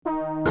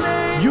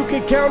You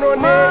can count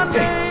on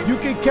that. You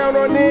can count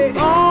on that.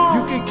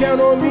 You can count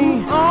on me.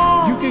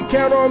 You can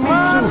count on me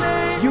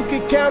too. You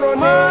can count on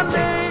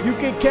that. You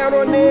can count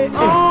on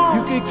that.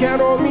 You can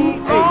count on me.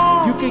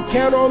 You can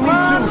count on me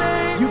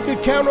too. You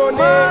can count on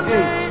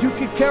that. You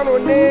can count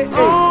on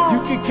that.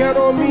 You can count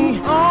on me.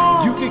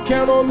 You can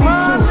count on me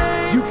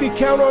too. You can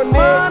count on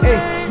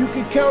that. You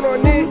can count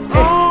on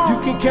that. You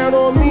can count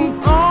on me.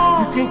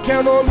 You can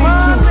count on me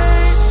too.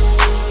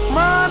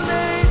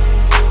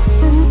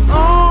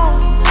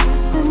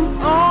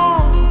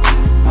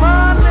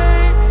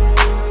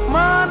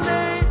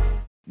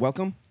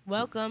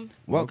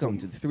 Welcome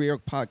to the Three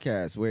Oak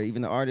Podcast, where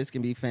even the artists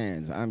can be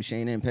fans. I'm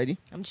Shane and Petty.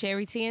 I'm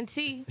Cherry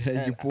TNT.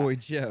 Hey, your boy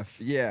Jeff.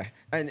 Yeah,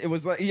 and it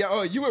was like,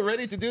 you were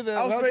ready to do the.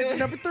 I was ready to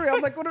number 3. I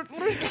was like, what?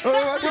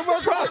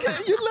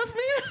 Okay, you left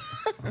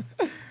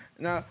me.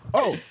 Now,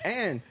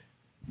 and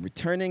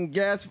returning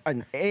guest, a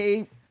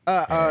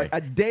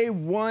day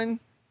one.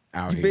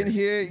 You've been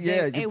here,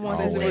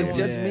 since it was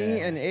just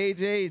me and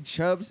AJ.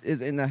 Chubbs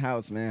is in the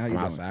house, man. How you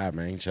doing? Outside,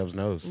 man. Chubbs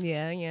knows.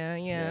 Yeah.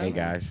 Hey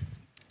guys.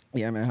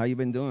 Yeah, man. How you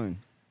been doing?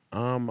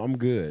 I'm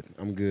good.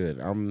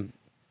 I'm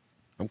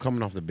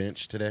coming off the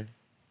bench today.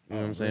 You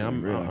know what I'm saying?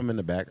 I'm in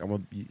the back. I'm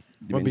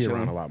gonna be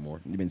around a lot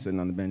more. You've been sitting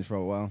on the bench for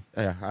a while.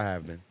 Yeah, I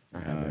have been.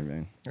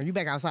 Man. Are you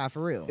back outside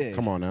for real? Yeah.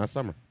 Come on now, it's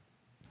summer.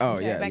 Oh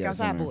yeah, back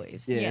outside, summer.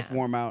 boys. Yeah, it's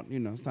warm out. You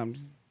know, it's time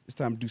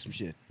to do some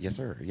shit. Yes,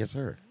 sir. Yes,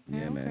 sir.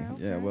 Yeah, man.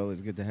 Okay. Yeah, well,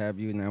 it's good to have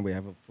you. Now we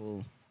have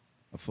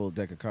a full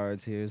deck of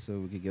cards here, so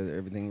we could get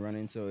everything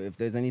running. So if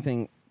there's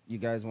anything you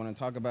guys want to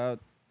talk about,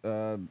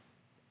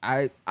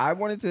 I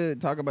wanted to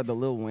talk about the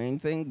Lil Wayne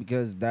thing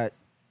because that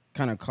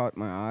kind of caught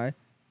my eye,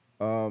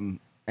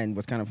 and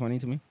was kind of funny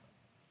to me.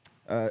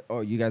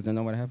 You guys don't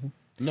know what happened?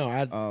 No,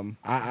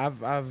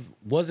 I've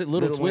was it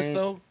Little Twist Wayne,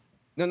 though?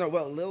 No.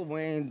 Well, Lil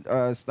Wayne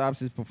stops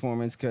his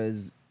performance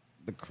because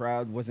the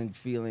crowd wasn't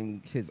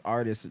feeling his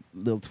artist,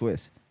 Lil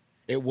Twist.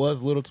 It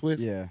was Little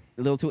Twist? Yeah.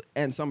 Lil Twist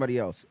and somebody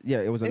else. Yeah,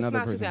 it was another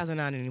person. It's not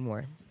 2009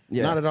 anymore.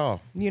 Yeah. Not at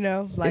all. You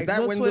know, like is that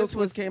Lil when Lil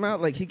Twist came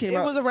out? Like he came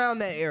out. It was around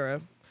that era.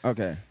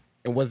 Okay.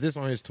 And was this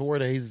on his tour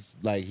that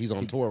he's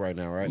on tour right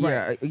now, right?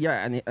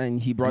 Yeah,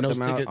 and he brought And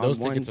them out. those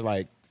tickets are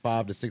like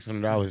 $500 to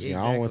 $600. Exactly.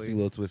 I don't want to see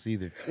Little Twist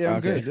either. Yeah, I'm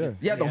Okay. good.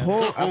 Yeah, the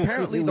whole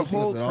apparently the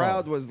whole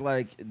crowd was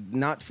like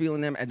not feeling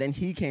them, and then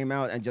he came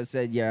out and just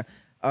said, "Yeah,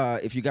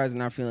 if you guys are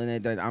not feeling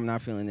it, then I'm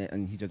not feeling it,"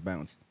 and he just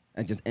bounced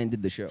and just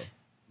ended the show.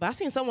 But I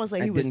seen someone say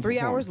And he was didn't 3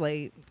 perform. hours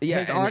late. Yeah,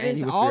 his and artists,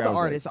 he was all 3 the hours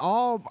artists,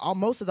 all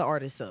most of the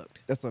artists sucked.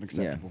 That's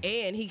unacceptable.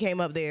 And he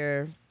came up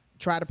there,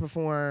 tried to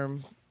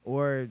perform,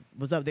 or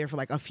was up there for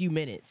like a few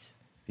minutes,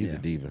 He's a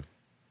diva.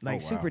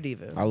 like wow. super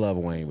diva. I love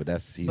Wayne, but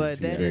he's But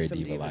that very is some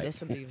diva. diva-like. That's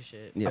some diva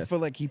shit. Yeah. I feel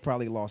like he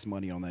probably lost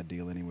money on that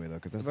deal anyway, though,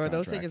 because that's Bro,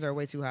 those contract. tickets are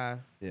way too high.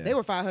 Yeah. They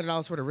were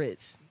 $500 for the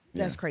Ritz.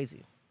 That's Yeah.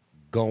 crazy.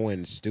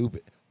 Going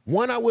stupid.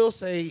 One, I will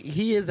say,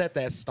 he is at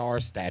that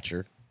star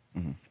stature,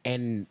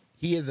 and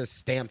he is a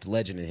stamped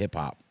legend in hip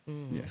hop.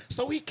 Yeah.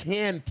 So he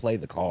can play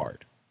the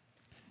card.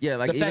 Yeah,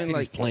 like The fact even that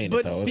like he's playing but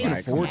it though, it's he can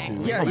like, afford come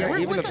on. to. Yeah, yeah. We're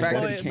Even the such fact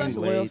that loyal- he came such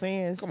loyal late.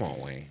 fans. Come on,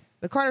 Wayne.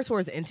 The Carter tour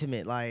is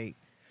intimate. Like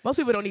most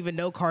people don't even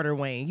know Carter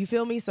Wayne. You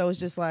feel me? So it's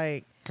just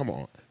like Come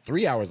on.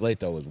 3 hours late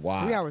though is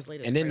wild. 3 hours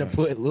late is and then to crazy.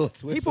 put Lil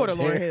Twist he pulled a up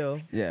Lauryn there,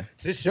 Hill. Yeah.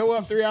 to show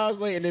up 3 hours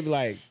late and then be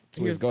like,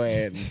 Twist, go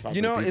ahead and talk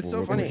You to know, the it's people so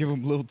real funny. quick. Give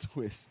him a little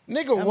twist.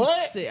 Nigga, I'm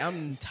what? sick.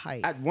 I'm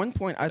tight. At one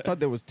point, I thought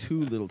there was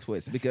 2 Little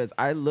Twists because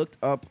I looked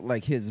up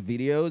like his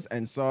videos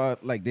and saw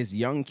like this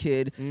young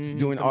kid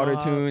doing the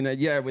auto tune.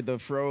 With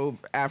the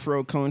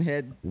afro cone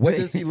head. What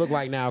thing. does he look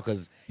like now?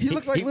 Because He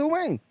looks like Lil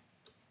Wayne.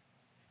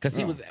 Because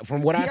he was,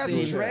 from what He I has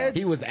seen, dreads.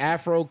 he was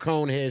afro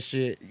cone head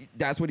shit,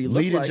 That's what he looked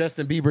leading like.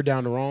 Justin Bieber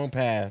down the wrong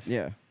path.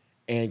 Yeah.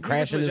 And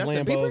crashing with his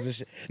Justin Lambos Bieber? and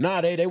shit.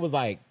 Nah, they was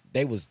like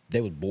they was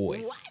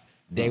boys. What?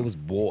 They was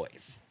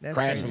boys. That's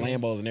crashing crazy.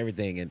 Lambos and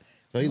everything. And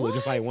so he looked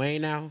just like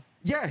Wayne now.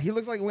 Yeah, he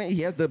looks like Wayne.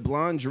 He has the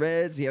blonde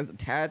dreads. He has the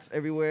tats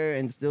everywhere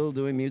and still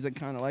doing music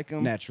kind of like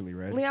him. Naturally,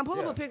 right? Leon, pull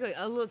up a pic of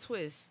a little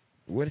twist.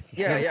 What?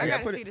 Yeah, I yeah.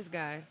 gotta Put see it, this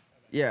guy.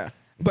 yeah.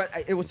 But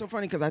it was so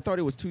funny because I thought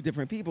it was 2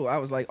 different people. I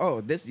was like,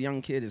 oh, this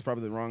young kid is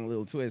probably the wrong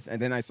Little Twist.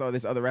 And then I saw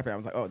this other rapper. I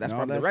was like, oh, that's No,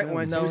 probably the that's right him.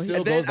 one. So he still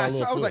and then goes by I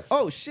Lil was like, Twist.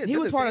 oh, shit. He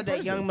they're was the part same of that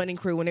person. Young Money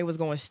crew when they was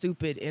going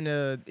stupid in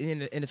the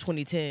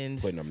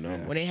 2010s. Putting them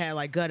numbers. When they had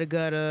like Gutta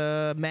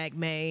Gutta, Mac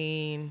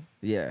Main.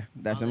 Yeah,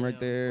 that's him right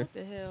there. What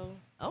the hell?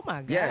 Oh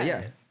my god. Yeah,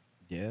 yeah.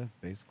 Yeah,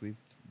 basically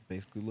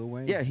Lil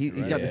Wayne. Yeah, he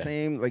Right. got the Yeah.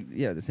 same,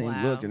 the same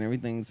Wow. look and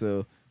everything.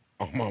 So,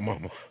 Oh, my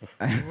mama.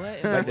 What in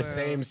Like the the world?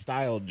 same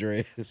style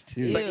dress,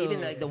 too. Yeah. but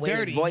even like the way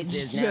Dirty. his voice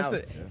is now.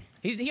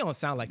 He don't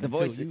sound like The him,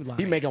 voice- too. You lying.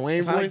 He making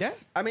Wayne Sound voice? like that?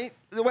 I mean,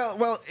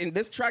 well, in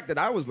this track that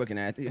I was looking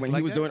at, when he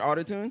like was that? doing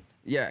autotune,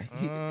 yeah,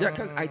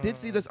 because I did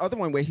see this other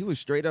one where he was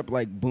straight up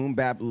like boom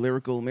bap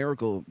lyrical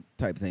miracle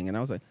type thing, and I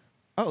was like,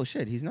 oh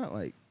shit, he's not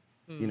like,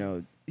 you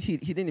know, he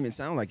didn't even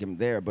sound like him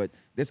there, but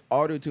this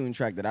autotune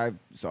track that I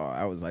saw,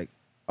 I was like,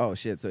 oh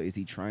shit, so is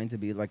he trying to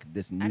be like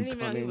this new I didn't even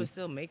know he coming? was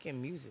still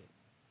making music.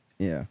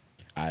 Yeah,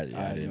 I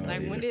didn't know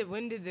Like either.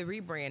 when did the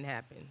rebrand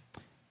happen?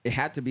 it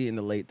had to be in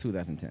the late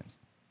 2010s.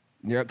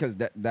 Yeah, because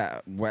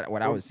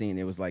what I was seeing,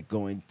 it was like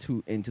going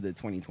into the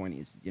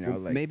 2020s. You know, Well,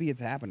 like maybe it's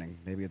happening.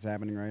 Maybe it's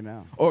happening right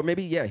now. or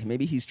maybe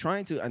he's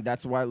trying to, and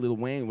that's why Lil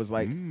Wayne was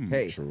like,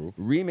 hey, true.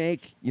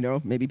 remake. You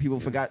know, maybe people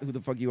forgot who the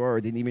fuck you are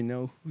or didn't even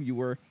know who you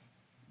were.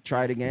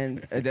 Try it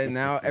again, and then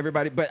now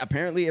everybody. But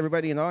apparently,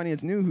 everybody in the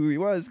audience knew who he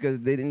was because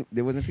they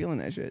wasn't feeling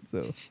that shit.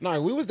 So No,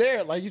 we was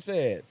there, like you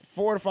said,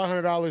 $400 to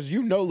 $500.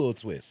 You know, Lil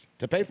Twist.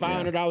 To pay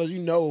 $500, you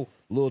know,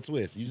 Lil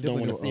Twist. You just don't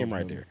want to see him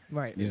right there.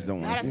 Right. you just don't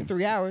Not want to. after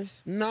 3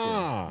 hours.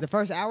 Nah. The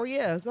first hour,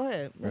 yeah. Go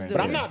ahead. Let's do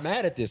But it. I'm not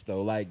mad at this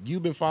though. Like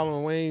you've been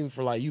following Wayne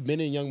for like you've been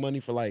in Young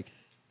Money for like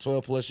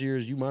 12 plus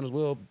years. You might as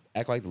well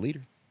act like the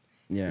leader.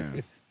 Yeah.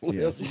 What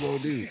Yeah. else you gonna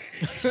do,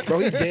 bro?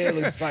 He dead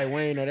looks just like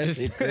Wayne. No, that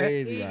shit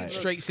crazy. Like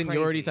Straight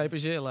seniority crazy. type of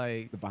shit.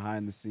 Like, The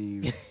behind the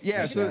scenes.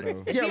 Yeah, so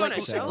shadow. Is yeah, he like, on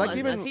a show? like a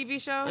even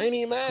TV show? I ain't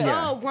even mad.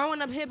 Yeah. Oh,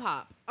 Growing Up Hip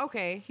Hop.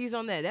 Okay, he's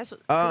on that. That's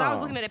because I was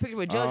Oh. looking at that picture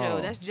with JoJo.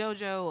 Oh. That's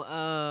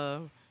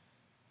JoJo,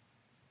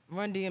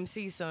 Run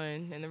DMC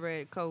son in the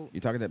red coat. you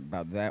talking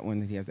about that one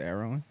that he has the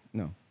arrow on?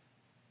 No.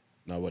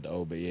 No, what the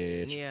old, but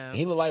yeah, Yeah.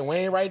 he look like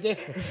Wayne right there.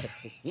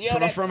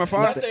 Yeah, From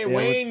afar? I say Yeah,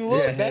 Wayne with-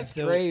 look. yeah, That's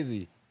tilt.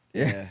 crazy.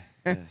 Yeah.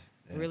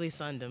 Really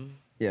sunned him.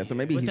 Yeah, so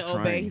maybe With he's the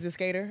Obey, trying. he's a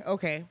skater.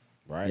 Okay,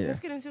 Right. Yeah. let's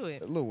get into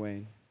it. Lil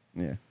Wayne.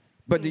 Yeah.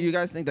 But do you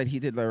guys think that he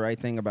did the right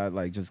thing about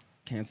like just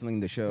canceling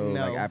the show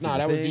No. like after Nah, the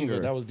that was thing, diva. or-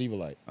 That was diva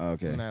like.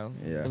 Okay. No.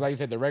 Yeah. It's like you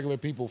said, the regular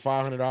people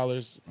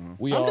 $500.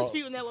 We I'm all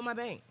disputing that with my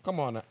bank. come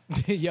on, now.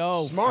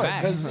 yo, Smart,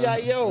 facts.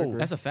 because yo,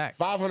 That's a fact.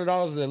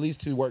 $500 is at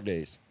least 2 work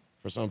days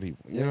for some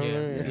people. You know Yeah,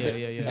 what I mean?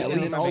 yeah. And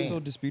least he's my also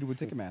bank. disputed with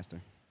Ticketmaster.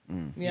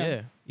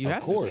 Yeah, you Of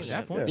have course. to.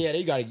 At that point. Yeah,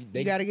 they gotta.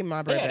 You gotta get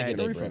my They bread gotta back. get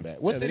their bread back.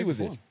 What Yeah, city they was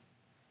perform. this?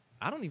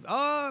 I don't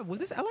even. Was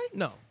this LA?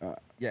 No.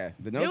 Yeah.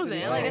 The It was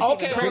in LA. That's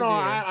Okay, even hold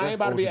on. crazier. I ain't That's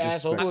about to be an ultra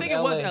asshole. I It think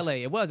it was LA. LA.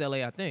 It was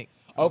LA. I think.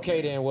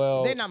 Okay, then.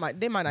 Well, They might not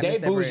they miss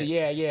that bougie.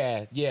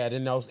 bread. Yeah.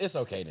 Then no, it's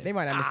okay then. They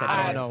might not miss that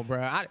I bread. don't know,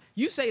 bro.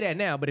 You say that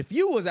now, but if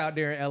you was out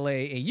there in LA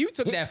and you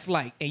took that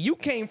flight and you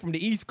came from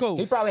the East Coast,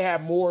 He probably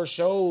had more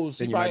shows.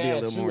 Then He you might probably be a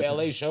had little 2 more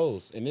LA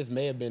shows, and this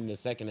may have been the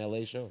second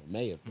LA show.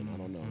 May have been. I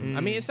don't know.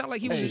 I mean, it sounded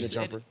like he was Hey, just. the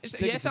jumper.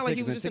 It sounded like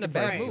he was just in a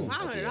bad Ticket mood.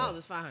 $500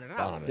 is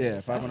 $500. Yeah,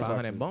 $500.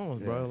 500 bones,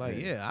 bro. Like,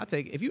 yeah, I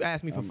take. If you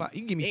ask me for five,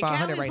 you can give me In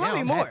 500 Cali, right now. probably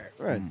I'm more. happy.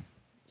 Right.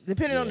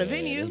 Depending on the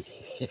venue.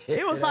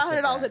 It was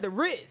 $500 at the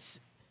Ritz.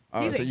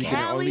 Oh, He's so in you can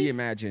Cali? only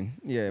imagine.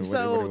 Yeah. what it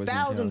So was in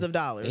thousands Cali. of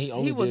dollars. And he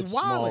only was did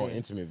small, wilding.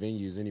 intimate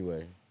venues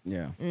anyway.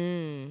 Yeah.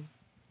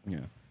 Yeah.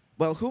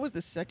 Well, who was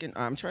the second?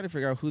 I'm trying to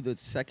figure out who the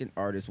second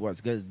artist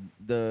was because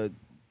the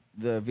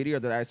video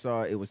that I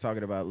saw, it was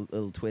talking about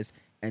Lil Twist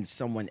and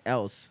someone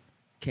else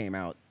came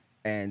out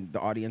and the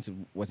audience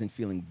wasn't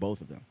feeling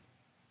both of them.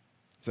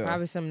 So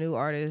Probably some new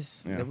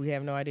artist Yeah. that we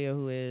have no idea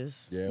who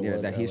is. Yeah, it yeah,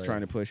 was that he's LA.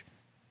 trying to push.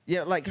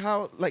 Yeah, like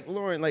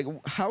Lauren, like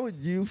how would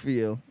you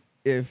feel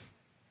if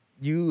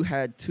you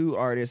had 2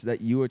 artists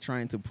that you were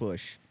trying to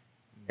push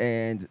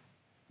and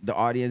the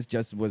audience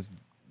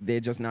they're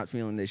just not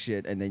feeling this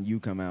shit and then you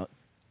come out?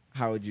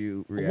 How would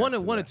you react? One to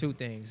or that? 2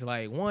 things.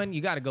 Like, one,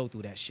 you got to go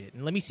through that shit,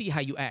 and let me see how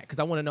you act, because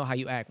I want to know how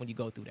you act when you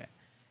go through that.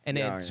 And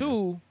then Yeah, yeah.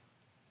 2,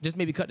 just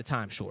maybe cut the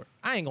time short.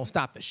 I ain't gonna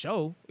stop the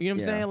show. You know what I'm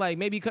Yeah. saying? Like,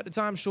 maybe cut the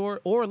time short,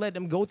 or let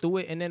them go through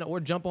it, and then or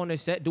jump on their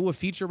set, do a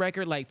feature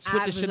record, like switch I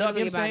the was shit up. You know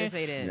literally what I'm about to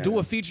saying? say that. Do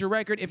a feature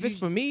record. If it's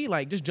for me,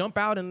 like, just jump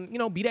out and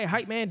be that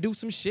hype man, do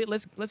some shit.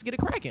 Let's get it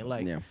cracking.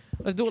 Like, Yeah.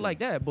 let's do it like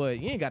that. But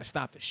you ain't gotta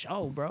stop the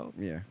show, bro.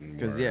 Yeah,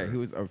 because he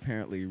was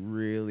apparently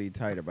really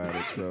tight about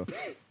it. So,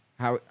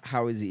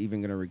 how is he even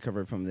gonna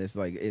recover from this?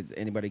 Like, is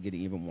anybody gonna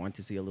even want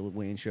to see a Lil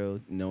Wayne show,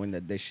 knowing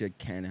that this shit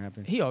can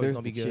happen? He always There's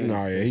gonna be the good.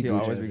 chance. No, yeah, he He'll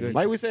Gucci. always be good.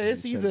 Like we said,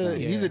 he's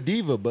a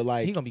diva, but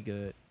like He gonna be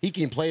good. he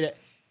can play that.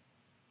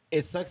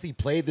 It sucks he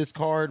played this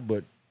card,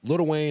 but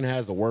Lil Wayne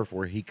has a worth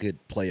where he could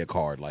play a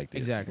card like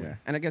this. Exactly. Yeah,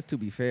 and I guess to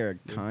be fair,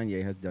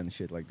 Kanye has done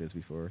shit like this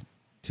before,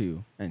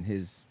 too, and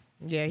his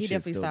Yeah, he shit's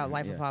definitely still stopped good,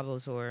 Life yeah. of Pablo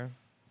tour.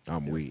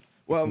 I'm weak.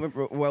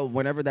 Well,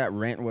 whenever that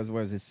rant was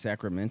it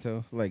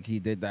Sacramento? Like he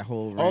did that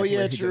whole. Rant Oh, where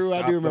yeah, he just true. I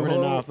stopped do remember the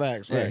that whole- now,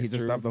 facts, Yeah, right, he just true.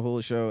 stopped the whole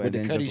show With and the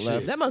then Cudi just shit.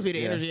 left. That must be the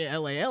Yeah. energy in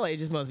LA. LA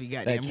just must be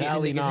goddamn. That getting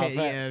Cali, niggas nah, hit.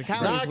 fact. Yeah, Nah,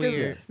 Cali's 'cause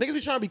weird. niggas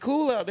be trying to be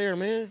cool out there,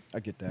 man. I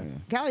get that.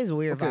 Cali's a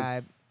weird Okay.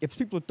 vibe. If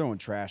people are throwing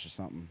trash or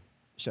something,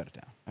 shut it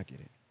down. I get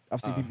it. I've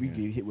seen people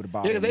get hit with a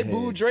bottle. Yeah, because they in the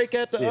head. booed Drake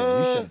at the Yeah,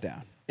 you shut it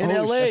down. in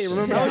Oh, LA. shut- Remember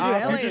Told that you,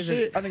 Odd LA Future is a-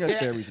 shit? I think that's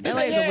fair reason.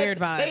 LA is a weird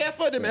vibe. Yeah,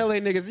 fuck them LA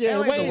niggas. Yeah,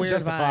 LA is a Wayne weird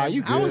justified. vibe.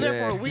 You good? I was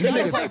there for a week. Them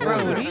I was niggas like, bro,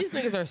 spoiled. these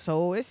niggas are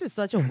so. This is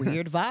such a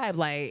weird vibe.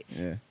 Like,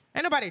 Yeah,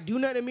 ain't nobody do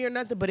nothing to me or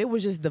nothing. But it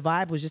was just the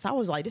vibe was just. I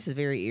was like, this is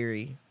very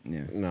eerie.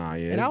 yeah. Nah,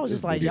 yeah. And I was it's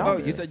just like, booty y'all- Oh, out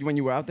you there. said when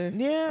you were out there?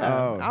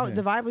 Yeah, Oh,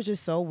 the vibe was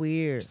just so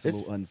weird. It's a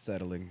little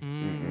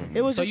unsettling.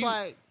 It was So just you,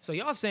 like, so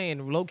y'all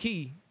saying low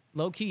key,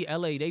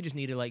 LA, they just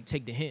need to like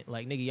take the hint.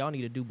 Like, nigga, y'all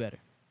need to do better.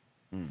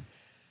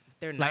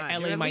 they're Like, not.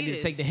 LA They're might need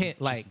to take the elitist.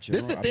 hint. Like,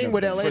 This the I've thing never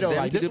with been- LA For though. them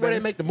Like to this do where they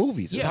better? make the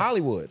movies. It's Yeah.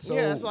 Hollywood. So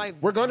Yeah, it's like-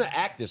 we're gonna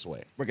act this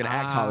way. We're gonna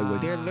act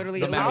Hollywood. They're literally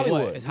no It's matter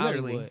Hollywood. what, it's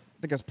Literally. Hollywood.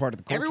 I think that's part of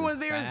the culture. Everyone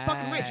there is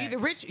fucking rich. Either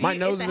rich, My it's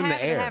nose the is in the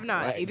have and air. have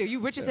not. Right. Either you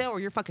rich as hell or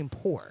you're fucking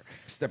poor.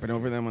 Stepping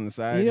over them on the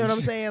side. You know and what I'm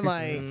shit. saying?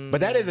 Like,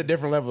 But that is a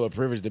different level of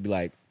privilege to be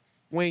like,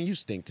 Wayne, you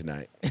stink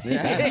tonight. Yeah.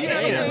 You know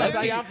what I'm saying? That's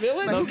how y'all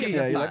feeling? Low-key.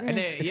 Yeah, you're like, And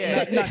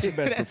then, Not your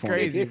best that's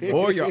performance. crazy.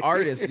 or your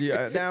artist.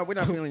 Yeah, now we're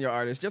not feeling your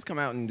artist. Just come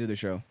out and do the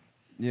show.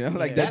 You know,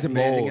 like Yeah. they're That's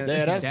demanding bold. it.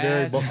 Yeah, that's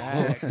very That's bold.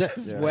 facts.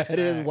 That's Yeah, that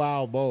is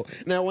wild bold.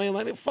 Now, Wayne,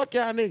 let me fuck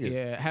y'all niggas.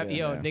 Yeah, have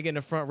Yeah. nigga in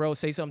the front row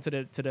say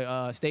something to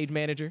the stage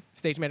manager.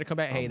 Stage manager come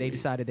back. Hey, they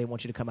decided they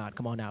want you to come out.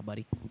 Come on now,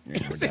 buddy. You know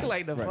what I'm saying?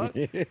 Like the fuck.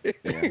 You know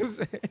what I'm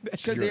saying? That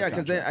shit-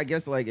 Because then I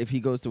guess like if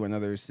he goes to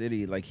another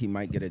city, like he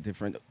might get a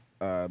different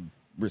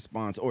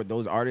response, or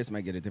those artists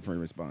might get a different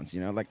response.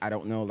 You know, like I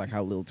don't know like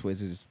how Lil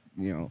Twist is,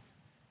 you know,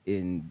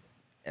 in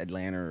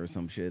Atlanta or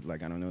some shit.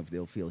 Like I don't know if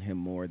they'll feel him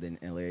more than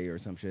LA or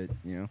some shit.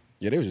 You know.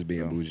 Yeah, they was just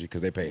being bougie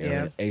because they paid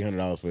Yeah.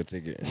 $800 for a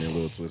ticket, and then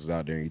Lil Twist is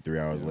out there and he 3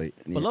 hours late.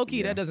 But low key,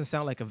 Yeah. that doesn't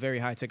sound like a very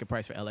high ticket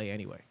price for LA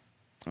anyway.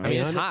 I mean,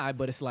 mean, it's I know- high,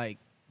 but it's like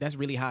that's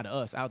really high to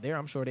us out there.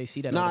 I'm sure they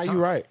see that. Nah, all the time.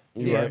 you right.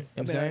 You Yeah, right. you know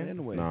what I'm saying. In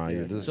a way. Nah,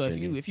 yeah, this is So if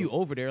offending. you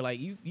over there, like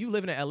you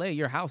living in LA,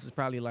 your house is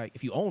probably like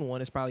if you own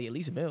one, it's probably at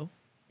least $1 million.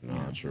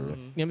 Nah, true. You know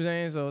what I'm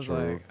saying? So it's True.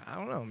 like I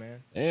don't know,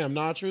 man. Damn,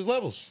 nah, true. It's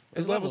levels.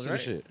 It's levels to the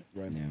right? shit.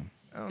 Right. Yeah.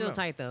 I don't Still know.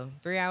 tight though.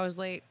 3 hours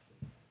late,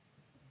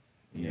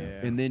 Yeah.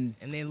 And then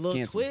and then little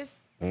Cancel. twist.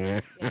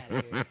 Yeah.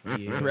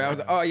 3 hours.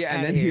 Oh yeah, and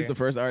Outta then he's here. the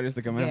first artist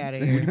to come out. Get out of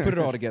when here. you put it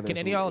all together. Can it's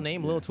any a- of y'all it's-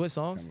 name yeah, Lil Twist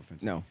songs? kind of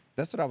offensive. No.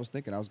 That's what I was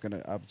thinking. I was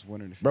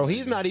wondering if Bro,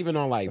 he's not even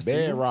on like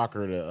single? Bedrock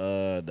or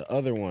the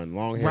other one,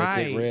 long hair,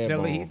 Right. thick red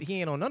No, bone. he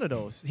ain't on none of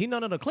those. He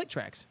none of the click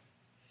tracks.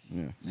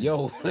 Yeah.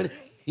 Yo,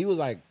 he was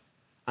like,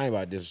 I ain't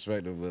about to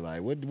disrespect him, but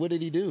like, what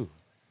did he do?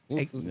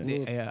 Hey,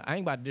 yeah, I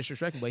ain't about to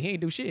disrespect him, but he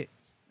ain't do shit.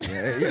 I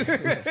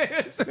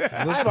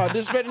ain't about to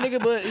disrespect the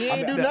nigga, but he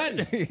ain't do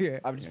nothing. yeah.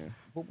 I'm just,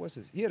 what was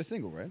his? He had a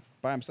single, right?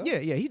 By himself? Yeah,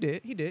 he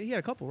did. He had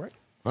a couple, right?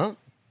 Huh?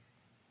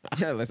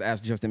 Yeah, let's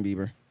ask Justin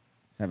Bieber.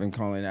 Have him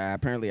calling.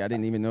 Apparently, I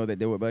didn't even know that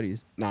they were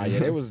buddies. Nah,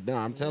 yeah, it was.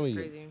 Nah, I'm telling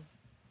you, Crazy.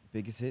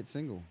 Biggest hit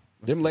single.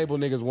 them label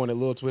niggas wanted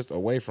Lil Twist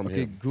away from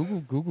Okay, him.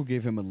 Google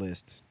gave him a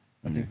list.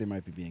 I think they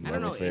might be being. I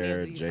don't know Level any of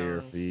Fair, these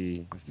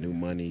JRF, songs. New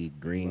Money,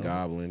 Green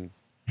Goblin.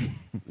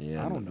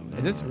 Yeah, I don't know.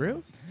 Is this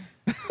real?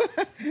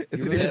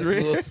 It's the best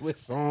Lil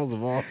Twist songs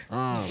of all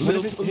time.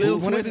 Lil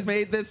one of Twist his-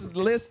 made this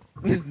list.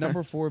 His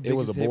number 4 It biggest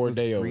was a hit bored was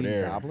day over Green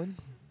there. Goblin.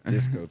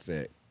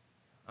 Discotheque.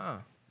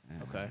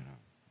 Okay.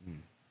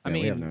 I Yeah,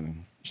 we have mean,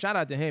 none. shout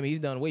out to him. He's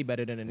done way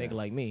better than a nigga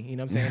like me. You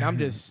know what I'm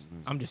saying?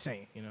 I'm just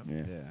saying. You know.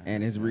 Yeah. Yeah.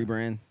 And his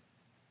rebrand.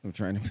 I'm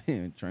trying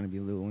to be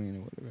Lil Wayne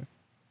or whatever.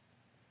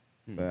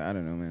 But I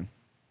don't know,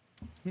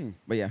 man.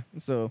 But yeah,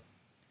 so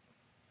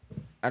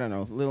I don't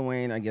know. Lil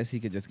Wayne, I guess he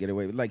could just get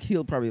away with, like,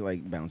 he'll probably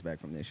like bounce back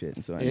from this shit,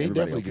 and so Yeah, he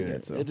everybody definitely will good.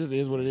 forget. So It just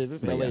is what it is.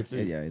 It's But LA yeah,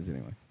 too. yeah, it's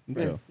anyway. And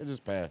Yeah, So it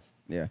just passed.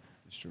 yeah.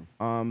 It's true.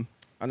 On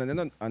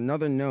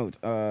another note,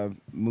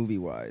 movie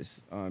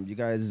wise, you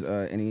guys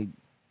any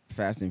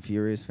Fast and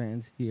Furious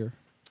fans here?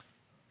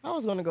 I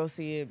was gonna go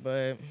see it,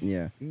 but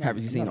Yeah. I'm Have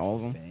not- you I'm seen not a all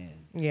of them? fan.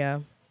 yeah,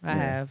 I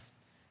have.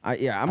 I'm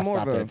I more of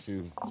stopped a that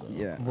too. So.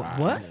 yeah.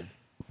 What?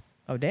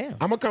 Oh damn.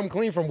 I'm gonna come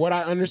clean from what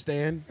I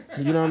understand.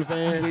 You know what I'm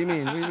What do saying? you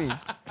mean? What do you mean?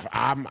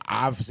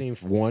 I've seen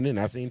 1 and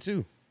I've seen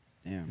 2.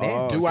 Damn.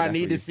 Oh, Do so I that's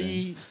need what to you're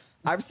saying. see?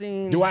 I've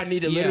seen. Do I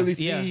need to Yeah, literally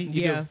yeah, see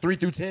you do. 3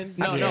 through 10?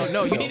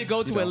 No. You need to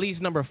go to at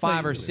least number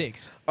 5 or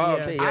 6 Oh,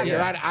 okay,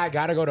 yeah. I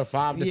gotta go to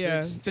 5 to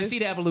Yeah. 6. to see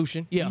the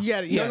evolution. Yeah. You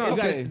gotta, yeah, No, it's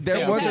okay. gotta- There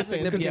yeah, was a yeah,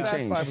 significant yeah.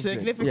 change.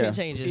 Significant Yeah.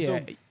 changes.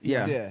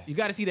 Yeah. Yeah. You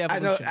got to see the I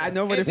know. evolution. I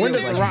know what it When When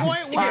feels does there's the a like. Rock?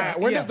 point where-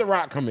 When yeah. does the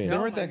Rock come in? They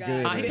All weren't that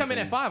good. He come in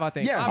at 5, I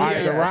think. Yeah. 5 Yeah, or right,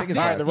 six. the I Rock. think it's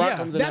All right, five. the Rock Yeah.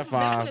 comes in That's, at that's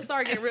when 5. it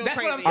started getting real That's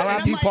what I'm crazy. saying. And I'm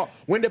R.I.P. like, Paul.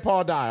 When did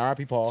Paul die?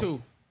 R.I.P. Paul.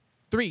 2,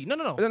 3. No.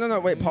 No.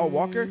 Wait, Paul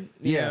Walker.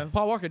 Yeah.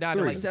 Paul Walker died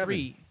in like 7.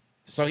 3.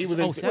 So he was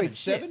in. Oh, 7. Wait,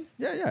 7?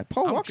 Yeah.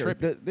 Paul I'm Walker.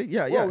 tripping.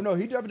 Yeah. Whoa, no,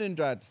 he definitely didn't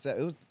die at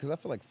 7. It was because I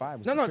feel like 5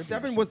 was. No, the tribute or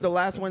 7 was the something.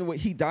 last one. Where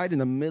he died in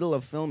the middle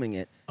of filming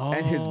it,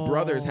 and his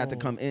brothers had to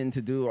come in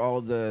to do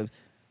all the.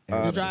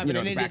 The driving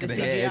and the they back did of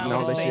the the head CGI and all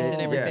on the his face shit.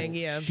 and everything,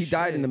 yeah. He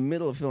died in the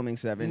middle of filming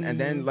 7, and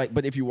then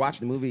but if you watch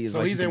the movie, it's So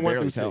like he's you in can 1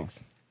 barely through tell.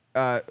 6.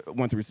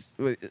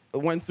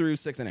 1 through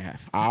 6.5.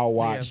 I'll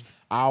watch.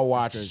 I'll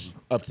watch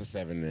up to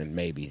 7 then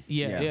maybe.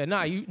 Yeah.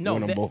 Nah, you know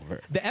When I'm the,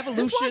 bored. the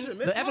evolution.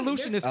 It's The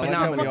evolution is I like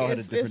how we phenomenal. all had a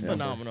It's different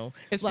number. phenomenal.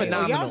 It's like,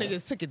 phenomenal. Y'all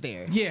niggas took it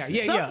there. Yeah.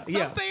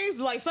 Some things,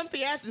 like some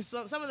theatrics,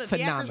 some of the theatrical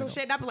Phenomenal.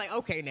 shit, I be like,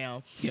 okay,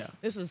 now. Yeah.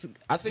 This is.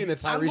 I seen the I'm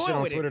Tyrese going shit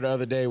on with it. Twitter the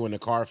other day when the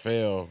car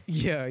fell.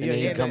 Yeah. then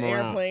he Yeah, come the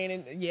around. airplane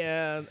and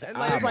yeah, and like,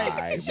 I'm it's like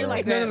alright, shit bro.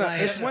 like No, that.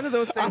 Like, It's one of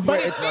those things but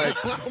where it's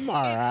like. I'm all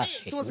right.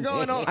 it's what's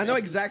going on. I know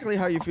exactly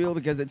how you feel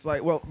because it's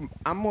like, well,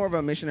 I'm more of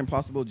a Mission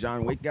Impossible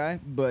John Wick guy,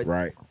 but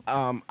Right.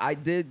 I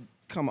did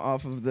come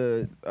off of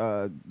the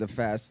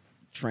fast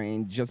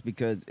train just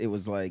because it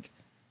was like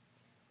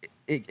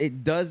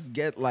it does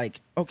get like,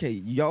 okay,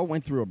 y'all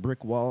went through a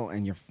brick wall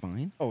and you're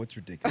fine. Oh, it's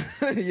ridiculous.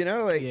 You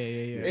know, like Yeah.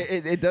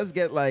 It does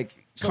get like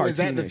So is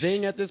that the cartoonish.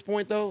 thing at this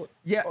point though?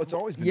 Yeah, Oh, it's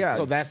always been. yeah.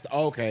 So that's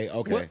okay.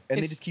 And they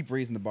It's- just keep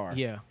raising the bar.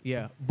 Yeah,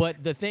 yeah.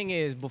 But the thing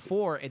is,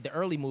 before at the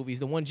early movies,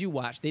 the ones you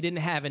watched, they didn't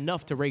have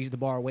enough to raise the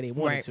bar where they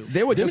wanted Right. to.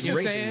 They were just You know what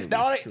I'm racing saying? movies.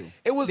 No, true.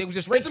 it was. They was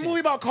just It's a racing. movie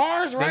about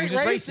cars, right? was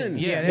just racing.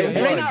 Yeah, and they was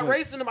they're racing. not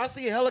racing them. I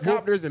see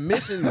helicopters and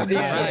missions.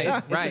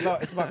 Right,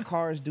 right. It's about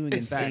cars doing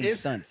insane it's-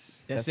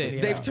 stunts. That's what it, it's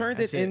yeah. They've about. turned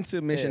That's it it.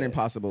 into Mission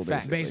Impossible,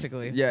 Facts.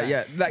 basically. Basically. Yeah,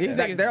 yeah. Like, These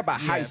niggas- they're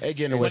about yeah. heists. They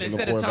getting away But from the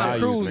instead of core Tom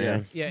values, Cruise,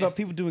 man. yeah, It's about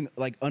people doing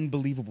like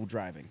unbelievable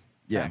driving.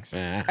 Yeah. Facts.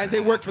 And they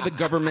work for the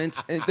government.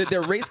 And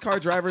they're race car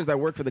drivers that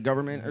work for the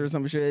government or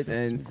some shit. Some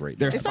And great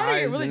they're It started to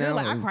spies get really now, good.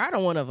 Like I and- cried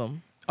on one of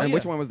them. And yeah.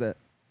 which one was that?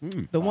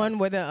 The one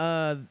where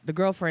the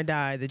girlfriend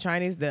died. The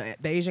Chinese, the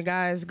Asian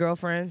guy's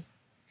girlfriend.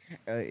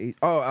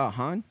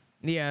 Han?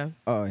 Yeah.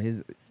 Oh,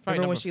 his. Remember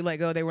when number- she let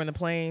go? They were in the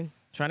plane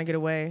trying to get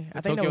away.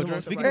 I think that Tokyo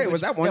was Drift? Hey,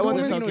 was that Wonder That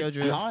was Woman? Tokyo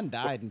Drift. Han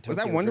died in Tokyo Was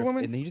that Wonder Drift,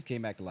 Woman? and then he just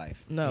came back to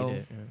life. No, He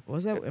did, yeah.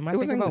 was that? Am I It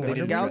was thinking in about They Wonder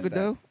didn't Gal Woman? address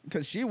that. Gadot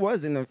because she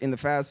was in the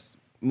Fast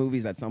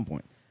movies at some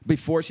point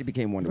before she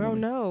became Wonder Bro,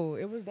 Woman. no,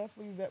 it was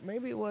definitely that.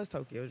 Maybe it was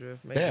Tokyo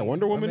Drift. Maybe. Yeah,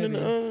 Wonder Or Woman in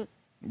maybe- the.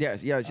 Yeah,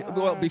 yeah.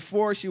 Well,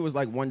 before she was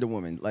like Wonder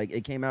Woman, like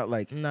it came out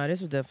like No,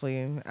 this was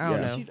definitely. I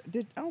don't Yeah.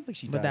 know. I don't think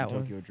she But died that in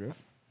one. Tokyo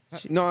Drift.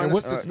 no. And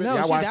what's the spin? No,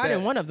 Y'all she watched died that?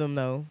 in one of them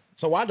though.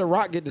 So why did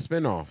Rock get the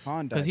spinoff?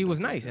 Han died Because he in was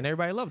Tokyo nice Drift. and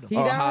everybody loved him. He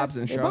Oh, died. Hobbs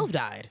and They Shaw. both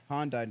died.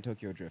 Han died in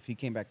Tokyo Drift. He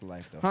came back to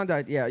life though. Han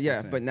died. Yeah, Just yeah.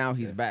 saying. But now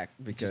he's Yeah. back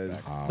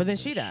because back. But then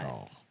she died.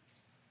 Shaw.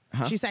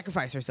 Huh? She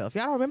sacrificed herself.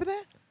 Y'all don't remember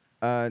that?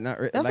 not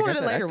re- That's like one I of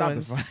the said, I later stopped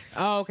ones. at 5.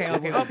 Oh,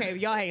 okay.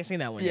 Y'all ain't seen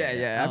that one. Yeah, yet.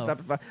 yeah. I Oh.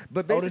 stopped at 5.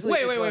 But Oh, this- basically,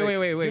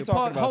 Wait. You're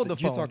talking about Hold the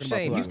you're phone. talking about Shane,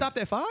 the you one. stopped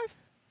at 5?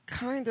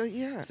 Kinda,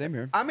 yeah. Same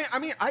here. I mean,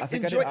 I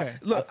think I enjoy. did.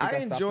 Look, I I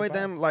think I stopped enjoy at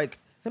them. 5. Like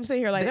So I'm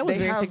sitting here like They- that was they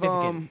very have,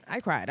 significant. I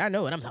cried. I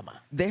know what I'm talking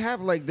about. they have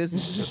like this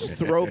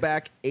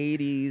throwback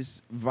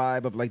 80s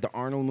vibe of like the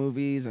Arnold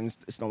movies and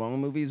Stallone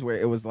movies where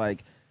it was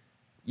like,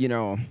 you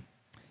know,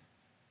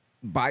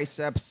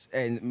 biceps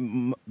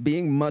and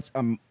being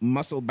a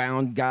muscle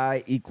bound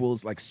guy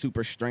equals like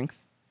super strength.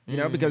 You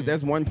know, because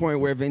there's one point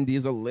where Vin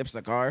Diesel lifts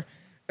a car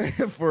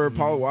for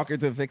Paul Walker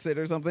to fix it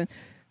or something.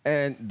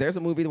 And there's a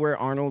movie where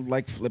Arnold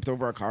like flipped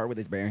over a car with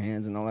his bare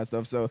hands and all that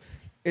stuff. So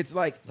it's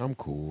like, I'm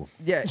cool.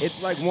 yeah,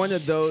 it's like one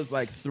of those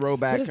like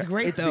throwback. But it's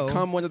great, though.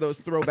 become one of those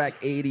throwback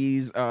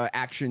 80s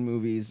action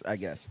movies, I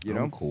guess. You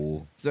know, I'm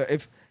cool. So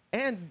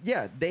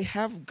they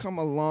have come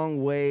a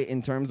long way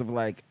in terms of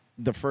like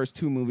the first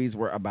 2 movies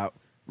were about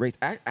race.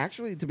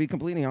 Actually, to be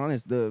completely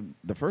honest, the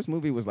first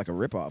movie was like a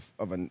ripoff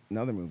of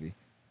another movie.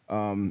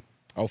 Oh, You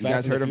Fast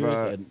guys and heard the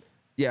of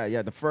Furious?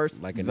 yeah, the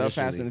first Like the Fast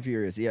initially. and the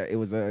Furious. Yeah, it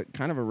was a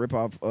kind of a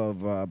ripoff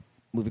of a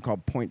movie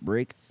called Point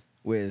Break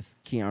with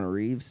Keanu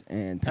Reeves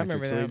and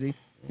Patrick remember that. Swayze. You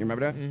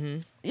remember that? Mm-hmm.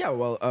 Yeah.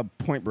 Well,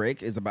 Point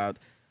Break is about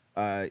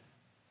a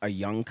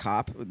young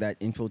cop that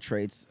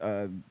infiltrates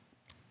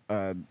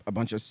a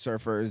bunch of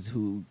surfers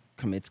who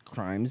commits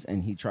crimes,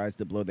 and he tries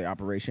to blow the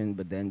operation,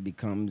 but then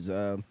becomes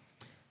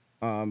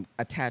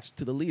attached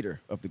to the leader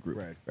of the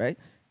group. Right.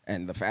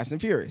 And the Fast and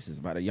Furious is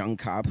about a young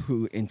cop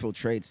who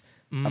infiltrates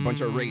a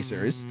bunch of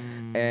racers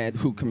and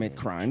who commit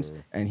crimes,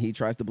 and he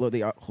tries to blow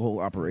the whole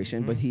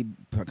operation, but he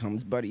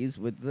becomes buddies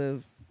with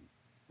the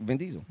Vin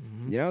Diesel.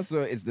 You know,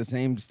 so it's the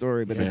same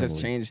story, but they just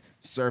Family. changed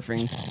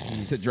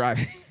surfing to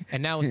driving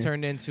And now it's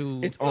turned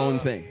into its own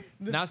thing.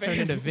 Now it's turned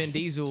into Vin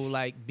Diesel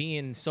like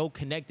being so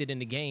connected in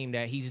the game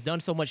that he's done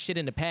so much shit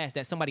in the past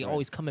that somebody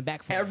always coming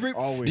back for him.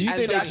 Always. Do you And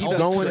think they that's keep the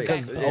going trick.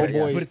 because Yeah, oh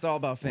boy? But it's all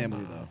about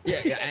family though.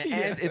 Yeah,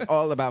 and it's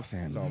all about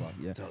family.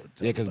 It's all about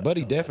Yeah, because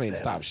Buddy definitely ain't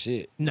stop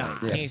shit. Nah,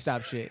 he Yes. ain't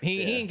stop shit.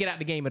 He ain't get out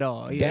the game at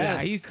all.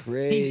 That's he's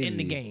crazy. in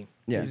the game.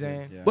 Yeah. You know what I'm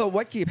saying? Yeah. Well,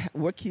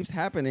 what keeps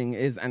happening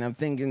is, and I'm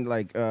thinking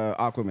like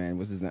Aquaman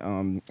was his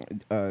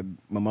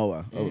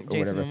Momoa or Jason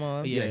whatever.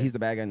 Momoa. Yeah, Yeah. he's the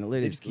bad guy in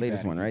the just keep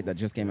latest adding one, right? people. That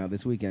just came out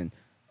this weekend.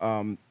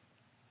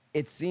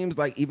 It seems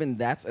like even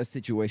that's a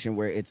situation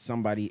where it's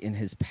somebody in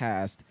his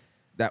past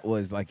that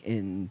was like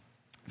in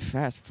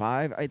Fast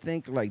 5, I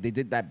think. Like they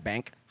did that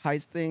bank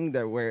heist thing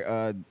that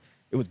where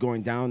it was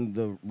going down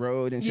the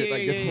road and shit, Yeah,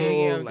 like this yeah,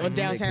 whole yeah. like Or big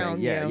downtown,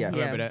 thing. yeah. Yeah. I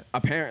remember that.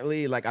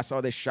 Apparently, like I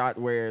saw this shot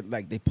where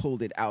like they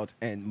pulled it out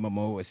and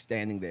Momoa was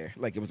standing there,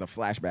 like it was a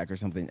flashback or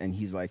something, and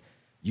he's like,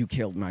 "You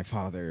killed my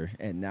father,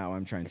 and now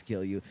I'm trying to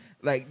kill you."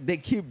 Like they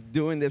keep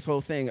doing this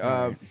whole thing.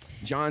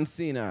 John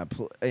Cena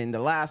in the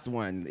last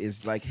one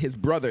is like his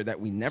brother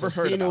that we never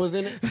So heard Cena about. was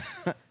in it.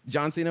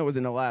 John Cena was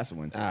in the last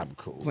one. I'm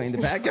cool. Playing the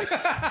bad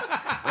guy.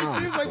 It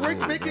seems like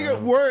we're making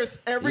it worse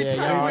every Yeah,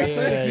 time we yeah,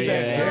 say yeah,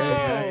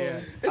 that. yeah,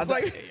 No. It's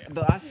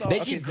like I saw. They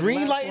okay, keep so the last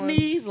greenlighting one,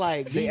 these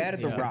like They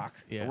added The Yeah. Rock.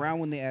 Yeah. Around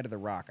when they added The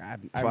Rock, I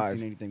haven't 5.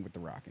 seen anything with The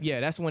Rock. in it. Yeah,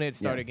 that's when it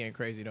started getting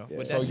crazy though.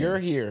 But So that's- you're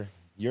here.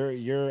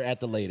 You're at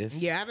the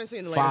latest. Yeah, I haven't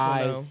seen the latest one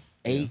 5, though.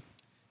 8.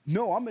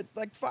 No, I'm at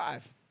like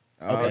 5.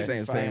 oh,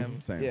 Okay. same.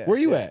 Yeah. Where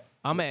you at?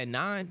 I'm at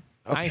 9.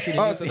 I ain't seen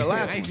Oh, so the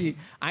last I ain't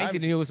one.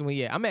 seen the newest one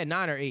yet. I'm at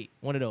 9 or 8,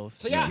 one of those.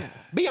 So y'all,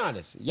 be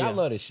honest. Y'all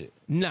love this shit.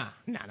 Nah.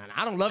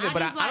 I don't love it,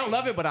 but I don't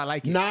love it, but I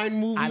like it. 9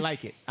 movies. I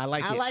like it. I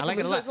like it. I like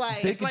it a lot. it's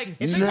like It's like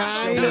if it's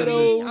nine not of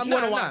those. I'm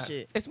gonna watch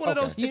it. It's one of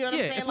those. You know what I'm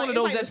saying? It's Like, one of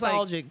those it's that's like.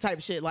 nostalgic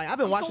type shit. Like I've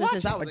been I'm watching just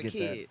this since gonna I was watch a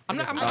it. I get kid. I'm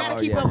not- I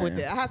gotta keep up with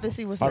it. I have to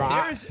see what's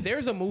there.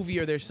 There's a movie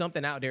or there's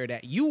something out there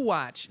that you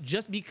watch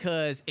just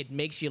because it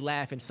makes you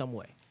laugh in some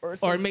way,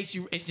 or it makes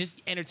you it's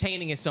just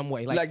entertaining in some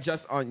way. Like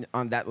just on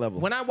that level.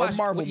 When I watched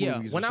Marvel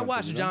movies or when I something,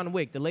 watched you know? John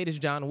Wick, the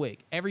latest John Wick,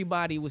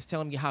 everybody was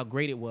telling me how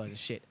great it was and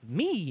shit.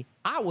 Me,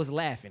 I was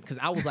laughing because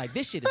I was like,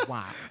 this shit is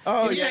wild. You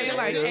know what I'm saying?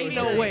 Like, ain't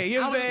no way. You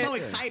know what I'm saying? I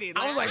was so excited.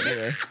 I was like,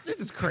 this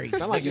is crazy.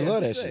 Sound like you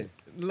love that shit.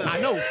 I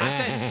know. I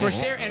said for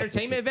sheer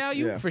entertainment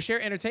value, Yeah. for sheer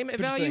entertainment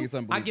But you're saying value, it's I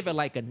unbelievable. give it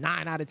like a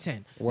 9 out of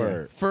 10.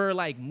 Word. For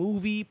like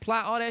movie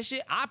plot, all that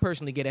shit, I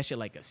personally get that shit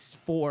like a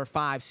 4,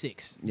 5,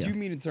 6. Do you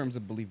mean in terms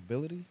of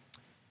believability?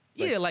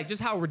 Yeah, like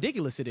just how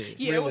ridiculous it is.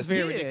 Yeah, it was very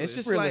Yeah, ridiculous. It's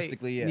just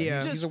Realistically, like,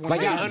 yeah. Yeah. He's a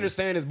Like y'all crazy.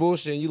 understand this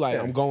bullshit. And you like,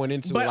 I'm going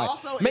into But it. Like,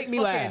 also, make it's me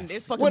fucking, laugh.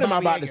 It's fucking What am I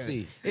Bobby about to Yeager.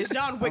 see? It's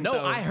John Wick. No,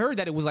 though. I heard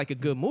that it was like a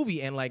good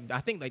movie, and like I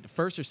think like the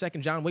first or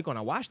second John Wick when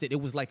I watched it,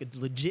 it was like a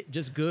legit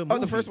just good movie.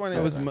 Oh, the first one,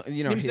 it was what I'm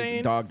his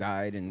saying? dog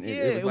died, and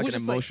it was like an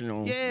just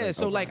emotional.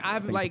 so like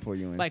I've thing to like pull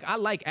you in. like I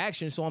like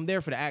action, so I'm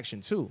there for the action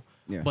too.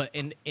 Yeah. But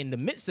in the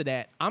midst of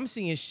that, I'm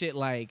seeing shit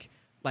like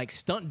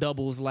stunt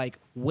doubles like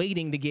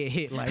waiting to get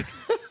hit, like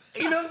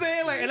you know what I'm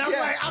saying? Like, and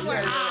I'm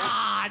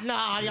like,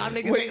 nah, y'all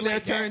niggas Waiting ain't their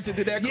like turn that. to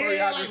do their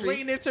Yeah, like choreography.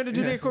 waiting their turn to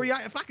do their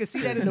choreography. If I could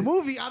see that in the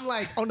movie, I'm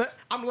like,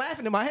 I'm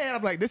laughing in my head.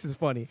 I'm like, this is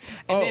funny.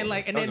 And then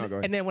like, no, go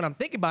ahead. and then when I'm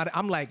thinking about it,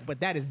 I'm like,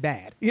 but that is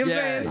bad. You know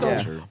what I'm Yeah,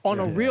 saying? So yeah. on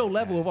a real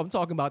level, if I'm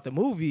talking about the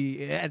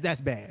movie,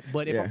 that's bad.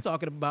 But if Yeah. I'm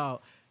talking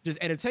about just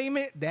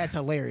entertainment, that's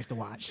hilarious to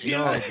watch. You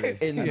know?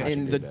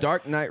 In The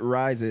Dark Knight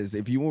Rises,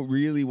 if you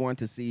really want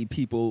to see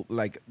people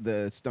like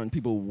the stunt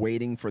people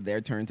waiting for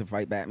their turn to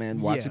fight Batman,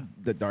 watch Yeah.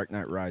 The Dark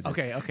Knight Rises.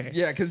 Okay.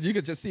 Yeah, because you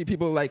could just see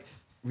people like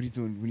What he's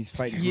doing when he's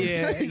fighting.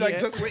 Yeah. like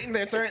just waiting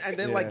their turn and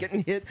then like Yeah.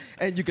 getting hit,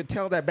 and you could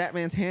tell that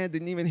Batman's hand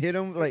didn't even hit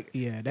him. Like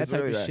Yeah, that it's type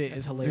really of bad. shit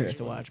is hilarious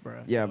to watch,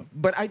 bro. Yeah, So-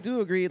 but I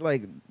do agree.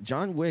 Like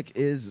John Wick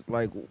is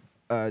like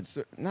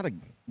not a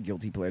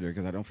guilty pleasure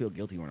because I don't feel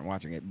guilty when I'm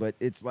watching it, but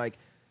it's like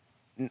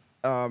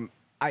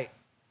I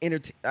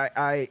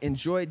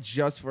enjoy it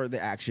just for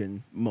the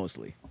action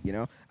mostly. You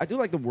know, I do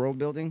like the world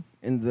building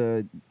in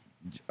the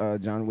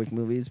John Wick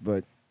movies,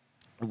 but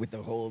with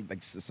the whole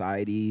like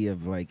society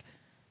of like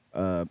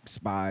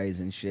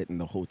spies and shit and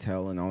the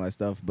hotel and all that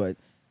stuff. But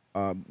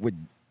with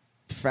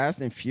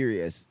Fast and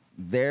Furious,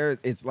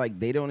 it's like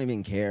they don't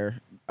even care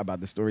about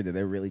the story that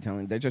they're really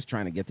telling. They're just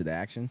trying to get to the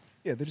action.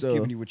 Yeah, they're just So-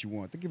 giving you what you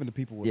want. They're giving the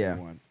people what Yeah.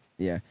 they want.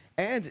 Yeah,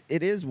 and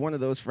it is one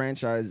of those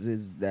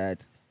franchises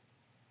that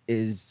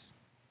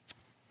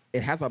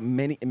it has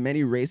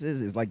many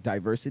races, is like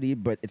diversity,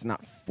 but it's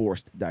not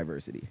forced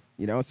diversity.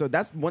 You know, so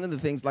that's one of the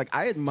things. Like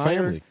I admire.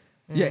 Family.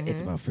 Yeah,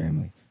 it's about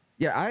family.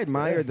 Yeah, I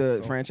admire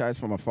the franchise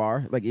from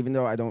afar. Like even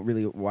though I don't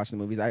really watch the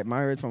movies, I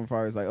admire it from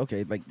afar. It's like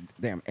okay, like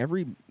damn,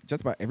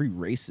 just about every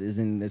race is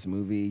in this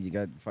movie. You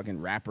got fucking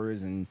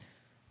rappers and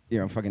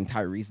fucking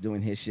Tyrese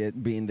doing his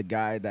shit, being the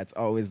guy that's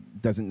always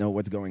doesn't know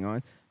what's going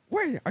on.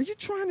 Wait, are you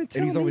trying to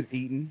tell And he's me? always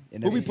eating.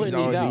 And Who be everything. putting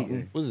He's these always out?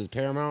 eating. What is this,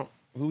 Paramount?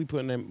 Who be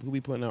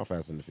putting out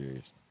Fast and the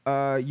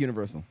Furious?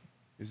 Universal.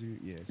 Is he?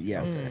 Yes.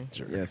 Yeah. Okay,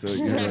 sure. Yeah, so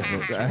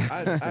Universal.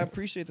 I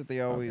appreciate that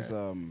they always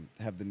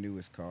have the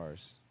newest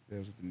cars.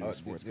 Those with the newest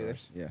do- sports do they?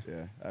 cars. Yeah.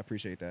 Yeah, I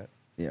appreciate that.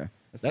 yeah.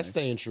 That's nice.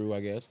 staying true, I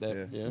guess. That,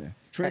 Yeah. yeah. Yeah.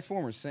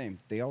 Transformers, same.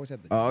 They always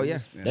have the. Oh, yeah.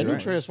 newest, man. That new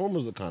Right.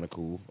 Transformers look kind of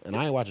cool, and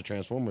I ain't watching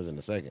Transformers in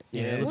a second.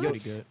 Yeah, it's What? pretty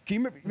good.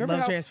 Can you remember Love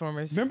how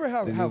Transformers. Remember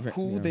how new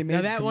cool yeah. they made Now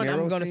the that one I'm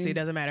Camaro gonna seem? see.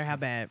 Doesn't matter how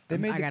bad. They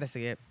made I the- gotta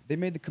see it. They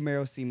made the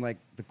Camaro seem like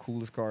the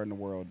coolest car in the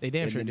world. They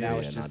damn and sure then did. now Yeah,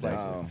 it's just not like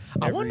that.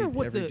 I every, wonder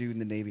what every the- dude in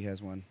the Navy has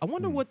one. I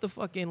wonder what the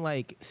fucking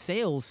like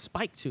sales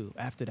spiked to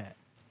after that.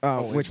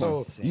 Which So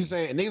one? you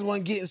saying niggas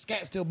wasn't getting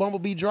scats till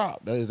Bumblebee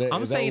dropped? Is that,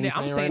 I'm is that saying what that-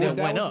 we I'm right saying now? that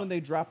that went was up. when they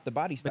dropped the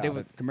body style. they were-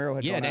 that Camaro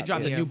had Yeah, gone they out.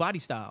 dropped Yeah. a new body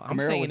style. I'm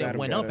Camaro saying was it out of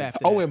went gutter. up after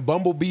Oh, that. and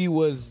Bumblebee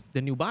was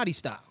The new body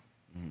style.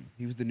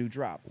 He was the new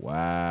drop.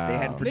 wow. They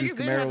hadn't produced Niggas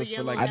did have the Camaros for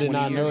yellow like I did 20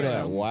 not know years or that.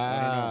 something.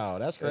 Wow,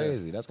 that's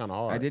crazy. That's kind of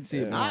hard. I did see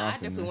it more I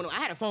often. definitely I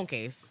had a phone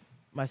case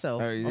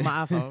myself Oh, yeah. on my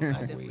iPhone. I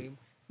definitely.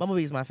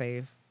 Bumblebee's my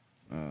fave.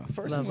 The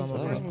first Love one was, the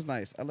Bumblebee. first one was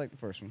nice. I like the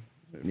first one.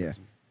 Yeah.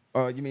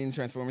 Oh, you mean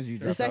Transformers? You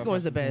The dropped second off?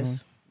 one's the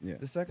best. Yeah.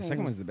 The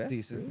second one's the best.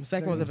 Decent. The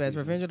second one's the best.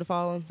 decent. Revenge of the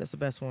Fallen. That's the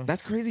best one.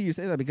 That's crazy you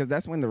say that because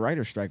that's when the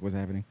writer's strike was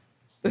happening.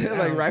 was-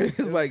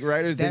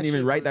 writers that didn't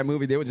even shit write that was-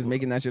 movie. They were just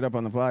making that shit up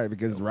on the fly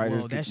because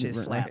writers Whoa, that shit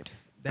weren't slapped.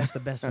 That's the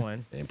best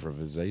one.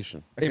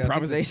 Improvisation.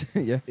 Improvisation.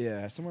 Yeah.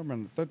 Yeah, somewhere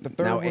around the third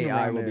Now one.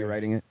 AI around will be there,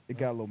 writing it. It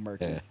got a little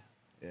murky. Yeah.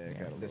 Yeah, it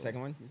got a The little,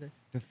 second one, you say?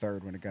 the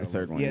third one. It got The a little,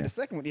 third one, Yeah, yeah. the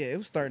second one. Yeah, it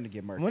was starting to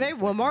get murky. When The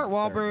second Mark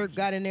one, the third one Wahlberg was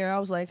got just- in there, I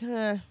was like,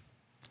 huh,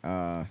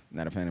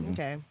 Not a fan of him.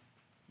 okay.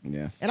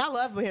 Yeah. And I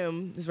love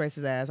him. Just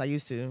racist ass. I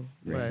used to,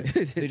 but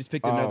They just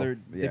picked Oh, another.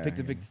 yeah, They picked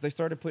a. yeah. They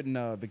started putting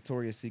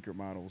Victoria's Secret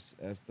models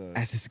as the.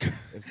 As his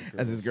as the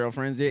as his girls.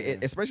 girlfriends. Yeah.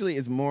 Especially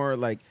it's more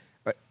like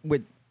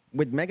with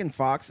with Megan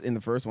Fox in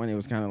the first one, it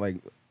was kind of like,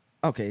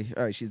 okay,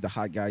 all right, she's the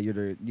hot guy. You're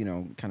the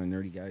kind of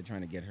nerdy guy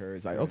trying to get her.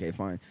 It's like, okay,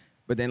 fine.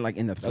 But then like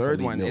in the third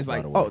elite one, milk, it's by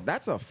like, the way. oh,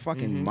 that's a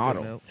fucking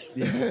model.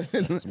 Yeah.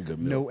 Some good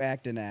milk. No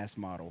acting ass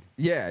model.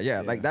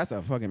 Yeah, like that's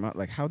a fucking model.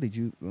 Like, how did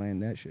you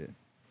land that shit?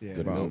 Yeah.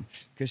 Good milk.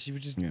 Because she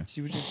was just, Yeah.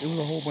 it was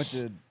a whole bunch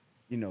of,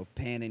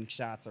 panning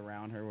shots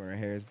around her where her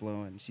hair is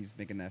blowing. She's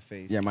making that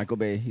face. Yeah, Michael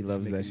Bay, he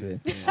loves that shit.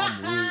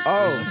 I'm rude.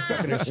 Oh. She's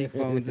sucking her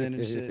cheekbones in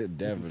and shit.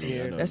 Definitely.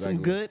 Scared. I know That's some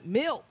exactly. good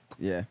milk.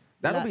 Yeah,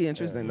 that'll be Yeah.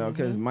 interesting though,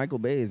 because Michael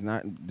Bay is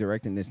not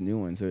directing this new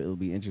one, so it'll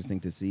be interesting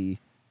to see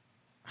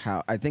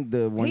how. I think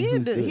the one He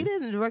who's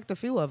didn't direct a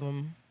few of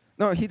them.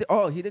 no, he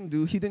didn't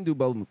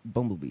do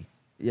Bumblebee.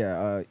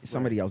 Yeah,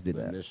 somebody else did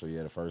The that. initial,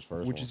 the first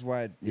Which one. is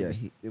why Yeah,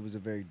 it was a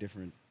very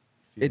different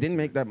feel It didn't to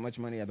make that much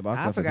money at the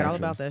box I office. forgot all actually.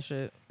 about that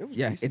shit. It was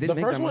Yeah, it decent. didn't The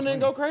make first that one much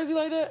didn't money. go crazy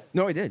like that?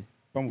 No, it did.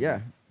 Bumblebee. Yeah.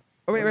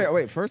 Oh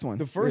wait. First one.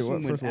 The first Wait,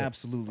 one what went one?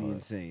 absolutely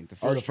insane. The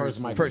Or the first first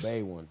one- Michael First-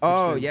 Bay one?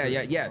 Oh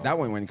yeah. That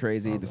one went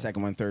crazy. The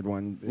second one, third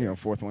one,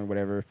 fourth one,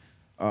 whatever.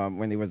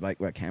 When it was like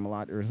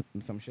Camelot or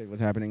some shit was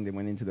happening, they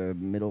went into the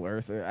Middle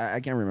Earth. I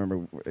can't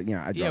remember. I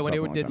Yeah, dropped when they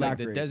off a long did time like Not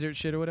the great. desert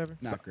shit or whatever.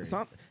 Not great.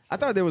 I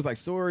thought there was like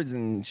swords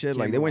and shit.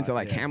 Like they went to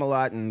Camelot, like yeah.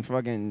 Camelot and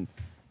fucking.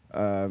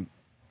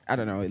 I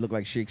don't know. It looked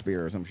like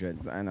Shakespeare or some shit,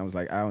 and I was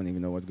like, I don't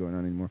even know what's going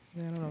on anymore.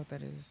 Yeah, I don't know what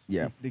that is.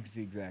 Yeah,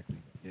 Exactly.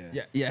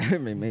 Yeah. yeah.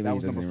 Maybe That it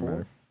was doesn't number even 4?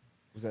 matter.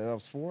 That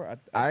was 4?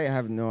 I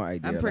have no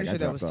idea. I'm pretty like, I sure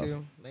that was dropped off.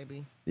 2,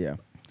 maybe. Yeah,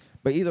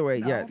 but either way,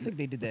 No, yeah. I don't think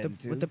they did that in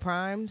 2. With the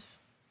primes,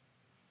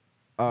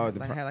 Oh,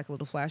 like had like a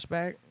little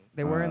flashback.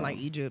 They were in like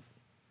Egypt.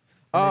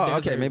 in the okay.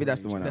 desert. Maybe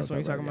that's the one. That's I what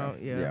was you're talking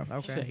about. Yeah. You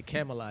Okay. say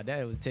Camelot,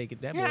 that was taking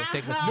that Yeah, boy was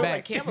taking us I back.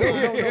 like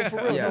Camelot. No,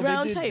 for real. Yeah. No,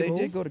 Round they table.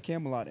 did go to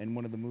Camelot in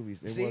one of the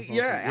movies. It See, was on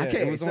yeah, some,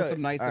 okay, it was on so-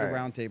 some Nights at the alright.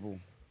 Round Table.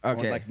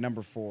 Okay. Or like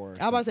number 4. I was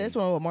about to say this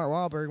one with Mark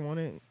Wahlberg won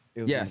it.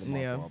 It was Yes. one of the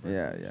Yeah. Mark Wahlberg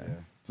Yeah, movies, yeah.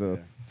 So,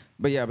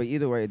 but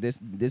either way, this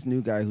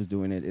new guy who's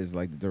doing it is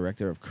like the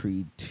director of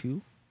Creed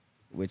 2,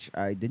 which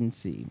I didn't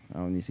see. I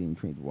only seen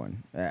Creed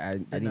 1. I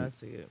Did didn't. not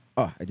see it.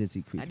 Oh, I did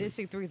see Creed. I 3. did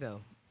see 3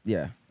 though.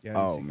 Yeah. Yeah,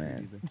 I didn't Oh see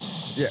man.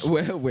 Creed Yeah.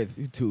 Well,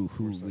 with 2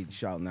 who we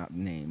shall not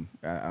name.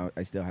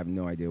 I still have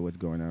no idea what's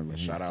going on with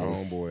his Shout out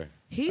case. homeboy.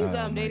 He's Oh,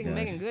 my dating God.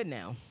 Megan Good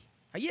now.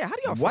 Yeah, how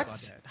do y'all feel What? about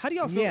that? How do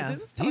y'all feel? Yeah.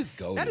 He's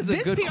gold. That is This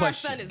a good PR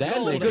question. stunt is That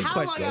is a gold. good How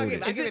long question. y'all give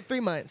it? I Is give it- it 3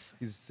 months.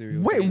 He's a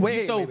serial Wait, killer.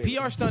 wait. So wait, wait.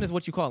 PR stunt is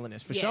what you calling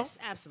this for sure? Yes,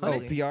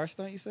 absolutely. Oh, PR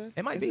stunt, you said?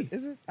 It might Is be.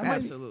 Is it?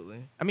 Absolutely.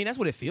 I mean, that's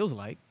what it feels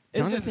like.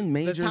 It's just Jonathan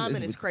Majors the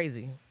timing is is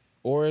crazy.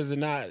 Or is it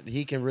not?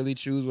 He can really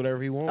choose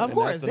whatever he wants. Of and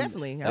course, that's the-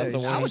 definitely. That's the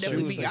I one would he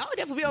definitely chooses. be. I would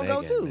definitely be on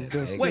go Megan, too. man.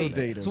 They'll still Wait,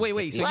 date him. so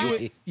wait, so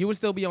Right. you would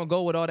still be on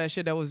go with all that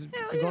shit that was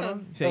Hell going yeah. on?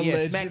 You say, yeah,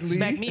 Allegedly.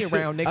 smack me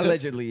around, nigga.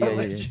 Allegedly, yeah.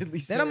 Allegedly,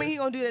 That don't mean he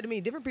gonna do that to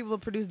me. Different people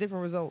produce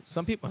different results.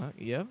 Some people,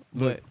 yeah,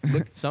 but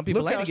some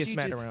people like to get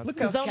smacked around. Look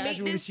too. how Don't make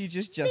casually this she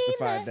just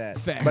justified that.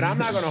 Facts. But I'm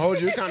not gonna hold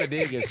you. It kind of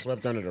did get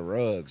swept under the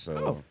rug. So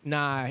Oh,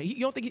 nah, you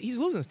don't think he's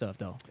losing stuff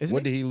though? Isn't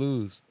what he? did he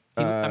lose?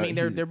 I mean,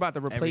 they're he's about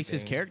to replace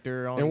his everything.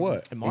 character on In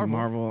what? In In Marvel.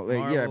 Marvel. Yeah,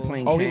 Marvel.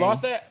 playing Oh, he Kang.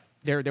 lost that.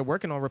 They're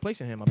working on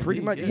replacing him. I Pretty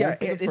believe. much, yeah.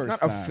 for the It's not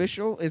first time.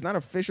 official. It's not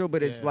official,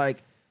 but it's Yeah. like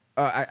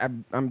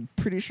I'm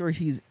pretty sure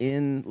he's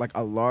in like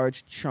a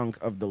large chunk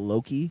of the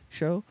Loki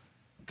show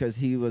because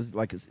he was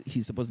like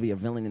he's supposed to be a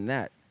villain in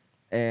that,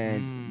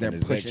 and they're And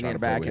Zach pushing tried it to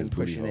play back with his and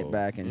booty pushing it hole.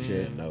 back and He shit.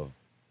 said no.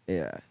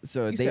 Yeah,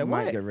 so You they said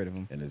might what? get rid of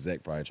him. And the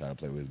Zach probably tried to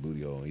play with his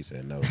booty hole. And he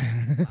said no.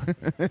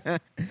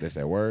 They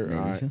said word. Maybe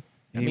All right. so.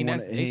 I mean,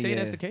 they say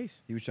that's the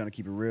case. He was trying to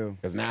keep it real.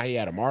 Because now he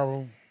had a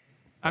Marvel.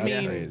 I That's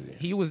mean, crazy.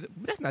 he was.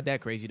 That's not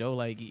that crazy though.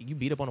 Like you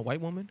beat up on a white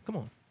woman. Come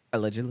on.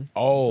 Allegedly.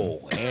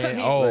 Oh, and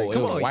Like, it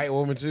come was a on. white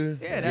woman too.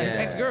 Yeah, that's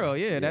Yeah. ex girl.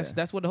 Yeah, Yeah.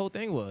 that's what the whole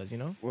thing was. You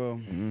know. Well,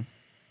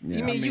 Yeah.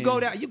 You mean, I you mean- go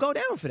down? You go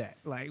down for that?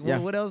 Like, Yeah.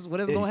 what else?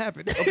 What else gonna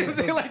happen? Okay,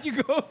 so like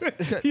you go.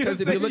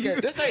 Because if you look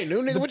at This ain't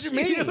new, nigga. What you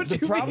mean? What you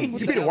the problem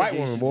with You the beat a white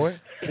woman, boy.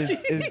 is the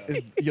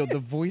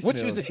voicemails. What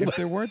you think If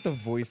there weren't the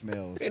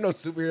voicemails, Ain't no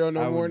superhero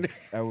no I more. would,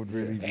 I would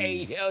really be. Hey,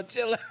 yo,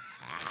 chill out.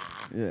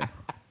 yeah.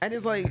 And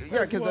it's like,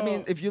 yeah, because I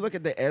mean, if you look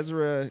at the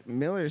Ezra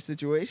Miller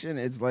situation,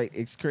 it's like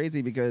it's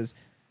crazy because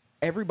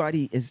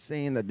everybody is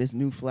saying that this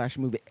new Flash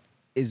movie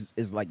is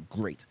like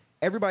great.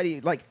 Everybody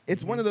like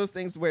it's one of those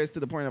things where it's to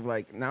the point of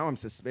like now I'm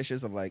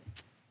suspicious of like,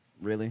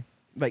 really,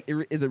 like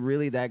is it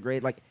really that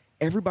great? Like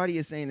everybody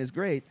is saying it's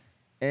great,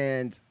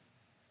 and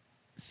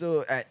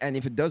so and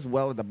if it does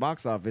well at the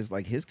box office,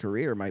 like his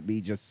career might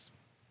be just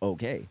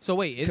okay. So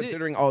wait, is it?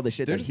 Considering all the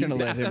shit They're that just he gonna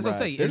did. let him That's what I'm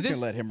ride. saying. They're Is just this-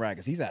 gonna let him ride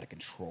because he's out of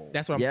control.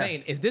 That's what I'm Yeah.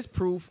 saying. Is this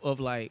proof of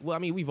like? Well, I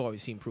mean, we've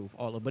always seen proof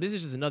all of, but is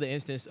this just another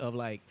instance of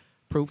like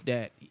proof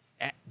that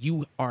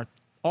you are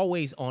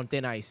always on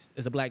thin ice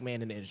as a black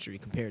man in the industry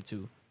compared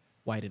to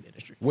white in the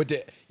industry? What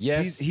did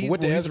he's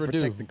what did a Ezra do?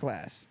 protected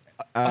class.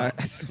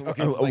 Okay, so,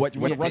 like,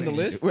 you wanna run the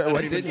list? What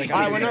did All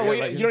right, well, no,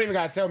 you don't even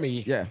gotta tell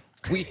me. Yeah.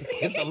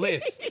 It's a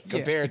list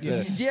compared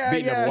to Yeah,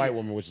 beating up yeah. a white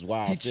woman, which is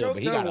wild He still, choked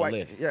but he a got a white,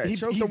 list. yeah, he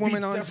choked he's a woman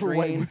beat on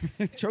several screen.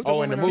 white Choked a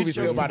Oh, and the woman on movie's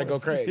screen. still about to go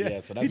crazy. Yeah,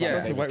 so that's Yeah.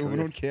 gonna The save white his woman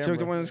career. on camera.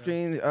 Choked a woman on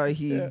screen.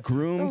 He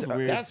groomed. That was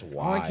weird. That's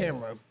wild. On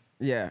camera.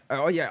 Yeah.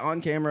 Oh yeah, on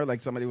camera,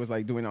 like somebody was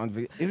like doing it on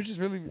video. It was just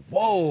really.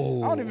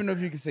 Whoa. I don't even know if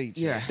you can say. Cheat.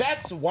 Yeah.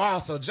 That's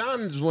wild. So John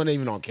just wasn't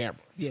even on camera.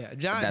 Yeah,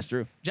 John. That's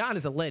true. John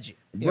is a legend.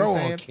 You Bro know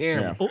what on I'm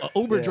saying? camera.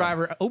 Uber Yeah.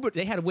 driver.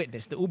 They had a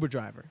witness, the Uber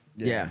driver.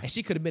 Yeah. And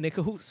she could have been in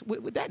cahoots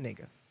with that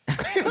nigga.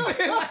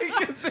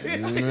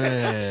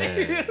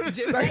 Man.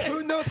 Like,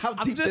 who knows how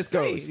I'm deep this just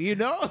saying, goes? you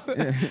know?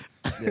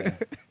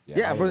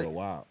 Yeah, but-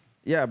 wow.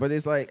 Yeah, but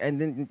it's like, and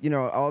then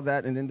all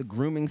that, and then the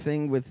grooming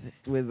thing with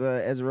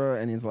Ezra,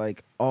 and it's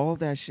like all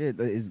that shit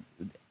is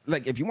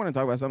like, if you want to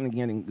talk about something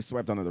getting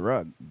swept under the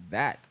rug,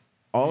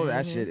 all of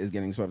that shit is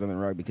getting swept under the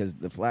rug because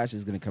the Flash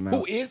is going to come out.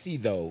 Who is he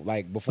though?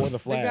 Like before the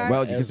Flash? guy-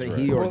 Well, you can say Ezra.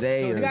 he or Well,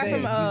 they. so or The guy they. from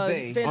He's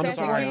they.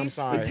 Fantastic I'm Beasts.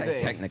 sorry. It's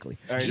they. Technically,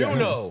 All right,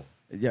 Juno.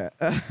 yeah,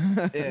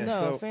 Yeah. No,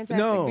 So Fantastic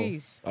No.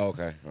 Beasts. Oh,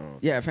 okay. Oh.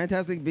 yeah.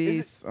 Fantastic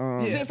Beasts. You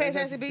Yeah, seen Fantastic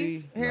Fantastic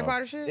Beasts? Beasts? Harry No.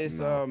 Potter shit? it's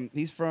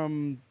he's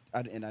from.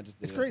 I just.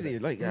 It's did it. crazy.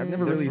 Like I've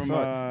never They're really from,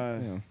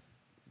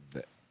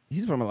 thought.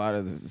 He's from a lot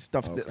of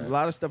stuff. Okay. A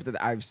lot of stuff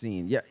that I've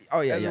seen. Yeah.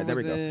 Oh yeah. Ezra Yeah. There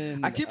we was go.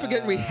 in, I keep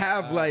forgetting we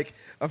have like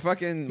a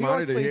fucking He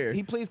always monitor here.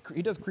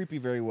 He does creepy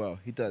very well.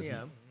 He does.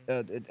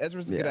 Yeah.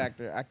 Ezra's a good Yeah.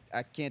 actor.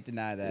 I can't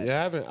deny that.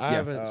 Yeah, I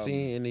haven't Um,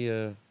 seen any.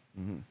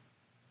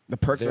 The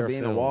perks their of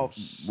being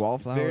films. a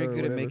wallflower. Very or good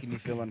at whatever. making you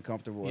feel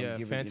uncomfortable. and Yeah,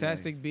 giving,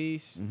 Fantastic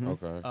Beasts.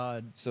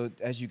 Okay. So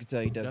as you can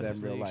tell, he does that Justice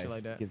in real League, life. shit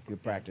like that. He gets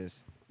good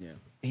practice. Yeah.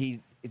 He's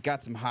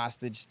got some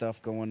hostage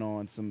stuff going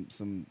on,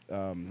 some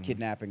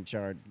kidnapping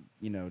charge,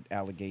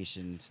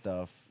 allegation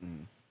stuff.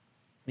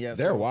 Yeah.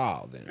 They're so-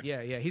 wild then.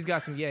 Yeah, he's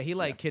got some. Yeah, he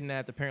like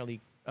kidnapped apparently.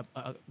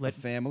 Let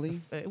Family.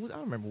 It was. I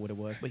don't remember what it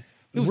was, but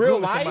he was Real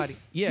grooming life? somebody.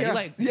 Yeah, Yeah. he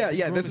like Yeah, was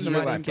yeah, grooming this is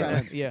somebody real and life, yeah.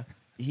 kidnapped- Yeah,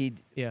 He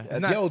yeah. It's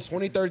not. Yo,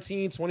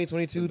 2013,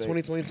 2022,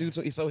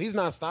 2022. So he's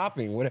not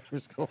stopping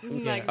whatever's going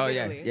on Like, Oh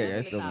yeah. literally, Yeah. nothing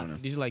It's still to stop. going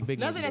on. These are like big.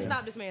 Nothing that movies.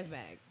 stopped this man's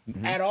bag.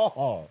 at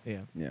all.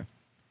 Yeah, Yeah.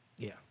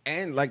 yeah.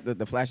 And like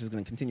the Flash is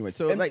going to continue it.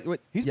 So and like what,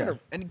 he's yeah.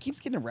 and he keeps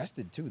getting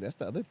arrested too. That's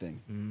the other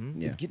thing.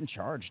 Yeah. He's getting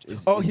charged.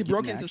 Oh, he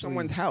broke into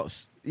someone's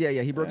house. Yeah,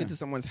 he broke Yeah. into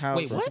someone's house.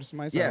 Wait, Broke what? into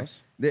somebody's Yeah,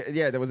 house.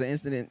 there was an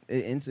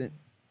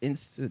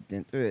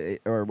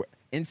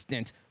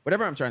instant,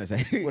 whatever I'm trying to say.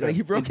 Whatever. Like,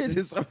 he broke into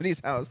Instance. somebody's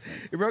house.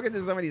 He broke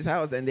into somebody's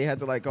house, and they had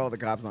to like call the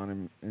cops on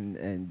him,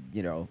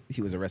 and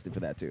he was arrested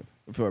for that too,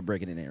 for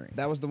breaking and entering.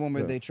 That was the one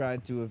where So- they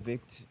tried to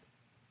evict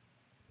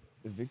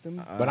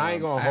him. But I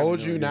ain't gonna I have hold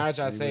no you idea.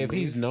 now. I say if Leave.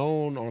 he's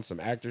known on some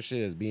actor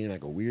shit as being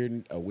like a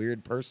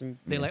weird person,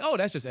 They like, oh,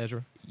 that's just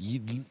Ezra.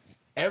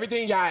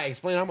 everything y'all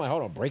explain, I'm like,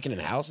 hold on, breaking in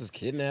houses,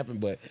 kidnapping,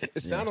 but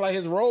it sounded like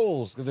his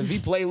roles because if he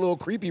played little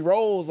creepy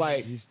roles,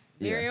 like He's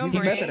Very on he's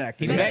a brand. method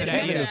actor. He's that method name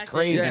acting. is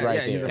crazy Yeah, right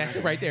yeah, he's there. That's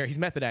it right there. He's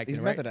method acting. He's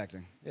right? method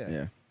acting. Yeah.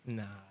 Yeah.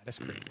 Nah, that's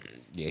crazy.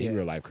 Yeah, he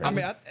real life crazy. I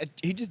mean,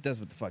 he just does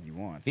what the fuck he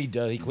wants. he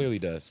does. He clearly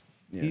does.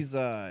 Yeah.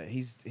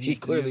 He's He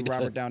clearly the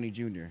Robert does. Downey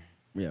Jr.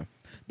 Yeah.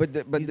 But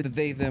He's the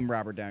they them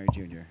Robert Downey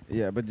Jr.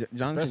 yeah, but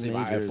Jonathan Especially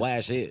by a Majors.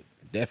 flash hit,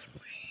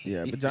 definitely.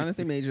 Yeah, but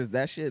Jonathan Majors,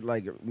 that shit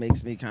like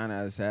makes me kind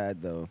of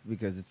sad though,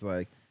 because it's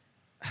like,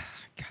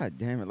 God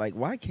damn it! Like,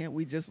 why can't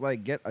we just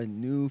like get a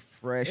new,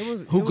 fresh,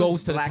 Who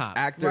goes to the black top?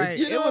 actors? Right.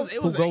 You know?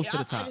 It was. Who goes to the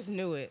I top? just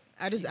knew it.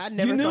 I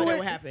never knew thought it? it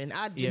would happen.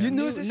 I just Yeah. You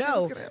knew knew this shit no,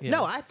 was gonna happen?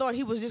 no. I thought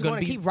he was just Gonna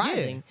going to be- keep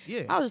rising.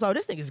 yeah. I was just like,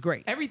 this thing is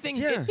great. Everything.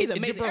 Yeah. He's it-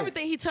 amazing. bro,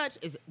 Everything he touched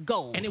is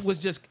gold. and it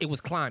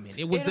was climbing.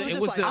 It was And the. it It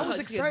was was just like, the. I was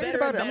excited better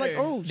about it. and I'm like,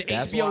 better. oh, The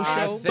That's HBO why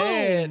I show.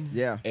 said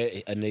Yeah.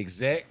 an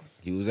exec.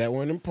 He was at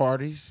one of them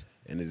parties,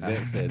 and the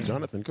exec said,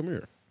 "Jonathan, come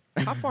here.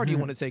 How far do you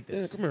want to take Yeah,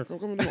 this? come here. Come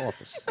in the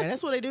office." And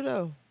that's what they do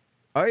though.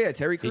 Oh yeah,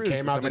 Terry He Crews.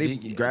 came out Somebody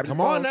to grabbed his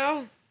come on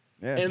balls. now.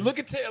 Yeah. And look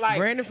at like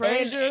Brandon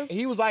Fraser. and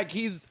he was like,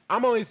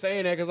 I'm only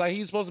saying that because like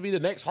he's supposed to be the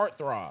next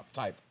heartthrob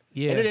type.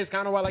 Yeah. And it is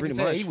kind of why, like Pretty you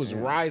said, much, he was yeah.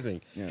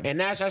 rising. Yeah. And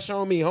Nash has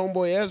shown me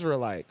homeboy Ezra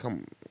like,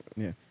 come,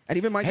 Yeah, and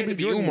even Michael hate B. to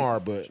be Jordan. Umar,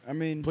 but I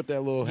mean, put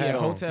that little Yeah, hat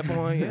on. Hotep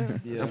on.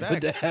 Yeah.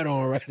 Put that hat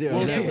on right there. Well,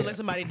 and never let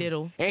somebody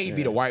diddle. you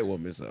beat a white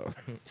woman, so.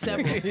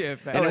 Several. Yeah.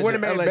 And it would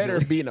have made it better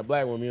Allegedly. being a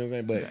black woman, you know what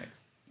I'm saying?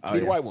 But beat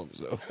a yeah. white woman,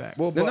 so.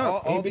 well, but No,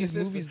 all he beat these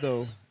his movies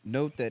though,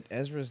 note that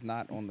Ezra's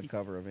not on the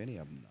cover of any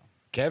of them though.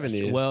 Kevin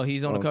is. Well,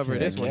 he's on the cover of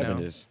Okay. this one Kevin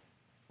now. is.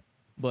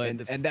 But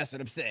And that's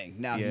what I'm saying.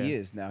 Now Yeah. he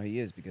is. Now he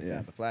is because Yeah.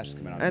 now the Flash is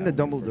coming out. And the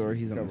now when he Dumbledore, first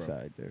he's on the cover up.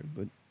 side there,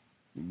 but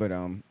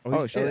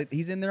Oh, shit.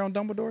 he's in there on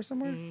Dumbledore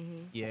somewhere.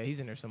 yeah, he's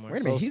in there somewhere. Wait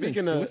a So minute, he's in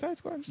speaking of- Suicide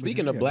Squad.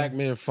 Speaking of black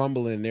men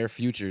fumbling their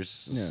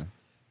futures, Yeah.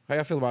 how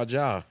y'all feel about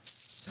Ja?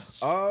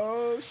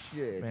 Oh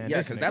shit! Man, yeah,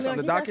 this because nigga- that's on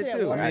the He docket got too.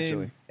 that one.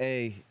 Actually,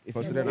 Hey, if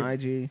posted you, on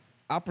IG.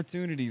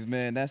 opportunities,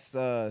 man. That's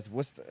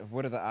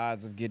what are the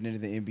odds of getting into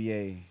the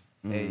NBA?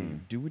 Hey,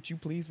 do what you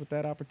please with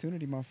that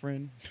opportunity, my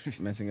friend.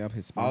 Messing up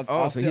his. I'll,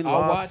 oh, I'll, so sit- he I'll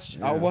lost. watch.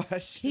 Yeah. I'll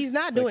watch. He's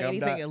not doing Like, I'm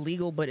anything not-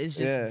 illegal, but it's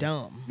just Yeah.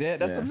 dumb. Yeah,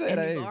 that's what I'm saying. And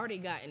Hey, you've already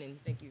gotten in.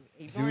 Thank you.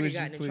 You've Do already as you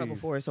gotten in trouble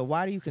please. for it. So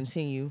why do you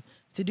continue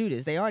to do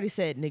this? They already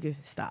said, "Nigga,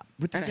 stop."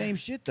 with the same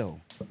shit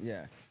though.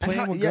 Yeah, Playing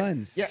And how- with yeah,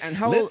 guns. Yeah, and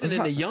how Listening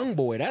how, to Young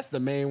Boy, that's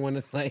the main one.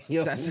 That's like,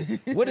 yo, That's-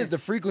 what is the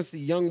frequency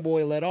Young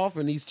Boy let off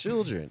in these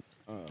children?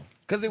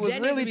 Because it was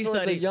That needs to really be towards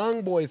the studied.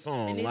 Young Boy It song.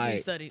 needs to be Like,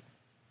 studied.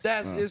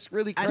 it's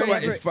really I crazy.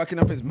 Somebody is fucking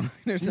up his mind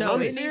or something. No,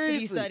 I'm it needs to be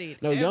seriously.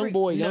 studied. No, young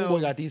boy no,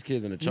 got these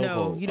kids in a chokehold.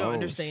 No, you don't Oh,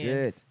 understand.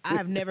 shit. I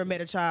have never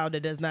met a child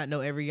that does not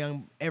know every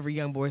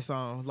young boy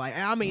song. Like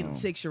I mean,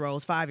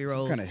 6-year-olds,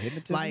 5-year-olds. Some kind of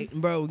hypnotism? Like,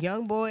 bro,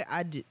 young boy,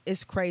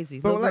 it's crazy.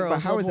 But, Little like, girls,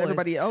 but how little is boys.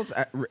 everybody else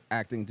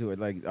acting to it?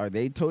 Like, are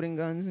they toting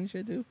guns and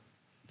shit too?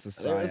 It's a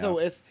So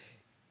psyop. it's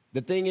the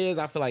thing is,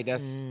 I feel like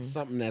that's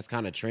something that's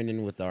kind of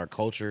trending with our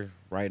culture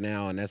right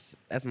now, and that's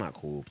not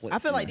cool. I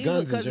feel like these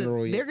guns because in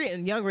general, they're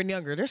getting younger and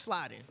younger. They're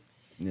sliding.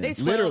 Yeah. They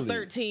 12, Literally.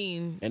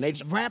 13, And they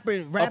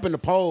rapping up in the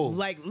pole.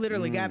 Like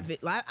literally got.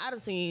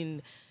 I've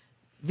seen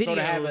So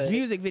to have videos,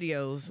 music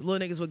videos,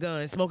 little niggas with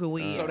guns, smoking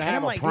weed. So to And have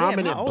I'm a like, damn,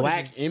 prominent how old is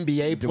black this? NBA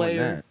Doing player,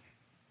 that.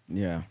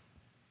 Yeah.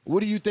 what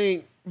do you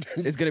think?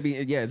 It's gonna be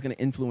it's gonna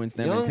influence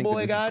them Young and think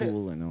boy that this got is it.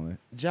 cool and all that.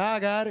 Ja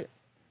got it.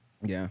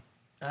 Yeah.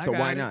 I So got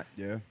why it. not?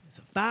 Yeah. It's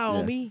a foul Yeah.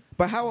 on me.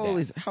 But how old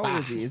is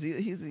he? Is he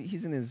he's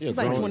in his He's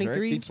like grown, 23.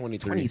 right? He's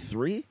 23.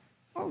 23?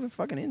 I was a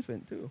fucking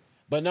infant too.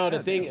 But no,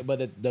 the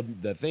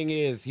thing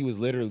is, he was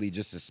literally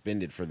just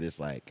suspended for this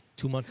like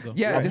 2 months ago.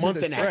 Yeah, a this month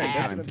is and his a second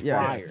half time.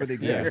 prior. Yeah. For the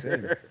exact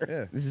same.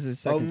 Yeah. This is his a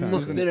second time.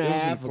 month and a It was in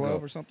half club ago,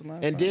 or something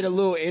last and time. did a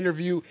little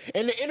interview.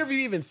 And the interview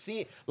even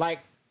seen like,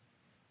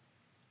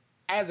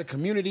 as a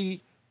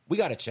community, we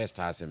gotta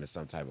chastise him in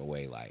some type of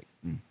way, like,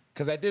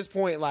 because at this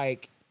point,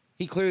 like,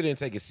 he clearly didn't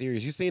take it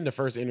serious. You seen the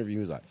first interview?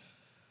 He was like,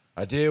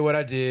 "I did what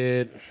I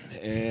did,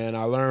 and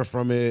I learned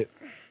from it.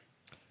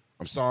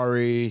 I'm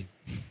sorry."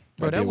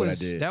 Bro, I did what I that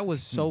did.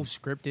 was so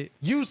scripted.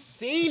 You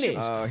seen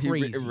it? He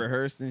Crazy.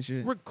 rehearsed and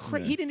shit.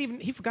 He didn't even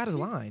he forgot his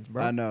lines,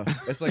 bro. I know.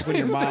 It's like when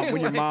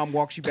your mom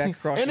walks you back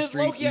across And the it's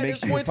street low-key at and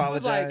makes this you point too,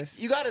 it's like, apologize.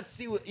 you gotta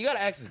see what you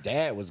gotta ask his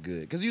dad was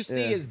good, because you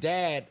see Yeah. his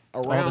dad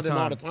around him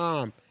all the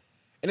time,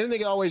 and this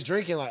nigga always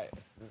drinking like,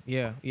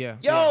 Yeah.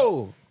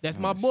 "Yo, That's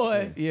my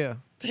boy. Yeah.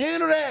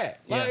 handle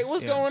that. Yeah, Like,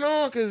 what's yeah. going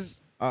on?"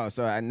 Because Oh,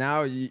 so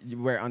now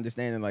we're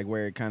understanding like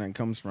where it kind of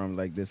comes from,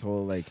 like this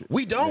whole like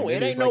We don't. like,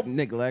 It ain't like no-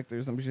 neglect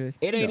or some shit.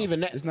 it ain't even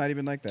that. It's not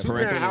even like that.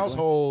 Two-parent Parental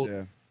household.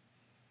 Yeah.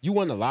 You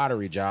won the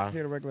lottery, Ja. He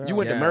had a regular You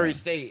went to house. Murray Yeah.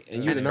 State,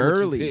 and you And the number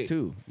early 2 pick.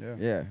 too.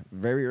 Yeah.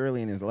 Very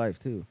early in his life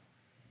too.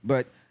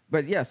 But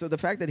yeah, so the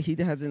fact that he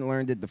hasn't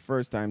learned it the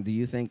first time, do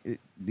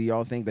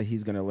y'all think that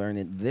he's gonna learn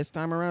it this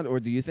time around,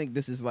 or do you think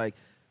this is like,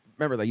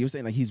 remember, like you were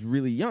saying, like he's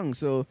really young,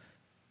 so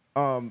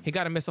He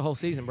got to miss a whole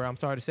season, bro. I'm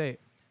sorry to say it.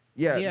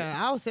 Yeah,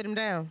 I'll sit him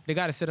down. They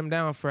got to sit him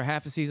down for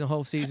half a season,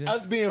 whole season.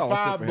 Us being Oh,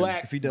 that's it 5 for him.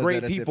 black If he does great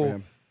that, that's it for people,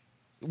 him.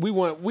 we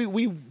want we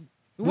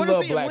wanna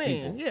love see him black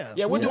win, people.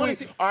 yeah. What We do wanna we?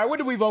 see- All right, what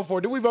do we vote for?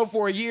 Do we vote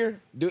for a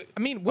year? I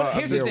mean,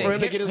 here's the for thing.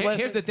 him to get his Here's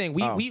lesson? the thing.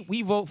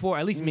 We vote for,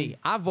 at least me,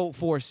 I vote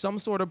for some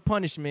sort of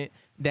punishment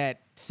that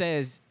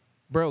says,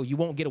 bro, you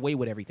won't get away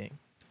with everything.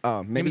 maybe You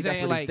know that's I'm saying?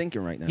 what he's Like,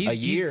 thinking right now. A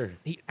year.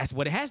 That's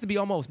what it has to be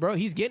almost, bro.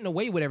 He's getting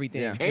away with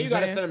everything. Yeah. know And you what got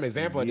I'm to saying? set him an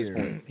example at this Yeah.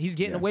 point. He's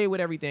getting Yeah. away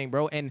with everything,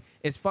 bro. And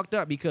it's fucked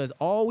up because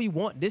all we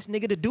want this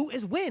nigga to do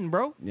is win,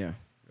 bro. Yeah.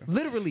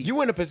 Literally.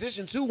 You in a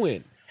position to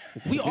win.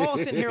 We all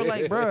sitting here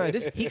like, bro,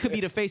 he could be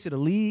the face of the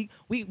league.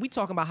 We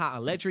talking about how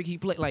electric he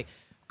play. Like,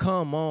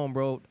 come on,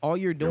 bro. All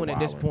you're doing at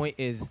this wildin'. point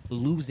is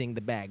losing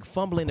the bag,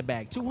 fumbling the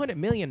bag. $200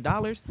 million.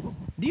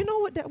 Do you know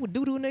what that would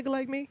do to a nigga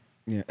like me?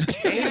 Yeah.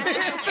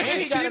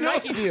 And he got a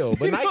Nike deal,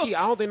 but Nike,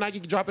 I don't think Nike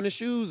dropping his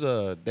shoes.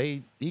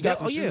 He got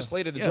some shoes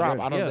slated to drop.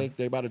 I don't think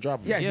they're about to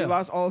drop them. Yeah, he Yeah.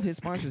 lost all his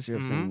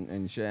sponsorships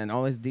and shit, and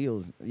all his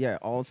deals. Yeah,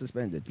 all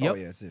suspended. Yep. Oh,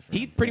 yeah, that's it for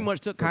He him. pretty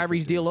much took For the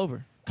Kyrie's first deal years.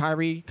 over.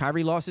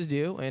 Kyrie lost his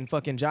deal, and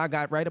fucking Ja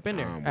got right up in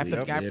there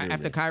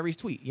after Kyrie's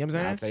tweet. You know what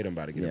I'm I'll saying? Tatum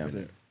about to get Yeah. up in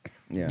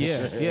there.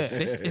 Yeah. Yeah.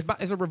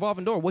 It's a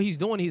revolving door. What he's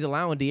doing, he's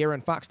allowing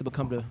De'Aaron Fox to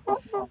become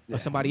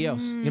somebody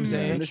else. You know what I'm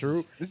saying? This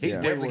is- this is He's way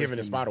definitely worse giving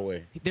his than- spot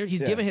away.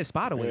 He's Yeah. giving his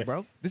spot away,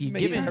 bro. This He's is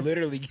making- giving He's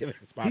literally giving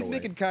his spot He's away.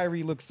 making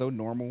Kyrie look so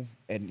normal,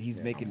 and he's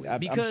making.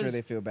 I'm sure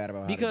they feel bad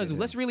about how they because did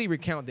let's him. really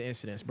recount the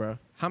incidents, bro.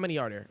 How many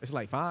are there? It's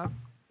like 5.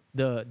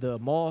 The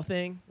mall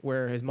thing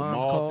where his mom's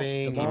Mall called.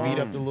 thing. He beat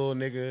up the little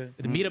nigga.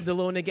 To meet up the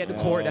little nigga at the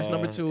court. That's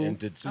number 2. And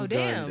the two Oh, gun,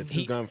 damn. the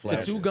two gun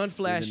flashes. The 2 gun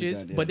flashes,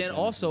 gun, yeah, but then gun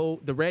also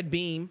the red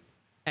beam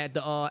at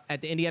the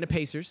Indiana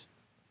Pacers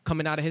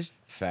coming out of his.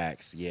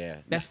 Facts, yeah.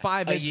 That's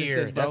 5 a instances,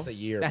 year. bro. That's a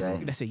year, That's bro.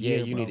 that's a year.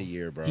 Yeah, you bro. need a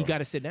year, bro. He got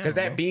to sit down Because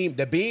that bro.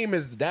 the beam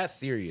that's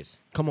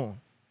serious. Come on,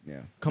 Yeah.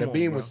 come The on.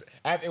 beam bro. was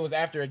it was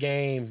after a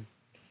game.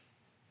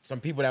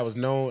 Some people that was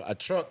known, a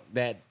truck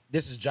that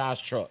this is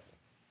Josh's truck.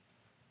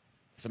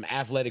 Some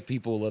athletic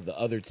people of the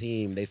other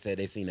team, they said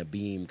they seen a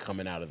beam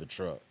coming out of the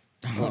truck,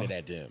 pointed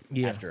at them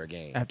Yeah. after a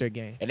game. After a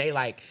game. And they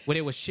like When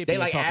they was shipping they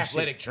and like talking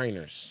athletic shit.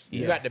 trainers.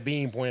 You Yeah. got the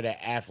beam pointed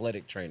at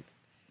athletic train.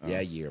 Yeah,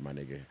 a year, my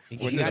nigga. He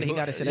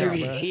got to sit down, bro.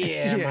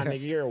 Yeah, my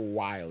nigga, you're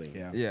wilding.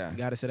 Yeah. Yeah. You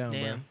got to sit down, bro.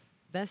 Damn.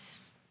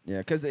 That's Yeah,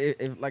 because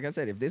if, like I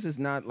said, if this is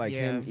not like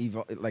him,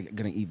 like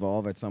gonna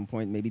evolve at some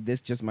point, maybe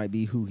this just might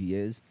be who he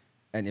is,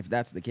 and if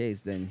that's the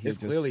case, then he's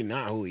It's clearly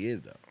not who he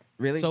is, though.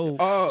 really. So-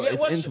 oh, it's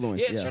what's-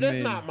 influence. Yeah, true, that's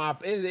not my.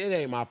 It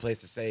ain't my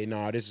place to say.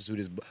 No, this is who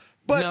this.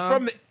 But Nah,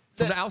 from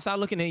the outside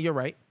looking in, you're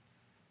right.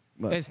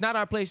 What? It's not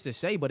our place to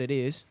say, but it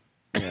is.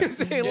 You know what I'm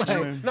saying?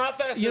 Like, Not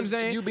fast. You know what I'm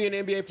saying? You being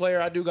an NBA player,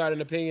 I do got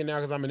an opinion now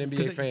because I'm an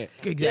NBA fan.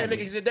 exactly. Yeah,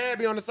 nigga, your dad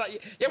be on the side.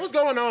 Yeah, what's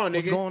going on, nigga?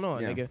 what's going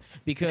on, Yeah. nigga?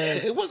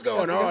 Because What's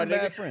going That's on,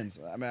 bad nigga? friends.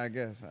 I mean, I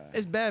guess.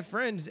 it's bad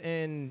friends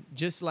and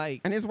just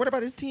like And what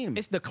about his team?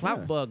 it's the clout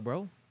Yeah. bug,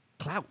 bro.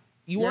 Clout.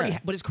 You Yeah. already,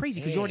 but it's crazy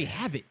because you already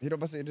have it. He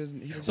don't say it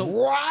doesn't. He doesn't So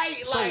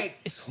Right, like,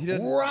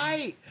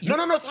 right.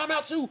 No, time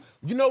out too.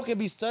 You know what can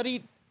be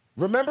studied?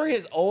 Remember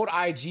his old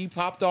IG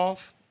popped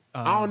off?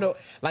 I don't know.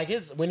 Like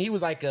when he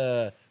was like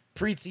a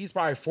pre-T, he's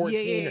probably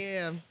 14.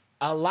 Yeah.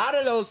 A lot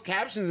of those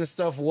captions and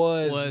stuff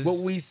was what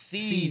we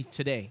see,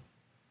 today.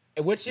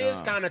 which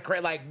is kind of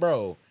crazy. Like,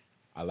 bro,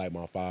 I like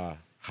my fire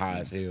high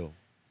as hell.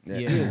 Yeah.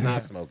 He is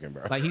not smoking,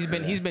 bro. Like he's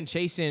been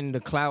chasing the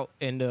clout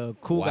and the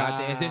cool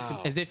guy thing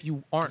as if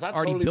you aren't 'Cause I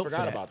already totally built forgot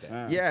for that.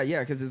 about that. Yeah,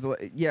 because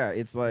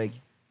it's like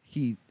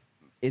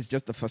it's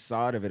just the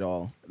facade of it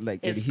all.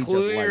 Like It's he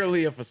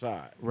clearly just a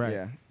facade. Right.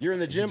 Yeah, You're in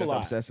the gym He's a just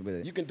lot. obsessed with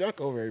it. You can dunk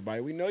over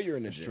everybody. We know you're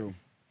in the gym. true.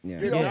 yeah.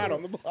 You're Yeah. not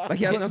on the block. Like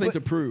he has nothing But-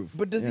 to prove.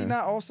 But does he Yeah.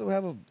 not also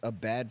have a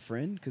bad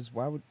friend? Because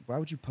why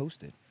would you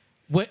post it?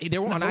 What they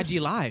were on IG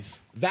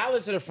Live.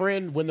 Valid to the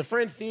friend. When the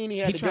friend seen he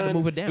had He the tried to gun,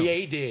 move it down. Yeah,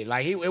 he did.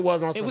 Like it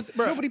was on. It Some, was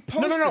bro, Nobody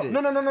posted no, it.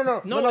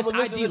 No, it's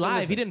but IG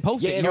Live. He didn't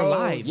post it. it's- You're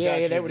live.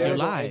 Yeah, they You're were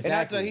live. And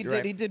after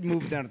Exactly. he did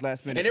move it down at the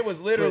last minute. And it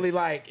was literally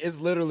like,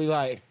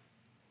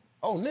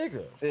 oh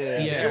nigga. Yeah,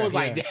 It was yeah.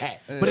 like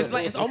that. But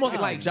it's almost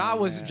like Ja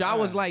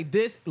was like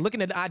this, looking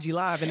at the IG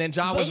Live, and then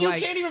Ja was But you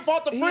like, can't even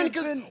fault the friend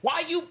because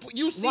why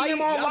you see him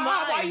on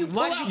live? Why you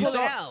pull out? you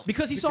saw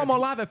because he saw him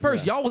on live at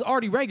first. Y'all was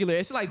already regular.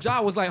 It's like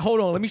Ja was like, hold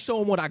on, let me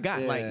show him what I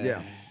got. Like,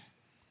 Yeah,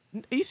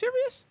 are you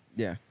serious?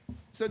 yeah.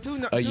 So two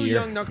year.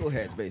 young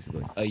knuckleheads,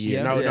 basically. A year.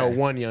 Yeah. No, Yeah.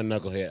 one young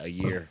knucklehead. A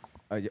year.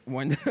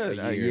 One a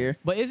year. year.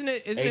 But isn't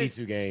it?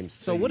 82 games.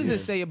 So what does it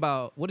say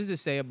about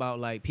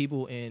like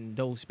people in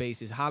those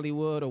spaces,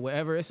 Hollywood or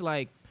wherever? It's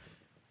like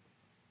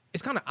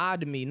it's kind of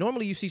odd to me.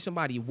 Normally, you see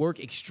somebody work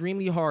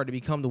extremely hard to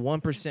become the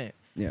 1%.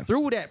 Yeah.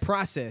 Through that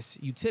process,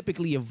 you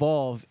typically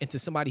evolve into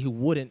somebody who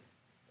wouldn't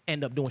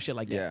end up doing shit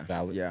like that. Yeah,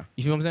 Valid. yeah.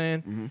 You see what I'm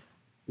saying?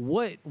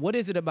 What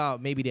is it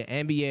about maybe the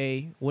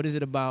NBA? What is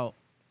it about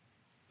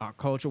our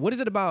culture? What is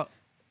it about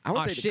I would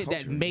our say the shit that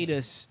culture, made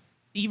us?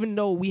 Even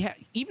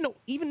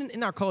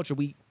in our culture,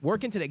 we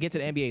working to get to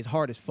the NBA is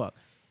hard as fuck.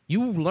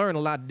 You learn a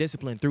lot of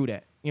discipline through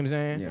that. You know what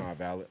I'm saying? Not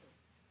valid.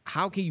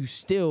 How can you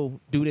still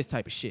do this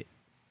type of shit?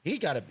 He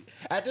gotta be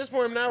at this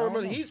point now.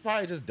 Remember, he's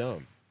probably just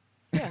dumb.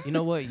 You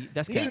know what?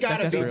 That's He cap.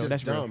 gotta That's be real. just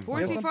That's real. dumb.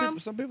 Where's he from?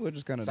 Some people are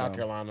just kind of South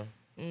Carolina.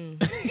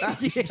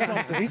 He's from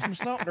something. He's from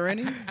something, or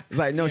any. It's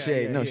like no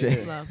shade, no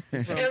shade. Love.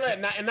 And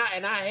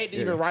I hate to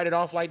even write it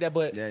off like that,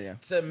 but Yeah.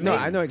 to No,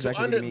 make- I know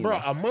exactly to what you mean, Bro,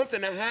 though. a month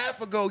and a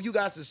half ago, you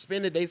got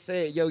suspended. They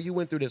said, "Yo, you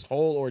went through this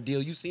whole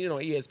ordeal. You seen it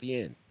on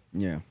ESPN.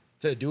 Yeah.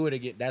 To do it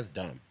again, that's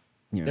dumb.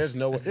 Yeah. There's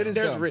no. It is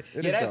there's dumb. ri- It yeah,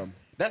 is that's dumb.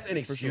 that's sure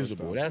it's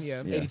inexcusable. dumb. That's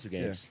Yeah. 82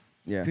 games.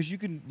 Yeah. Because you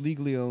can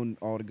legally own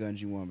all the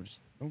guns you want, but just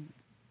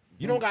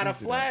You don't got a do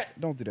that. flat.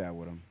 Don't do that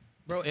with them.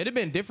 Bro, it'd have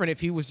been different if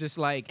he was just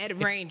like At a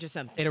range or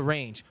something. at a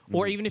range,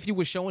 or even if you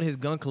was showing his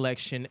gun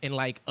collection in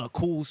like a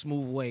cool,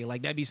 smooth way.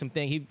 Like that'd be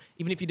something.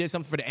 Even if you did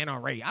something for the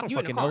NRA, I don't You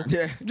in a fucking car. know.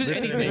 Yeah. Just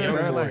Listen to anything, the young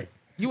bro. boy. Like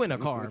you in a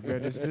car, bro. Yeah.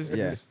 If we're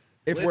Listen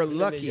to the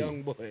lucky,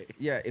 young boy.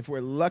 yeah, if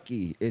we're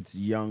lucky, it's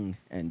young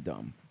and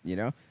dumb. You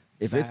know,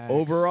 if it's Facts.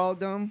 overall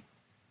dumb,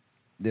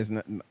 I don't There's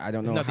know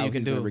nothing how you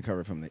can he's gonna do.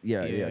 recover from it.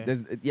 Yeah,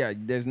 Yeah.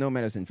 There's no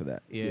medicine for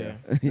that. Yeah.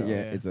 yeah, Yeah.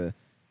 it's a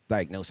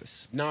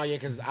diagnosis. No, yeah,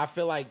 because I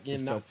feel like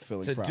It's a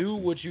self-fulfilling to do prophecy.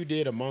 what you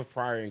did a month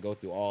prior and go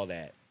through all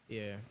that.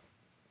 Yeah.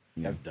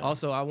 That's dumb.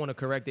 Also, I want to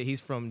correct that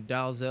he's from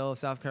Dalzell,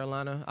 South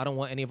Carolina. I don't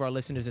want any of our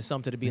listeners in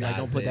Sumter to be like,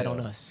 don't put that on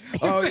Dalzell. us.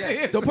 Oh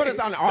yeah, don't put us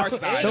on our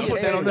side. Don't put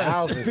that on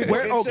us.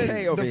 We're It says-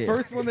 okay over the here.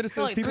 first one that it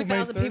says Like people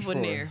may 3,000 search people in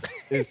for there.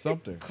 is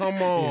Sumter.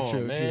 Come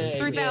on, man.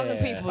 3,000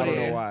 Yeah. people I don't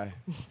there. know why.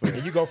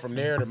 And you go from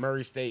there to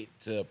Murray State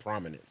to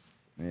prominence.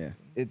 Yeah,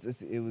 It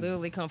was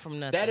Literally come from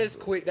nothing. That is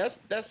quick.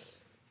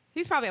 That's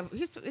He's probably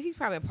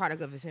a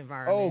product of his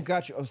environment. Oh,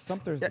 got you. Oh,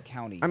 Sumter's the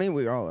county. I mean,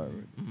 we all are.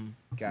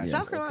 Got you.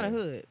 South Carolina Okay.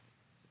 hood.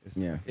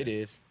 Yeah. it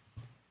is.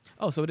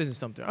 Oh, so it isn't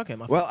Sumter. Okay,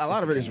 my Well, fault. a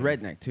lot of it is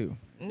redneck too.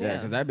 Yeah, Yeah.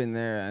 because I've been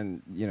there,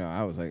 and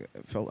I was like,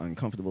 felt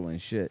uncomfortable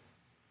and shit.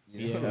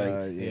 Yeah.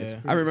 Yeah. Yeah.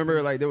 I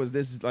remember like there was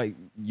this like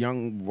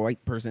young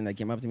white person that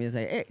came up to me and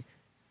said, "Hey,"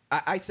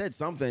 I said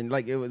something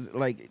like it was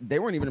like they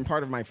weren't even a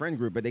part of my friend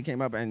group, but they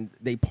came up and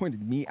they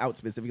pointed me out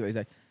specifically. They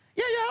said,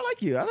 "Yeah, I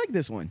like you. I like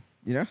this one."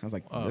 I was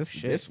like, Oh,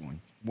 shit. this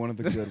one." One of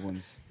the good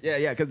ones.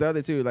 Yeah, because the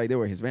other two like they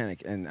were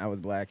Hispanic and I was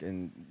black,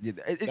 and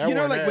That you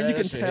know one- like when you that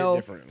can shit hit tell.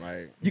 different.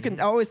 Like You can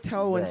always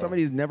tell when Bro.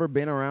 somebody's never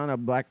been around a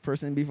black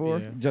person before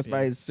Yeah, just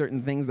by yeah.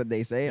 certain things that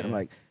they say. And I'm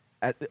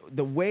Yeah. like,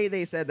 the way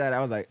they said that, I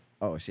was like,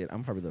 oh shit,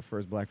 I'm probably the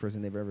first black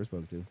person they've ever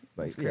spoke to. It's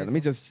like, yeah, let me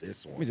just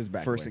This one.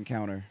 back First away.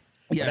 encounter.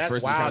 Yeah, But that's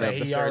first wild encounter that of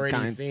the he third already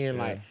kind. seeing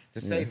like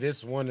to say Yeah.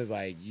 this one is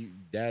like you're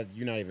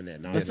not even that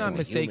nice. Let's not as a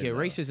mistake it. human,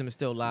 though. Racism is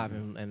still alive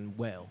and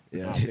well.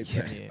 Yeah. Big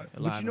facts. Yeah, But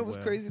alive you know and what's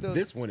well. crazy though?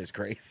 This one is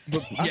crazy.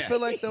 I feel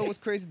like though what's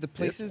crazy, the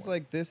places one.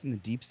 like this in the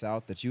deep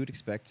south that you would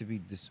expect to be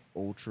this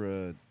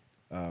ultra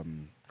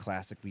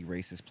classically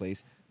racist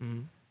place,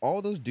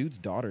 all those dudes'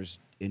 daughters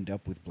end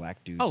up with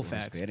black dudes Oh, or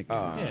facts. Hispanic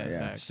Oh, dudes. yeah.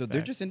 Facts, So there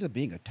facts. just ends up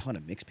being a ton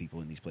of mixed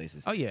people in these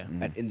places. Oh yeah.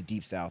 In the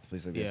deep south,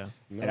 places like Yeah.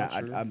 this.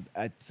 No, And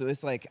true. so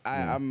it's like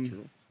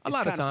I'm. A It's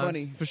lot of kinda times,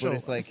 funny, for but sure.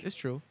 It's like it's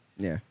true.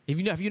 Yeah.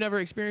 Have you never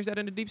experienced that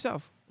in the deep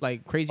south,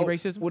 like crazy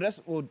racism?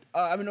 Well,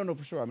 I mean, no,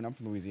 for sure. I mean, I'm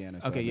from Louisiana.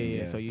 So Okay, I mean,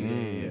 yeah. So you,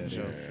 for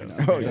sure. you know,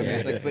 Oh, so I mean, yeah.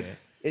 it's like, but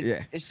it's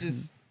Yeah. it's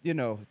just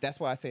that's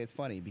why I say it's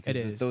funny because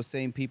It is. those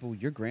same people,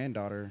 your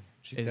granddaughter,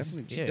 she's Is-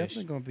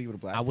 definitely going to be with a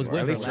black. I was dude, or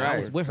with at her. least I try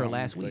was it. with her Something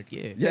last week. like-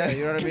 Yeah. Yeah,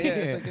 you know what I mean. Yeah,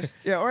 it's like just,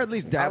 Yeah, or at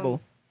least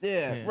dabble.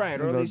 yeah, right, or A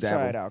at little least try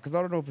dabble. it out because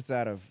I don't know if it's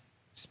out of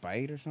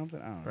spite or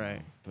something. I don't know.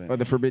 Right. But Or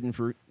the forbidden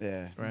fruit.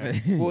 yeah. Right.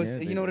 Well, it's,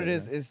 Yeah, you know what it yeah.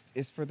 is?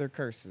 It's for their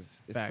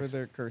curses. It's for Facts.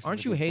 their curses.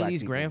 Aren't you against black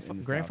Haley's people in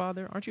the South.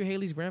 grandfather? Aren't you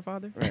Haley's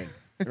grandfather? Right.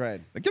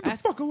 Right. Like, get the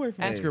Ask- fuck away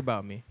from me. Ask her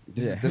about me.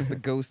 That's the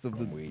ghost of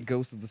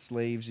the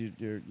slaves,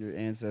 your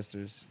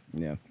ancestors.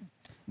 Yeah.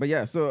 But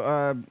yeah,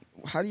 so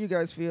how do you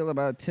guys feel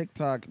about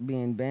TikTok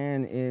being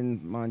banned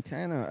in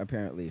Montana,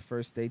 apparently?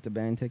 First state to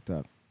ban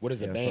TikTok. What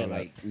is a Yeah, I saw ban? that.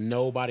 Like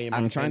nobody in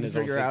I'm Montana trying to is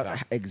on figure out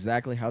TikTok.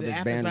 exactly how The this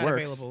app ban is not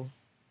works. available.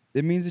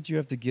 It means that you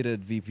have to get a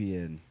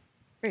VPN.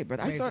 Wait, but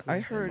I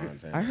heard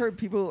Montana. I heard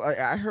people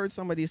I heard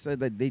somebody said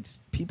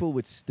that people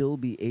would still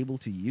be able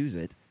to use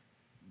it,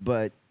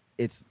 but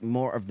it's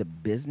more of the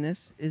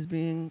business is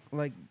being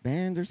like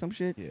banned or some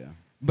shit. Yeah.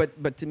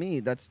 But to me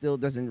that still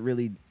doesn't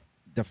really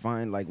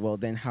define like, well,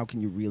 then how can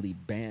you really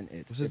ban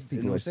it? It says, If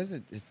people are- it says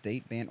it's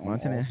date ban on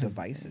Montana all has-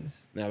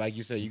 devices. Now, like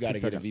you said, you got to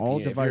get a TikTok on all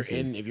VPN.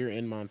 devices. If you're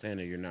in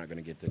Montana, you're not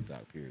gonna get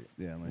TikTok. Period.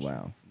 Yeah, unless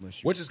Wow.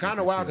 Which is kind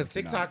of wild because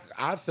you're not. TikTok,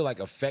 I feel like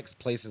affects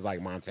places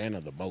like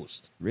Montana the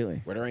most,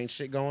 Really? where there ain't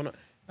shit going on.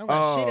 I don't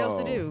got shit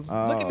else to do.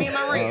 Look at me and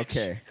my ranch.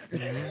 Okay.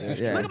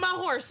 Yeah. Look at my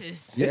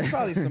horses. There's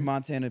probably some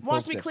Montana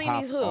Watch folks me that clean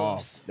pop these hooves.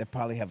 off that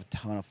probably have a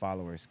ton of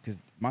followers because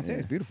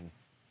Montana's Yeah. beautiful.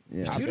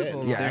 Yeah. It's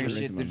beautiful. Yeah, I There haven't ain't been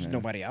shit, to there's Montana.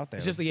 nobody out there.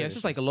 It's just So it's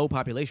just like a low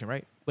population,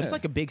 right? But it's Yeah.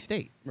 like a big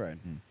state. right.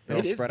 It all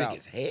is spread big out.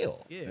 as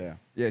hell. Yeah.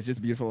 Yeah, it's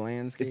just beautiful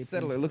landscape. It's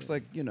settled. It looks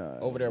like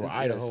Over there with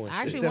Idaho and I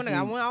shit. actually wanted.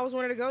 definitely- I always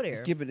wanted to go there.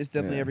 It's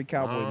definitely Yeah. every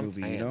cowboy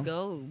movie, you know.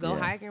 Go Yeah.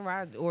 hiking,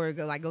 ride, or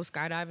go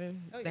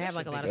skydiving. They have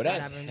like a lot Yo, of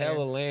that's skydiving. hella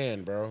there.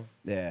 land, bro.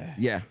 Yeah.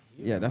 Yeah,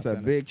 that's a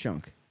Montana's- big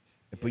chunk.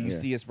 But you Yeah.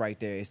 see us right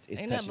there. It's Ain't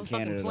touching nothing but fucking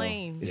Canada. though.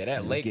 plains. Yeah,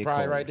 It's that lake get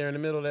probably cold. right there in the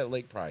middle of that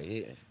lake probably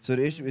hitting. So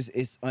the issue is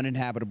it's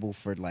uninhabitable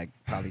for like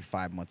probably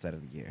 5 months out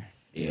of the year.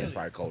 Yeah, it's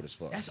probably cold as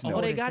fuck. That's Snow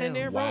all they as got in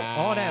hell. there, bro. Wow.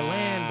 All that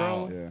land,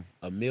 bro. Yeah.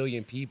 1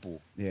 million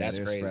people. Yeah, That's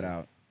they're crazy. spread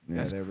out. Yeah,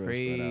 That's they're real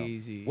spread out.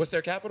 crazy. What's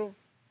their capital?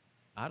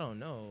 I don't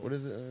know. What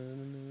is it?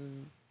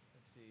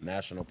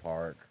 National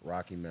Park,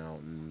 Rocky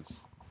Mountains.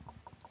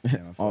 Yeah,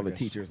 All the motherfuckers.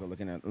 teachers are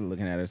looking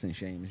at us in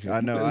shame.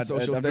 I know. The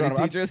social I'm studies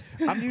drawing- teachers.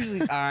 I'm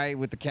usually all right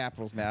with the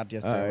capitals, man. I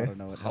just All don't right. want to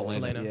know it.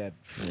 Helena. Yeah,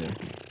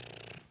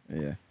 Yeah,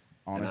 And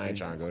I honestly. ain't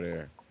trying to go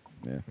there.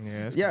 yeah, Yeah,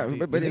 it's yeah. crazy.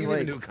 But Niggas it's even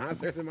like, do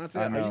concerts in I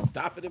Montana. Are know. you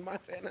stopping in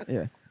Montana?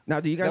 yeah. Now,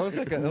 do you guys? That was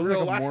like a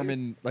Real life.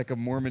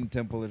 Mormon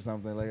temple or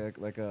something,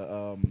 like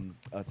a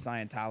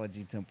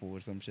Scientology temple or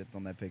some shit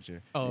on that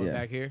picture. Oh, Yeah.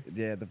 back here.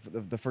 Yeah,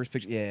 the first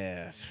picture.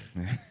 Yeah,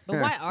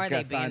 But why are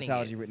it's they got banning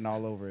Scientology it? written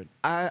all over it.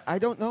 I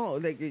don't know.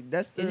 Like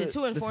that's the, Is it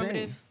too the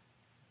informative? thing.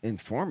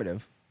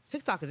 Informative.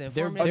 TikTok is They're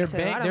informative. as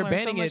hell. I done they're learned so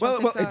banning much it. on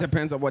Well, it TikTok.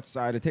 depends on what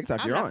side of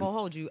TikTok I'm you're not on. gonna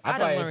hold you. I I feel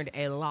done like learned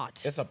a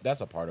lot. That's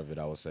a part of it,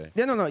 I would say.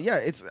 Yeah, no. Yeah,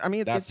 I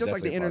mean, That's it's just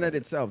like the definitely part of internet it.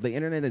 itself. The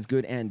internet is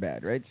good and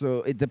bad, right?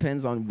 So it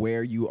depends on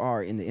where you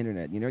are in the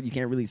internet. You know, you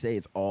can't really say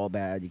it's all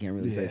bad. You can't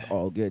really say it's Yeah.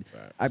 all good.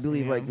 Right. I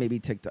believe Yeah. like maybe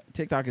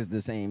TikTok is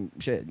the same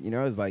shit. You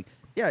know, it's like,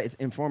 yeah, it's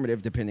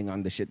informative depending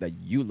on the shit that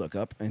you look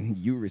up and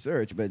you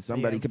research. But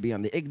somebody Yeah. could be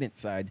on the ignorant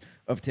side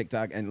of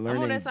TikTok and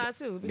learning on that side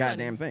too. It'd be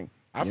goddamn funny. thing.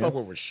 I you fuck know?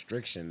 with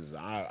restrictions.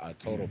 A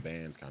total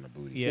ban's kind of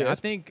booty. Yeah, I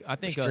think some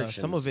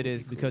restrictions of it would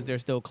is be because cool. they're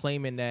still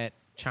claiming that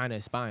China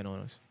is spying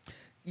on us.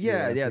 Yeah,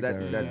 Yeah, I think I that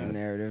heard that that.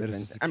 narrative. That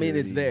is a I mean,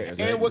 it's security- theirs.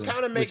 And right? what So-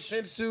 kind of makes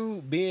sense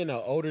too, being an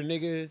older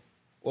nigga,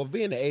 well,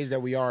 being the age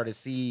that we are to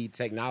see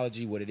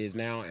technology, what it is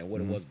now and what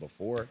it was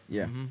before.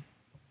 yeah.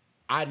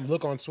 I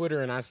look on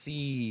Twitter and I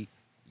see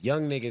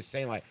young niggas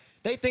saying like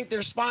they think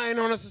they're spying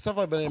on us and stuff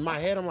like. But in my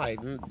head, I'm like,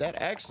 that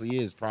actually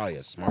is probably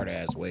a smart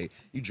ass way.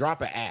 You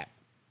drop an app,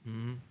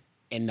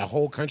 and the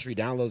whole country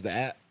downloads the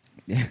app,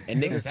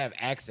 and niggas have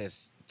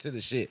access to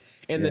the shit.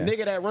 And Yeah. the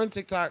nigga that run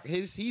TikTok,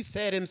 he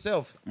said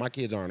himself, my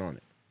kids aren't on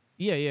it.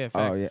 Yeah,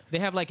 facts. yeah. They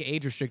have like an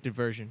age-restricted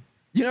version.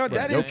 You know,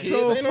 that no is kids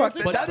so ain't on fucked.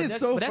 TikTok. That is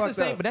so that's the fucked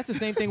same. up. But that's the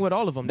same thing with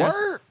all of them.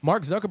 Word.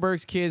 Mark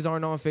Zuckerberg's kids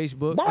aren't on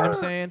Facebook. You know what I'm Word.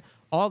 saying?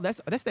 All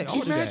that's they all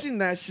do that. Imagine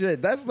that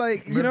shit. That's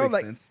like, you That know, makes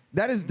like sense.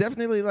 that is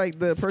definitely like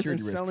the person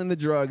Security risk. selling the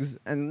drugs.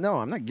 And no,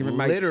 I'm not giving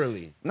my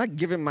Literally. I'm not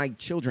giving my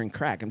children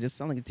crack. I'm just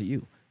selling it to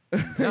you.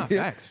 Nah,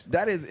 facts.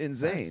 That is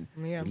insane.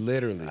 Yeah.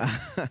 Literally.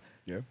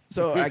 Yeah.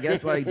 So I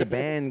guess like the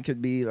ban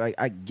could be like,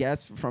 I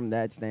guess from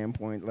that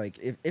standpoint, like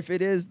if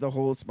it is the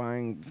whole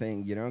spying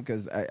thing, you know,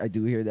 because I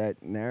do hear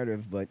that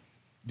narrative, but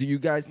do you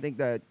guys think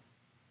that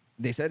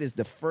they said it's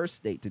the first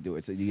state to do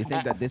it? So do you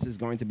think that this is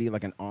going to be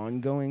like an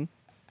ongoing?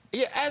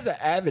 Yeah, as an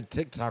avid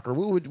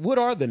TikToker, what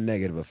are the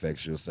negative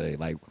effects you'll say?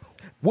 Like,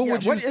 What Yeah,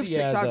 would you what if see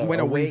as TikTok a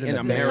went away reason in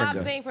to ban? The America?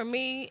 top thing for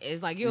me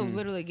is like you'll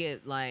literally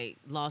get like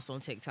lost on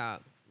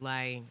TikTok.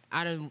 Like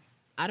I done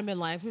been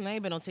like, I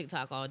ain't been on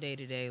TikTok all day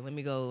today. Let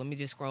me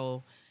just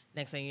scroll.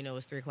 Next thing you know,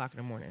 it's 3:00 in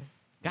the morning.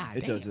 God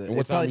It damn. does that. And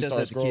what It probably time you does that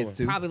to start kids scrolling?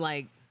 too. Probably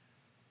like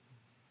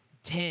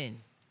 10.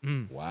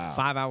 Wow.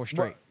 5 hours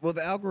straight. Well,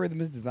 the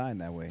algorithm is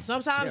designed that way.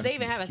 Sometimes they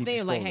even have a keep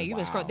thing like, hey, scrolling. you've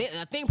been Wow.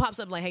 scrolling. A thing pops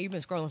up like, hey, you've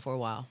been scrolling for a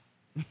while.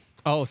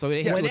 Oh, so it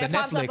hits you When with that the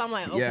pops Netflix. up, I'm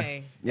like, Yeah.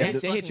 okay. Yeah, that's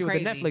they hit you with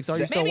fucking the crazy. Netflix. Are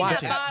you still Maybe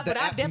watching? not 5, but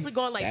I've definitely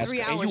gone like That's 3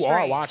 cra- and hours you straight.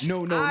 are watching.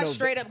 No, I no.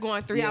 straight up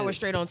going 3 Yeah. hours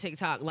straight on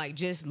TikTok, like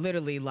just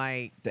literally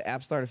like. The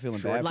app started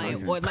feeling bad for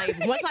Like, me. or like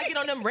once I get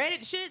on them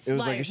Reddit shits, It was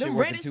like like your shit them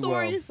working Reddit too well.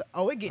 stories,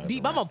 oh, it get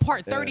deep. I'm on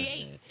part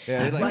 38.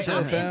 Yeah, they're Like chill,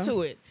 I'm fam.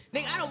 into it.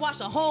 Nigga, I done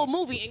watched a whole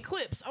movie in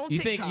clips on You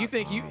TikTok.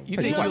 think you You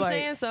think know what I'm like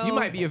saying? So- you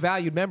might be a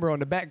valued member on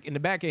the back in the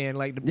back end,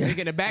 like the nigga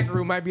in the back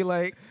room might be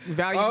like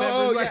valued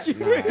Oh, members.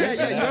 yeah. Like,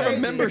 Yeah, you have a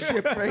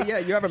membership, right? Yeah,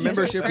 you have a Yeah,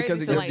 membership it's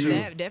because of crazy. your So, like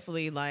views. that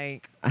definitely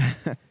like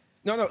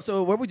No.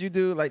 So what would you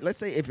do? Like, let's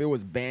say if it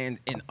was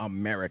banned in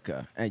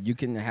America and you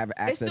can have it's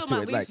access still to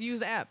my it, least like,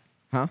 used app.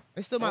 huh?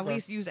 It's still my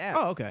least used app.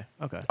 oh, okay,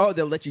 okay. Oh,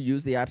 they'll let you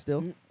use the app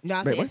still. No, I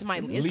Wait, said what? it's my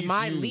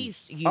Least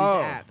least used Oh,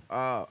 app.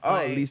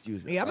 Like, least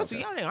used. Yeah, I'm a, Okay.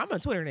 y'all know, I'm a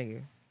Twitter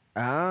nigga.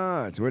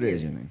 Twitter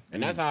is your name.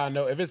 And that's how I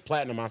know. If it's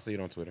platinum, I see it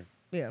on Twitter.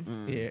 Yeah.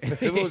 Yeah.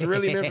 If it was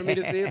really meant for me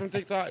to see it from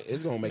TikTok,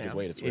 it's gonna make its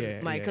way to Twitter. Yeah.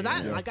 Like, cause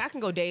I can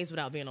go days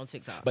without being on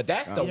TikTok. But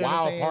that's the You know what I'm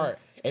wild saying? part.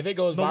 If it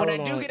goes But viral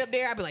when I do on, get up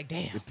there, I be like,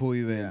 damn. They pull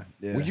you in.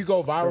 Yeah. when you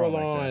go They're viral all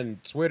like that. on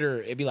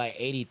Twitter, it'd be like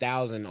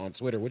 80,000 on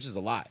Twitter, which is a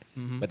lot.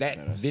 But that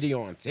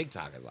video on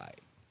TikTok is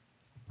like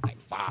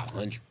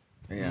 500.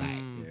 Yeah.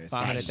 it's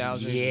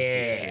 500,000.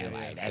 Yeah,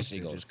 like that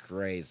shit goes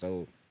crazy.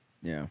 So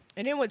Yeah.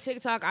 And then with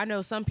TikTok, I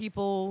know some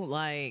people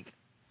like,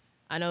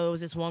 I know it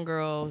was this one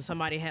girl.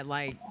 Somebody had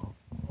like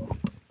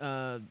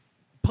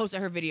posted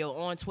her video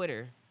on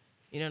Twitter.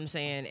 You know what I'm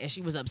saying? And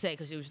she was upset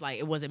because she was like,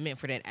 it wasn't meant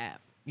for that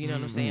app. You know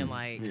what I'm saying?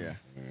 Like, Yeah.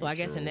 So I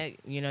guess in that,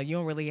 you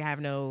don't really have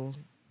no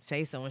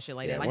say so and shit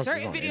like Yeah, that. Like once it's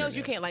certain on the videos, you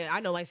internet. can't like. I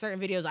know like certain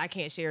videos I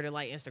can't share to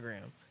like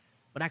Instagram,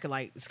 but I could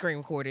like screen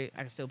record it.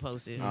 I can still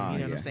post it. You know what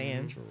yeah. I'm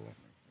saying? true.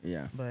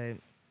 Yeah. But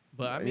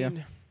But I Yeah.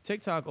 mean,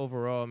 TikTok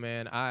overall,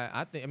 man,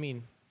 I think, I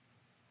mean,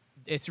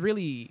 it's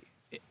really,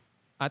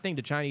 I think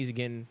the Chinese are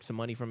getting some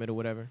money from it or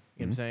whatever. You know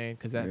what I'm saying?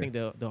 Because I think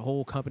the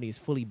whole company is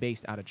fully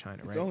based out of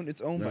China, right?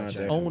 It's owned No, by it's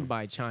China. Owned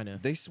by China.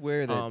 They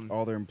swear that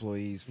all their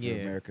employees for yeah.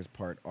 America's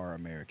part are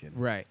American.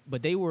 Right.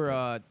 But they were,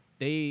 I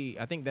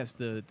think that's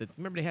the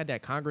remember they had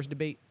that Congress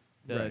debate?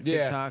 The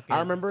Yeah, TikTok. I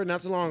and- remember it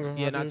not too long ago.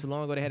 Yeah, I not do. too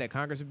long ago they had that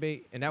Congress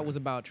debate, and that was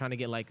about trying to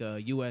get like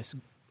a U.S.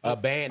 A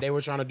ban. They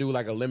were trying to do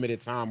like a limited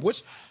time,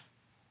 which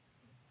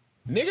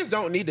niggas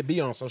don't need to be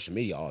on social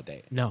media all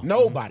day. No.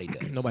 Nobody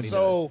does. Nobody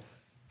so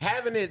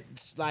having it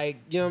like,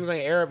 you know what I'm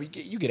saying, Arab,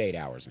 you get 8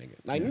 hours, nigga.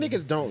 Like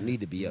niggas don't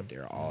need to be up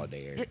there all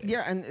day. Every day.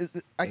 Yeah, and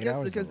I guess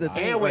hours because is the a lot.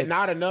 thing, And with like,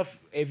 not enough,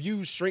 if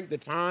you shrink the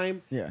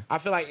time, Yeah. I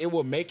feel like it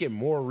will make it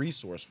more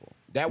resourceful.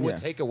 That would Yeah.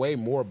 take away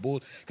more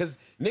bull. Because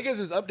niggas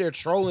is up there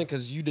trolling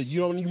because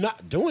you're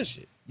not doing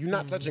shit. You're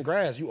not touching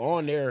grass. You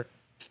on there.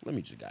 Let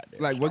me just goddamn.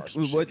 Like, start what-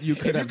 some shit. what you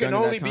could if have you can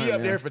done in only that be time, up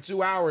yeah. there for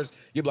 2 hours,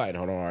 you'll be like,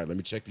 hold on, all right, let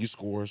me check these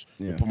scores.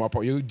 Yeah. Put my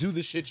part. You do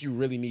the shit you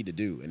really need to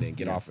do, and then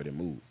get off it and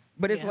move.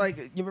 but it's Yeah.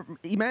 like,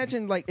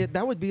 imagine like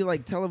that would be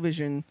like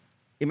television.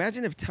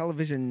 Imagine if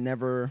television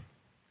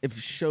if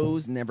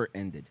shows never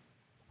ended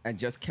and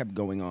just kept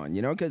going on,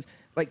 because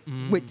like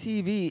with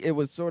TV, it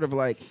was sort of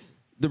like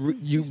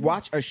you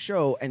watch a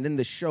show and then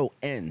the show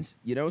ends,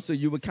 so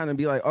you would kind of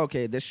be like,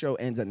 okay, this show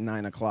ends at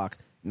 9 o'clock.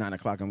 9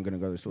 o'clock, I'm gonna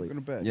go to sleep. Go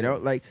to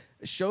bed, Like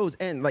shows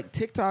end. Like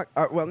TikTok,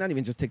 well, not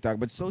even just TikTok,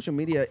 but social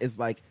media is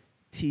like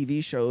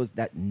TV shows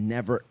that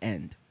never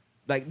end.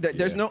 Like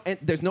there's no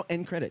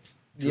end credits.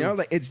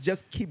 Like it's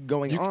just keep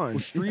going on. Well,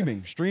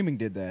 streaming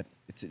did that.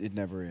 It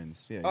never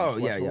ends. Yeah. You Oh, just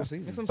watch yeah, the yeah. whole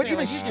season. that's what I'm But saying.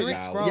 even Like, you stream-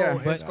 just scroll Yeah,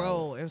 and but-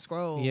 scroll and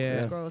scroll Yeah.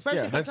 and scroll. Especially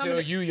Yeah. because some Until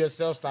of the, you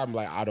yourself stop, I'm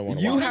like, I don't want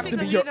to You watch have this. to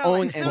be because, your own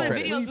like, some of the end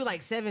videos credits. be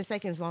like 7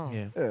 seconds long. Yeah.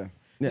 Yeah. You know what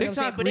I'm saying?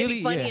 TikTok But they really,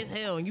 be funny yeah. as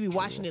hell, and you be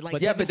watching it like.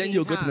 But yeah, but then 17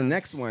 you'll go to the times.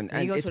 next one, Then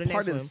and you go it's to the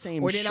part next of the one.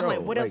 same Or then I'm like,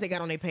 show, what else like- they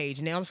got on their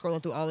page? Now I'm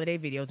scrolling through all of their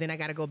videos. Then I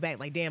got to go back.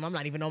 Like, damn, I'm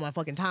not even on my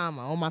fucking time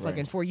on my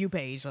fucking For You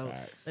page. So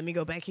let me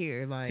go back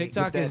here. Like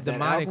TikTok is that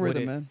demonic with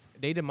algorithm, it. man.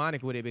 They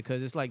demonic with it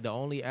because it's like the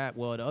only app.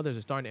 Well, the others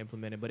are starting to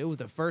implement it, but it was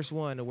the first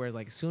one where it's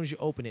like as soon as you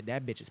open it,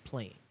 that bitch is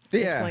playing.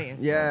 Yeah, playing.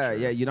 yeah.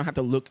 You don't have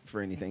to look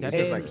for anything. That's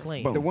It's just just like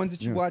plain. boom. The ones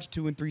that you Yeah. watch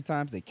 2 and 3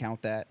 times, they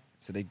count that.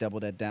 So they double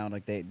that down.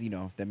 Like that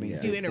means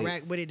if you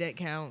interact with it, that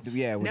counts.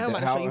 Yeah. with Now I'm the-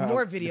 about to show you how-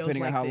 more videos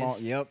depending like on how this. long.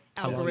 Yep.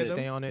 How long they Algorithm.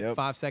 stay on it? Yep.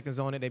 5 seconds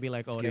on it, they be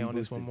like, oh, they getting on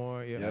this one boosted.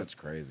 more. Yeah. That's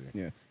crazy.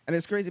 Yeah, and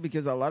it's crazy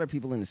because a lot of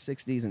people in the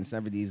 '60s and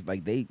 '70s,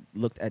 like they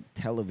looked at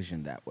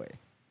television that way.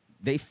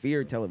 They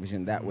feared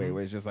television that way,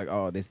 where it's just like,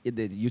 oh, they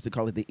used to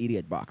call it the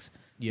idiot box,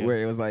 Yeah.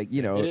 where it was like,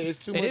 It's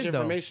too It much is, though.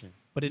 information.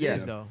 But it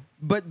is though.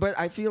 But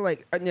I feel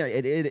like yeah,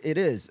 it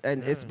is,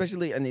 and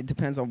especially, and it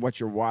depends on what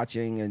you're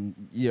watching and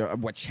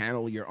what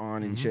channel you're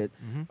on and shit.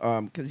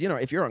 Because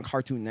if you're on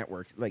Cartoon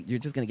Network, like you're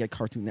just gonna get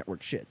Cartoon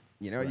Network shit.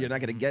 You're not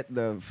gonna get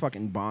the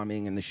fucking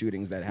bombing and the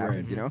shootings that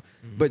happen.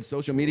 But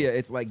social media,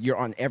 it's like you're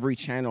on every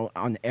channel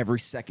on every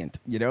second.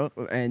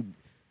 And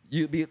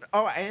you be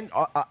and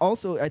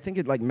also I think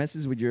it like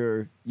messes with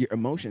your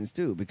emotions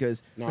too,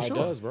 because it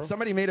does, bro.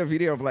 somebody made a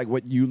video of like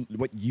what you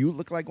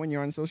look like when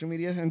you're on social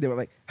media, and they were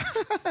like,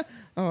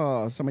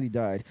 oh, somebody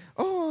died,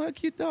 oh, a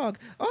cute dog,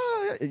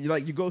 oh,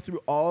 like you go through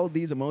all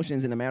these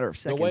emotions in a matter of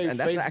seconds, and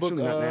that's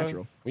actually not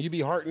natural. When you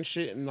be heart and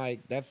shit, and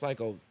like that's like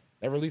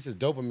that releases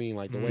dopamine,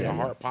 like the way the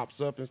heart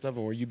pops up and stuff,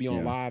 and when you be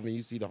on live and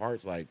you see the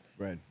hearts, like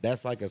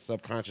that's like a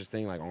subconscious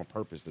thing, like on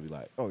purpose to be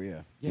like, Oh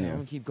yeah. I'm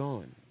gonna keep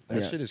going.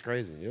 That shit is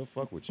crazy. It'll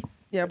fuck with you.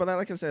 Yeah, but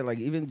like I said, like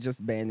even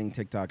just banning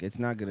TikTok, it's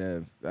not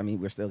gonna. I mean,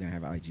 we're still gonna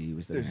have IG,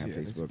 we're still gonna have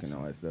Facebook and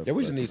all that stuff. Yeah,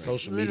 we just need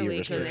social media Literally,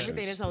 because restrictions.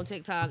 everything that's on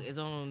TikTok is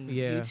on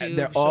Yeah. YouTube. And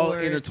they're all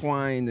Shorts.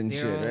 intertwined and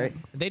shit, right?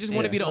 They just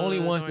want to be the only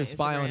Facebook, ones on to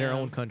spy on their Instagram.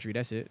 own country.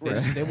 That's it.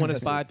 They want to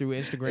spy through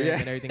Instagram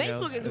and everything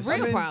else. Facebook is a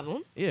real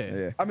problem.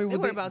 Yeah. I mean, They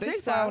worry they, about they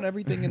spy TikTok. on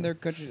everything in their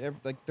country.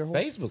 Like their whole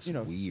Facebook's you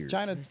know, weird.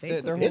 China, Facebook their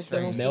is whole, It's their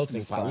the whole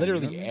melting system pot. spy,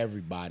 Literally you know?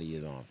 everybody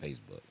is on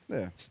Facebook.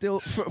 Yeah.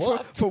 Still, Well,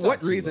 for TikTok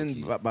what too,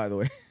 reason? low-key. By the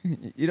way,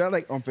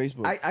 like On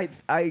Facebook.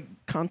 I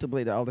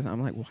contemplate that all the time.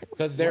 I'm like, why?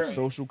 Because they're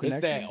social it's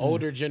that connections?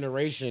 older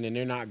generation, and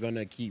they're not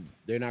gonna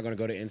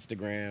go to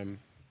Instagram.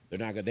 They're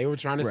not gonna. They were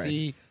trying to Right.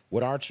 see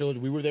what our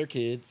children. We were their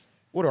kids.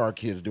 What are our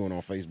kids doing on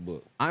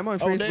Facebook? I'm on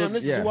Oh Facebook. damn!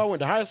 This is who I went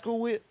to high school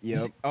with.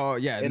 Yep. Oh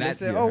yeah, And they that-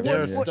 said, yeah, "Oh, yeah, They're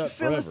what stuck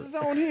Phyllis forever. is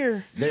on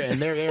here? They're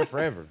there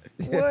forever.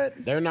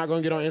 What?" They're not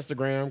gonna get on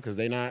Instagram because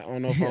they're not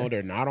on no phone.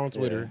 They're not on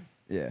Twitter.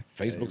 yeah.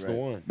 Facebook's the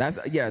one. That's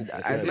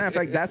As a matter of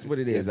fact, that's what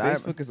it Yeah, is. I-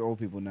 Facebook is old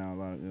people now. A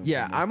lot of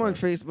yeah, for the most I'm on part.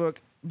 Facebook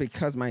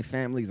because my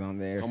family's on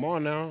there. Come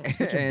on now.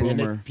 Such a And the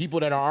boomer.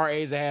 people that are our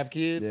age that have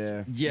kids.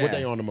 Yeah. Yeah. What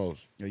they on the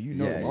most? Yeah, you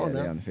know. Yeah, them. yeah, on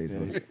yeah, now. on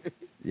Facebook.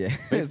 Yeah,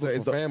 Facebook So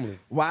it's for family.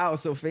 Wow,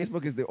 so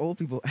Facebook is the old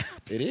people app.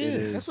 It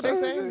is. That's what they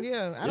say.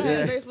 Yeah, I don't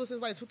have Facebook since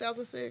like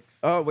 2006.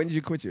 Oh, when did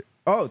you quit your?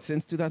 Oh,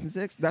 since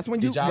 2006. That's when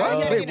you. Did y'all- What? You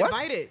had to Wait, get what?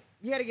 invited.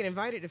 You had to get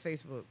invited to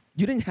Facebook.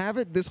 You didn't have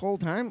it this whole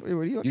time. Wait,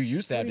 what are you? You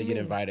used to have What to do get you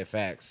mean? invited.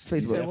 Facts.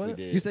 Facebook. You definitely What?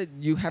 did. You said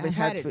you haven't I've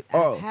had. had it.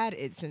 Oh, I've had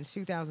it since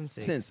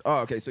 2006. since.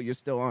 Oh, okay. So you're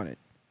still on it.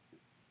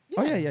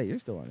 Oh yeah, you're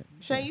still on it.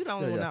 Shane, you the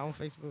only Yeah, one yeah. not on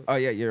Facebook. Oh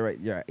yeah, you're right.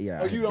 Yeah.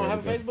 Oh, you don't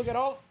have a Facebook at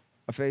all?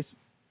 A face?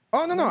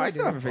 Oh no, I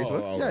still do. have a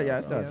Facebook. Oh, yeah, I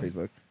right, still have right.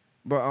 Facebook.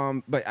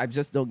 But I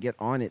just don't get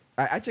on it.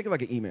 I check it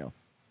like an email.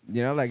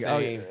 Like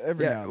Same.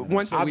 Every yeah, now and then.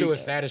 once a I'll week. do a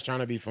status trying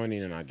to be funny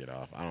and then I get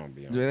off. I don't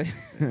be on. Really?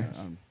 Yeah,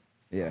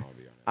 Yeah. I'll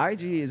be on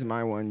it. IG is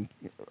my one,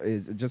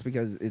 is just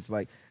because it's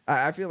like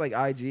I feel like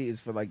IG is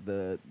for like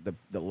the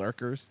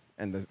lurkers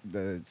and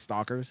the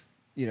stalkers.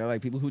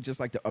 Like people who just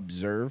like to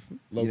observe.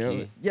 Low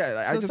key.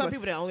 Yeah, I So just some like,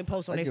 people that only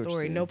post on I their get what you're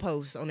story, saying. no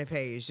posts on their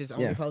page, just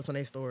only Yeah. post on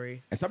their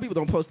story. and some people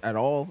don't post at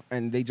all,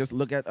 and they just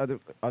look at other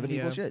Yeah.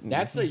 people's shit. and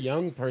That's a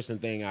young person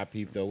thing I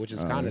peeped though, which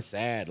is kind of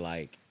sad.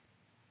 Like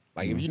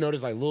if you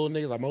notice, like little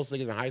niggas, like most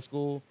niggas in high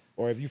school,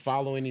 or if you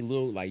follow any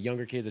little like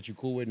younger kids that you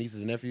cool with, nieces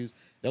and nephews,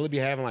 they'll be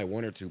having like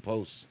one or two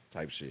posts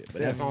type shit.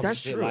 But that's on that's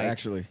some shit true. like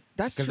Actually,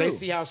 that's true. because they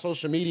see how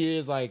social media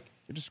is like.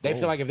 just They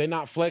scroll. feel like if they're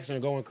not flexing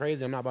and going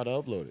crazy, I'm not about to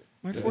upload it.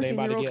 My 'Cause it ain't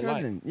about to 14-year-old get liked.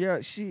 cousin.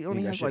 Yeah, she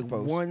only got has shit like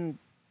posts. one.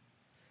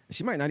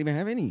 She might not even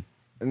have any.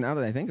 And now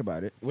that I think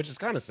about it, Which is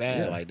kind of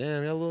sad. Yeah. Like,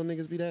 damn, y'all little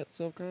niggas be that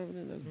self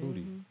confident. That's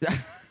booty.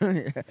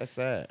 That's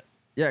sad.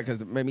 yeah,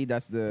 because maybe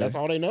that's the. That's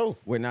all they know.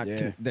 We're not.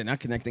 Yeah. They're not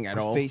connecting at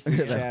Or all.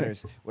 faceless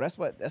chatters. Well,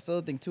 that's the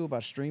other thing too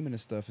about streaming and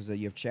stuff is that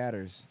you have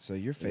chatters, so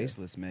you're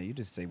faceless, man. You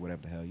just say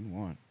whatever the hell you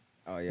want.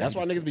 Oh yeah. That's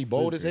why niggas be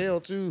bold as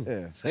hell too.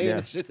 Yeah. Saying Yeah.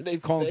 the shit that they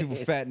be Calling saying.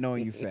 people fat,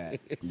 knowing you fat.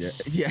 Yeah.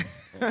 Yeah.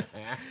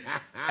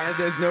 And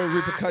there's no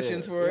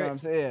repercussions for You know it. what I'm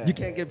saying? You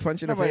can't get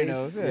punched in the Nobody face.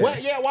 knows. Yeah.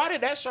 What? Yeah. Why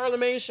did that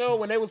Charlemagne show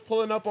when they was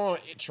pulling up on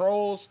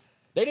trolls?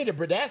 They need to.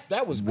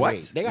 That was What?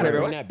 great. They got to Wait,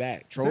 bring what? that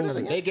back. Trolls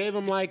again? They gave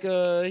him like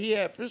he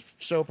had this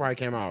show probably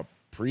came out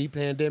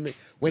pre-pandemic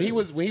when he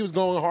was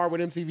going hard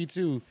with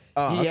MTV2.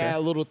 Oh, he okay. had a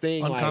little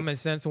thing like Uncommon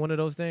Sense, one of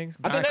those things.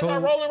 I think Guy that's how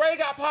code. Rolling Ray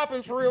got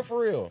popping for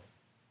real.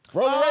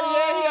 Rolling Ray,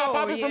 yeah, he got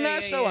popping from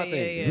that show. I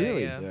think.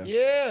 Really? Yeah.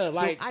 Yeah,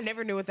 like I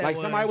never knew what that like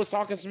was. somebody was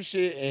talking some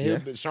shit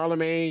and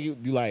Charlemagne,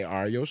 you'd be like, all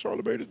right, yo,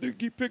 Charlemagne, this nigga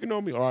keep picking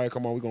on me. All right,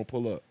 come on, we gonna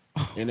pull up.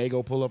 And they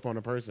go pull up on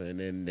the person and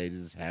then they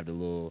just have the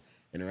little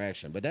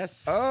interaction. But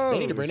that's they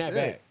need to bring that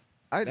shit. back.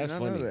 I did That's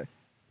not funny. know that.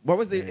 What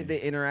was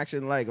the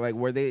interaction like? Like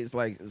were they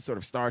like sort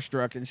of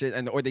starstruck and shit,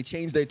 or they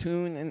changed their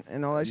tune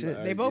and all that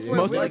shit? They both were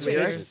Most in likely,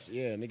 right? wheelchairs.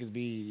 Yeah, niggas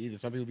be either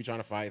some people be trying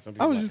to fight, some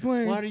people I was like, just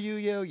playing. Why do you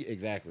yell?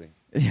 Exactly.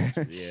 Yeah.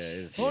 Yeah,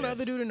 it's, Hold yeah. the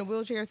other dude in the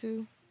wheelchair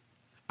too.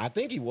 I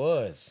think he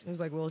was. It was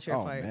like wheelchair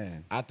Oh fights.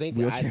 man. I think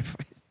Wheelchair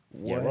fights.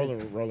 Yeah,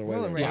 Rolling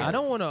Rolling Ray. Yeah, I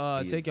don't want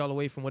to He take is. y'all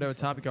away from whatever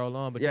topic y'all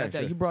on, but Yeah, that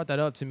sure. you brought that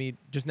up to me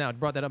just now.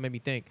 Brought that up, made me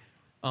think.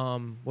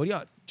 What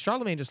y'all?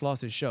 Charlemagne just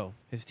lost his show,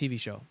 his TV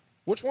show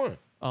Which one?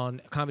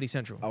 on Comedy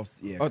Central.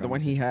 Yeah, Oh, the one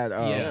he had.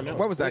 Yeah, that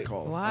what was was that quick.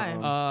 called?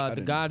 Why?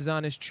 The God's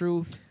Honest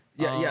Truth.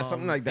 Yeah,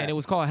 something like that. And it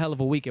was called Hell of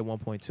a Week at one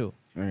point too.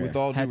 With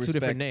all due Had two respect,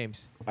 different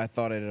names. I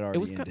thought it had already It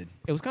was ended.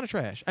 it was kind of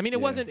trash. I mean, it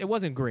Yeah.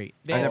 wasn't great.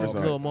 They I had never some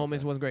saw little it.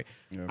 moments. It wasn't great.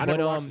 I But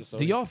never watched it, so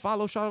do y'all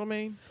follow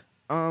Charlamagne?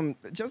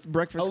 Just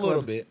Breakfast A Club.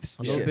 little bit.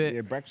 A little bit.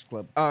 Yeah, Breakfast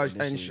Club. And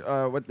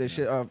initially. what the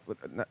shit? What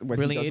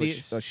Brilliant he does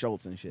Idiots? with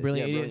Schultz and shit.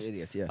 Brilliant yeah, Idiots?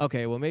 Brilliant Idiots. Yeah.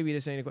 Okay, well maybe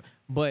this ain't.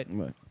 But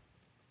What?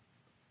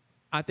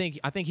 I think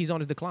he's on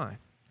his decline.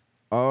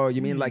 Oh,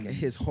 you mean like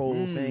his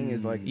whole thing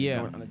is like Yeah,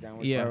 going on a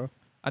downward yeah. spiral?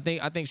 I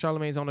think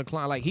Charlamagne's on the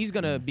decline. Like he's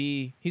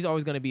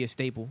always gonna be a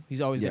staple.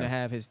 He's always gonna Yeah.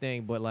 have his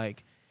thing. But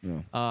like,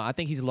 Yeah. I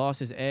think he's lost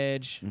his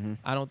edge. Mm-hmm.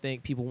 I don't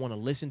think people want to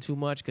listen too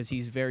much because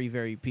he's very,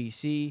 very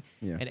PC.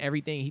 Yeah. And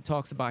everything he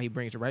talks about, he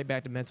brings it right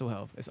back to mental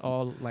health. It's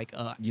all like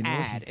a You know what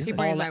he ad. does? It's He all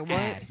brings an like what?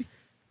 ad.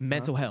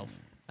 Mental health.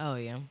 Oh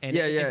yeah. And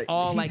Yeah, it's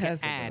all he like an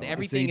has it, ad. though.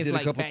 Everything he is did a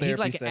like couple bad. He's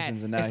like therapy an ad.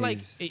 sessions and now It's like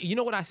he's- you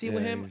know what I see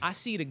with yeah, him? he's I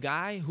see the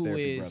guy who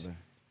therapy is. brother.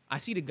 I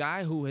see the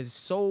guy who has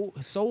soul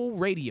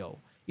radio.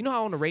 You know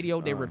how on the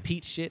radio they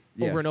repeat shit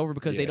yeah. over and over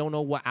because they Yeah. don't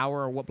know what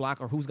hour or what block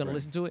or who's gonna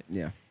listen to it.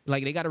 Yeah.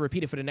 Like they got to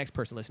repeat it for the next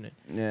person listening.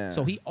 Yeah.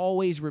 So he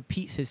always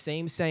repeats his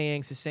same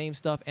sayings, his same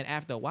stuff, and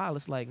after a while,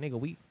 it's like, nigga,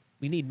 we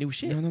need new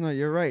shit. No,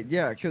 you're right.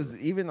 Yeah, because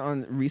even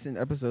on recent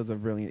episodes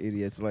of Brilliant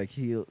Idiots,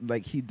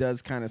 he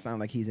does kind of sound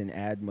like he's in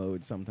ad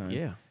mode sometimes.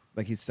 Yeah.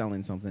 Like he's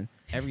selling something.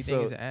 Everything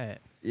So- is an ad.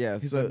 Yeah.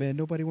 He's so like, man,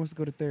 nobody wants to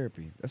go to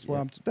therapy. That's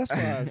why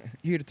Yeah. I'm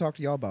here to talk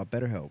to y'all about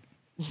BetterHelp.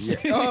 yeah.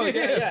 Oh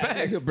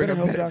yeah. He'll bring up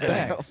BetterHelp.com.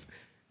 facts.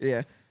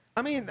 Yeah.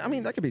 I mean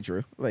that could be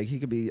true. Like he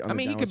could be. On I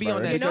mean, a he could be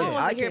on downward that You spiral. know, Because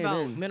I I want to hear came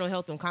about in- mental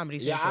health on Comedy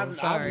Yeah, Central. I've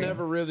Sorry.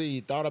 never really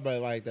thought about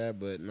it like that,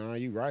 but no,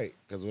 you're right.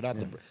 Because without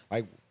the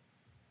like,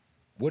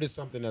 what is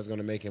something that's going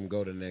to make him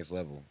go to the next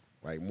level?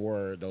 Like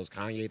more those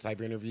Kanye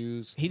type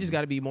interviews. He just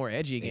got to be more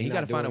edgy again. He He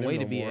got to not find a doing way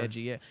them to no be more.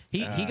 edgy. Yeah.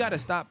 He got to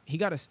stop. He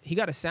got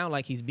to sound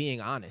like he's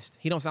being honest.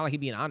 He don't sound like he's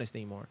being honest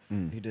anymore. He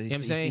You know what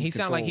I'm saying? He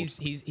sound like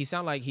he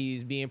sound like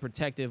he's being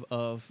protective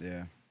of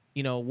Yeah.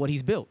 you know what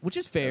he's built, which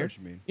is fair. what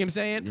you mean. know what I'm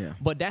saying? Yeah.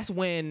 But that's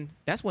when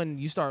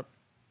you start.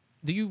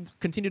 Do you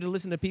continue to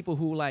listen to people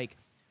who like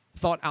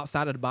thought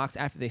outside of the box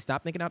after they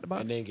stopped thinking out the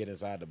box? And then get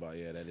inside the box.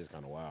 Yeah, that is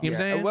kind of wild. You know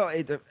what I'm saying? Well,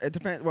 it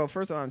depends. Well,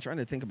 first of all, I'm trying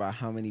to think about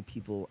how many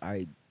people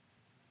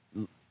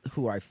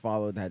who I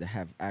follow that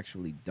have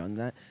actually done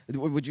that.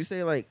 Would you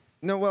say like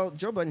no? Well,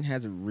 Joe Budden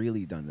hasn't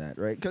really done that,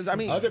 right? Because I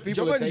mean, Other Joe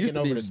people are Budden used taking to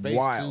over be the space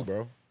wild. too,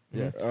 bro.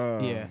 Yeah.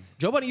 Yeah,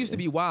 Joe Budden used to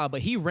be wild,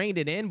 but he reined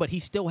it in. But he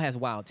still has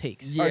wild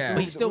takes. Yeah.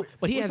 but he still,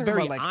 but he we're has talking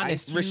very about, like,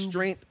 honest Ice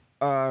Restraint,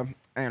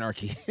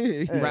 anarchy.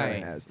 He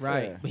Right, has.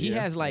 right. Yeah. But he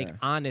Yeah. has like Yeah.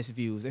 honest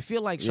views. I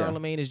feel like Yeah.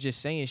 Charlamagne is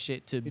just saying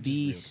shit to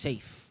be real.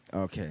 safe.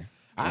 Okay.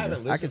 I haven't I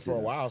can listened see for a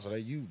that. while, so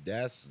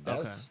that's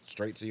Okay.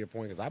 straight to your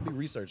point. Because I've been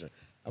researching.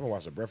 I haven't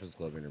watched a Breakfast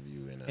Club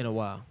interview In a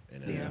while.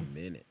 in a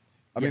minute.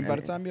 I mean, Yeah, by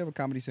the and- time you have a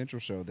Comedy Central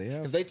show, they have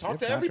Because they talk have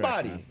to contracts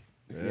everybody.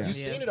 now. Yeah. You've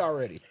seen it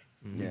already.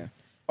 Yeah.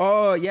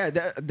 Oh yeah,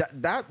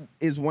 that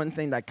is one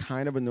thing that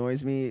kind of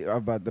annoys me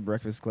about the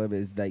Breakfast Club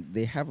is that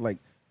they have like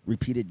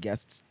repeated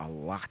guests a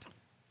lot.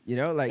 You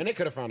know, like And they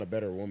could have found a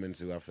better woman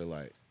too. I feel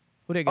like.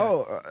 Who they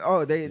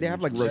got? they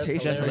have like Jess rotation.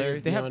 Hilarious.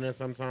 Hilarious They be have- on there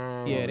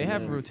sometimes. Yeah, they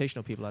have and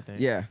rotational people. I think.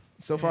 Yeah.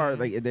 So far,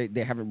 like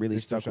they haven't really They're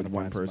still stuck with trying to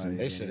one find person.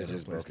 somebody. They should have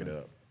just broke it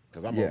up.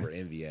 Because I'm Yeah. over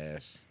Envy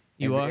ass.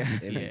 You are.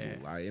 Envy's,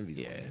 Yeah. Envy's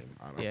Yeah. lame.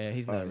 I don't- Yeah,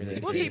 he's not really.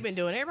 What's he been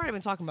doing? Everybody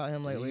been talking about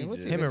him lately.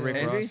 What's he Him been and Rick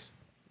doing? Envy? Ross.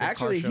 The car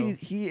Actually,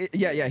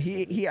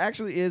 show. he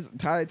actually is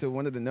tied to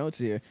one of the notes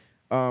here.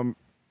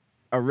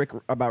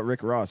 About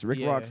Rick Ross. Rick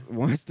Yeah. Ross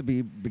wants to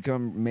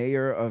become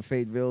mayor of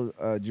Fayetteville,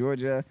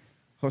 Georgia,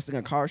 hosting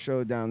a car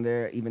show down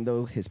there, even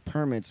though his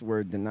permits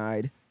were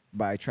denied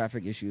by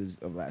traffic issues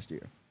of last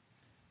year.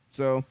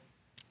 So,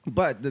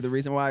 but the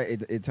reason why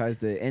it ties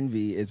to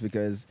Envy is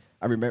because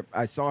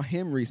I saw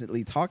him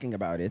recently talking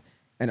about it,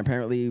 and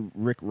apparently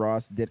Rick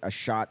Ross did a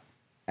shot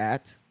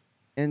at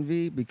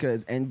Envy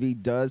because Envy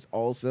does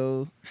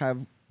also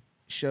have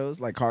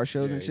shows like car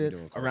shows Yeah, and he be shit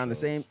doing car around the shows.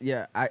 same.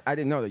 Yeah, I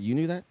didn't know that. You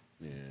knew that?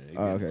 Yeah, he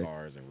Oh, be in okay.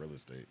 cars and real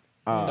estate.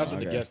 Oh, That's what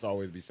the okay. guests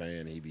always be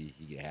saying. He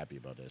get happy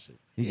about that shit.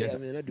 He Yeah, gets- I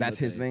mean, I do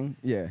that's my his thing.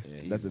 Yeah,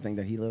 Yeah, that's the he's- thing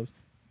that he loves.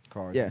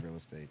 Cars Yeah. and real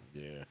estate.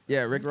 Yeah,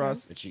 Yeah, Rick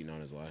Ross. and cheating on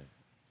his wife.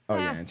 Oh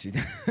yeah, and she,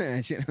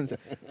 and she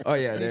oh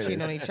yeah, there They it cheating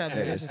is. on each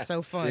other. That's just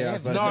so fun. Yeah, I They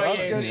was, have about to- No, I was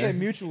yeah, gonna it's- say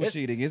mutual it's-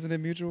 cheating. Isn't it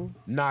mutual?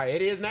 Nah,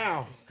 it is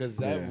now because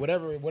Yeah.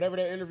 whatever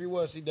that interview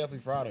was, she definitely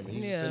fraud him. He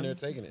was Yeah. sitting there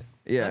taking it.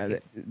 Yeah, Fuck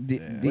DJ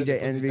Best pussy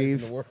Envy.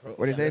 face in the world. What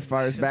do you say?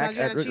 Fires Sometimes back you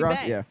gotta at Rick cheat Ross.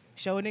 back. Yeah,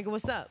 Show a nigga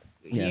what's up.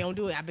 Yeah. He don't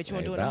do it. I bet you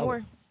won't Hey, do it no valid.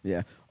 more.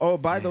 yeah. Oh,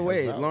 by the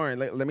way, valid. Lauren,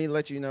 let me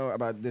let you know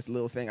about this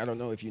little thing. I don't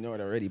know if you know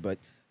it already, but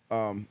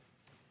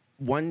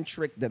one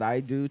trick that I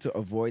do to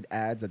avoid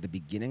ads at the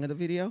beginning of the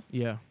video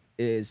Yeah.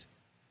 is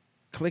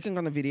clicking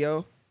on the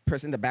video,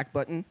 pressing the back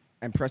button,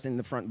 and pressing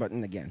the front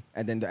button again,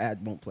 and then the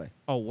ad won't play.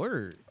 Oh,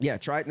 word. Yeah,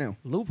 try it now.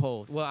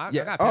 Loopholes. Well, I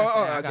Yeah. got past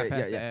that. I got okay. past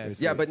Yeah, the yeah.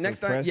 ads. Yeah, but So next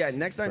time, press-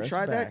 next time press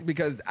try back. that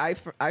because I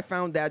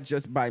found that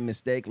just by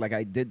mistake. Like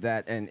I did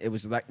that, and it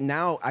was like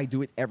now I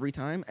do it every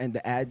time, and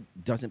the ad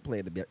doesn't play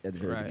at the very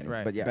Right, beginning.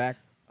 right. But yeah,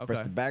 Press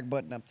Okay. the back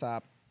button up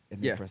top,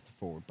 and then press the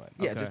forward button.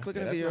 Yeah, Okay. just click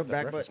on the that's video, not the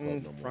back Breakfast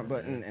button, Club no front more,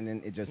 button, man. and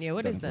then it just Yeah,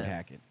 what is doesn't that?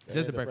 Hack it. It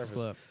says the Breakfast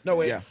Club. No,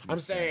 wait. Yeah. I'm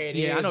saying it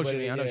Yeah, I is, know what but you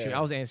mean. I know what you mean. yeah.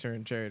 I was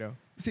answering Cherry though.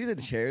 See the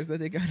chairs that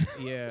they got?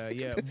 Yeah,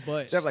 yeah,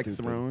 but They have like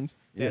Stupid. thrones.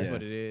 that's Yeah.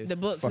 what it is. The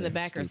books in the Fucking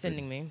back are stupid.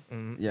 sending me.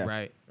 Yeah.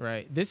 Right,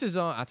 right. This is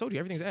I told you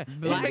everything's that.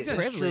 Black Makes sense.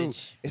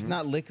 privilege. It's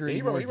not liquor Yeah, he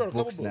anymore. wrote- he It's wrote a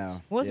couple books books.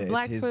 now. What's Yeah, it's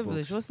black his privilege?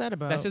 books. What's that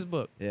about? That's his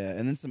book. Yeah,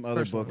 and then some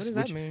other First one. books. What does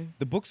that which- mean?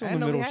 The books I on didn't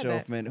the know we middle had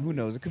shelf, that. man. Who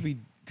knows? It could be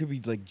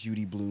like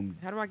Judy Blume.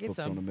 How do I get books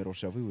some? on the middle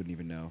shelf? We wouldn't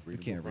even know. We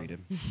can't read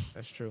them.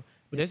 That's true.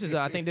 But this is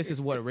I think this is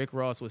what Rick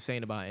Ross was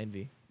saying about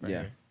envy. Right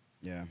Yeah.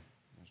 here.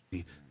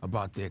 Yeah.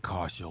 About their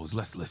car shows.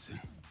 Let's listen.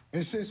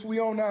 And since we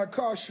on our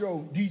car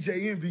show,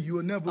 DJ Envy, you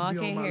will never Oh, I be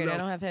on can't my hear it. I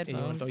level. don't have You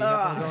wanna headphones. throw your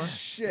headphones on?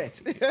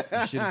 Shit.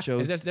 You should have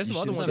chose. There's some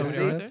you other should've ones chose over there,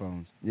 the aren't there?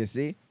 headphones. You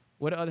see?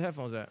 Where the other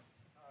headphones at?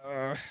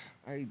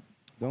 I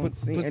don't Put-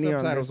 see put any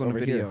subtitles on the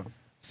over here. video.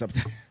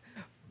 Subtitles.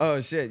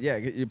 Oh shit! Yeah,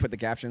 you put the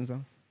captions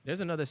on.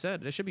 There's another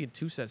set. There should be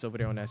 2 sets over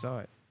there on that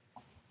side.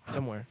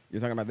 Somewhere. You're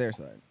talking about their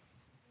side.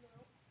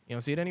 You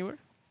don't see it anywhere?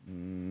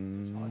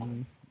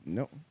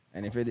 Nope.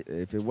 And if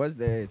it was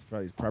there, it's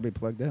probably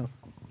plugged out.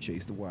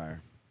 Chase the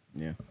wire.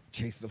 Yeah.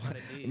 Chase the one.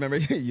 Indeed. Remember,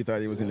 you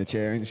thought he was in the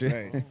chair and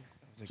shit.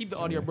 Keep the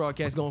audio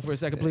broadcast going for a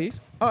second, please.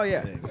 Oh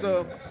yeah.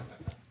 So,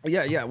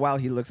 yeah. While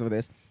he looks over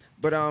this,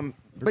 but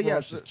But yeah,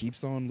 Ross just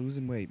keeps on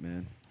losing weight,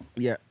 man.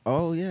 yeah.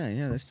 Oh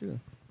yeah. That's true.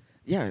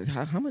 Yeah.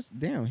 How much?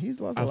 Damn,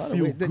 he's lost a I lot of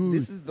feel weight. good.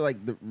 This is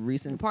like the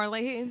recent.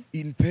 Parlay hitting?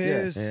 Eating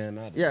pears.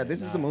 Yeah.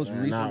 This is the most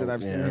recent that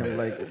I've seen him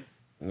like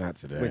Not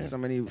today. with so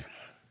many.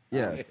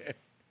 Yeah.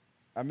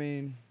 I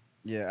mean,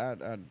 yeah.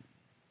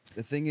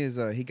 The thing is,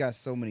 he got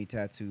so many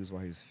tattoos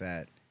while he was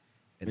fat,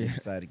 and then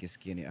decided to get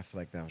skinny. I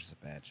feel like that was just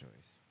a bad choice.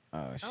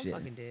 Oh shit.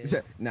 fucking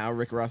dead. Now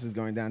Rick Ross is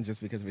going down just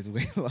because of his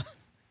weight loss.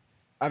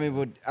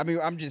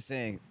 I'm just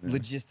saying,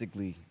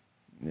 logistically,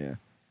 Yeah.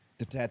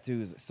 the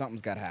tattoos,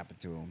 something's got to happen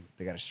to them.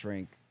 They got to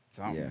shrink.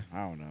 Something. Yeah.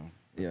 I don't know.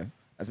 Yeah.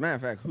 As a matter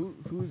of fact,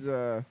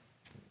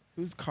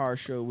 whose car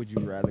show would you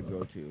rather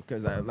go to?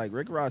 Because like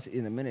Rick Ross,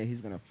 in a minute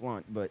he's gonna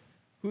flaunt, but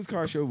whose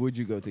car show would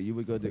you go to? You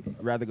would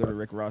rather go to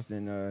Rick Ross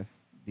than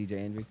DJ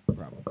Envy?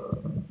 Probably.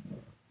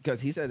 Because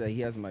he said that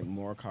he has like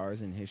more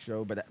cars in his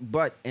show,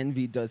 but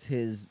Envy does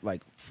his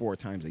like 4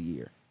 times a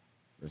year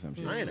or some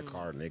shit. I ain't a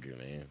car nigga,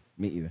 man.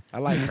 Me either. I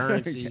like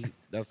Currency.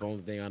 That's the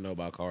only thing I know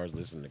about cars.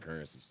 Listen to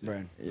Currency. Shit.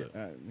 Right.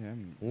 Yeah.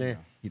 Yeah.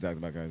 He talks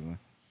about cars a lot.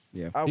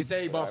 Yeah. He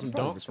said he bought some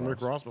probably dunks from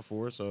Rick Ross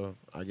before, so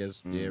I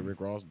guess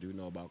Rick Ross do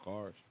know about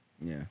cars.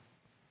 Yeah.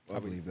 I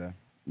believe that.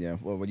 Yeah.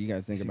 Well, what do you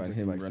guys think Seems about like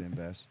he him? likes to What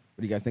invest.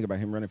 do you guys think about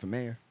him running for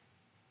mayor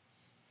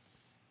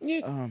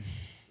Yeah.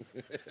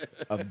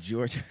 of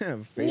Georgia,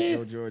 of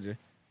Fayetteville, Georgia?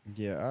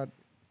 Yeah.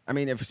 I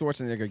mean, if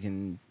Schwarzenegger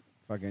can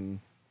fucking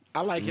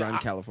I like him. run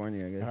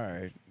California, I guess.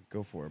 All right.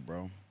 Go for it,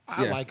 bro.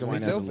 I Yeah, like him. why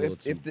He's not?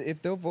 just a little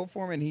If they'll vote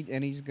for him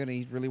and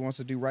he really wants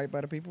to do right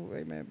by the people,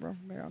 hey man, run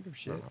for mayor. I don't give a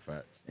shit. Nah,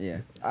 facts.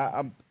 Yeah. I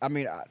all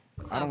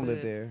don't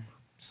live good. there,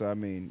 so I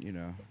mean, you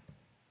know,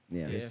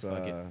 Yeah. it's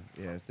fuck it.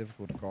 it's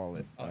difficult to call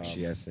it.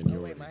 She has Oh,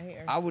 seniority. wait, my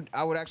hair. I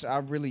would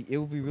actually, it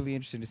would be really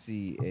interesting to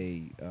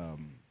see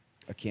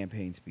a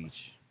campaign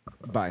speech.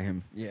 By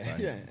him. Yeah.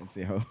 Yeah. And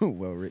see how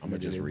well written I'm gonna it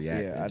just is.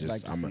 react. Yeah, and I'd just,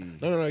 like to I'ma- see.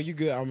 No, you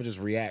good. I'm gonna just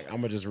react. I'm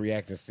gonna just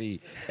react and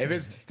see if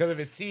it's because if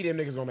it's T, them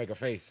niggas gonna make a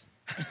face.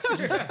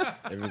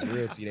 If it's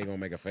real T, they gonna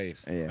make a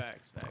face. Yeah.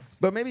 Facts.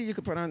 But maybe you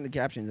could put on the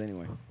captions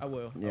anyway. I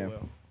will. Yeah. I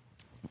will.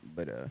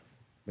 But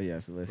yeah,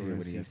 so let's hear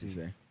what he has to CC.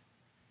 say.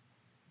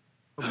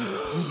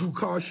 You do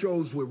car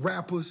shows with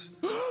rappers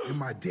and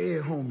my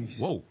dead homies.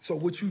 Whoa. So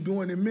what you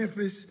doing in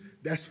Memphis,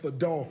 that's for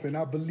Dolph. And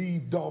I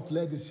believe Dolph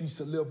legacy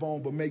should live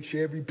on, but make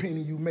sure every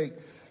penny you make,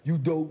 you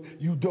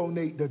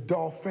donate the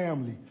Dolph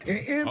family.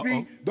 And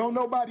Envy, don't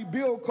nobody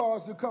build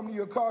cars to come to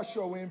your car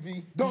show,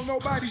 Envy. Don't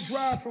nobody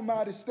drive from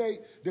out of state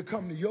to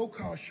come to your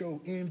car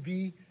show,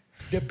 Envy.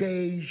 The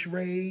beige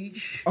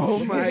rage.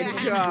 Oh my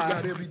People God.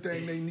 got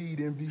everything they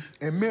need, Envy.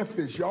 And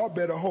Memphis, y'all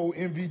better hold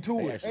Envy to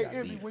They it. actually Hey, got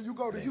Envy, beef. when you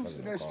go to They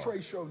Houston, fucking that's car.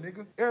 Trey show,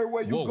 nigga.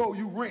 Everywhere you Whoa. go,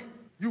 you rent.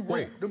 You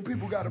rent. Them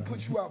people gotta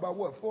put you out by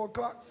what, 4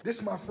 o'clock? This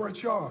is my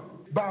front yard.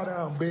 Bow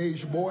down,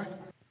 beige boy.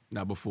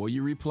 Now, before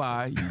you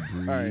reply, you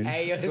breathe. right.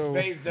 Hey, yo, his So-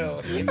 face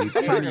though.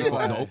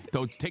 No,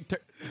 don't take.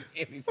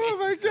 Oh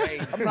my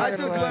god. I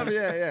just love it.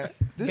 Yeah.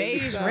 This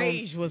Beige just sounds-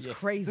 rage was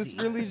crazy. This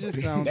really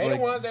just sounds They like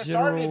the ones that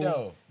general, started it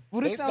though.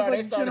 Well, they this sounds started,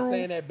 like they started general-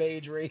 saying that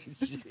beige rage.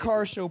 This is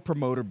car show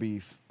promoter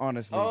beef,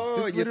 honestly. Oh,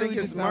 this you literally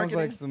think just it's sounds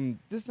like marketing?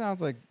 this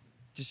sounds like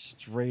just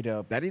straight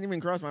up That didn't even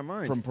cross my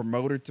mind. from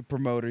promoter to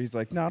promoter. He's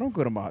like, no, don't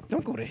go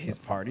to his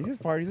party. His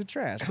parties are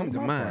trash. Come to to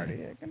my mine. party.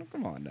 Yeah,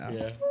 come on now.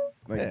 Yeah.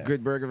 like yeah.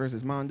 Good Burger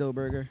versus Mondo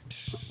Burger.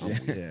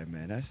 Yeah,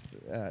 man. That's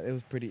it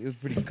was pretty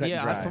cut and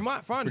Yeah, dry. from my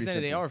It's pretty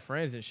understanding, they simple. are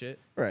friends and shit.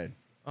 Right.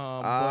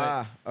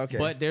 Okay.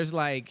 But there's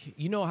like,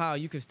 you know how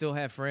you can still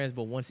have friends,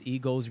 but once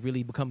egos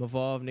really become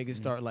involved, niggas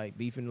start like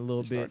beefing a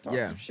little Start bit. talking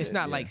Yeah. some shit, It's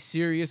not yeah. like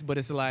serious, but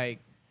it's like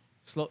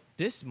slow.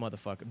 This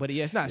motherfucker, but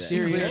yeah, it's not Yeah.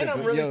 serious. And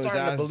I'm really Yo,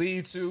 starting to Zaz.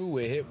 believe too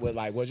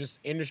with just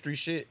industry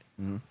shit.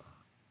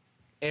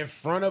 in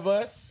front of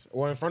us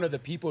or in front of the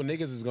people,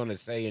 niggas is gonna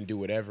say and do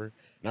whatever.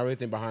 And I really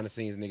think behind the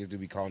scenes, niggas do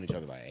be calling each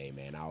other like, "Hey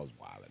man, I was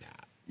wilding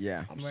out.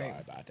 Yeah. I'm sorry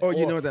about that." Or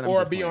you know that I'm or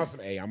just be playing. on some,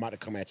 "Hey, I'm about to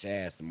come at your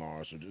ass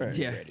tomorrow, so just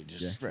be ready.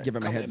 Just Give him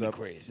a come heads at me up.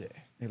 crazy." Yeah.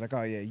 They're like,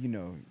 oh yeah, you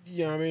know.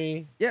 You know what I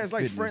mean? Yeah, it's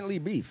like business. friendly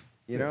beef.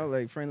 You know,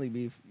 like friendly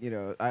beef. You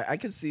know, I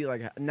could see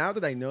like now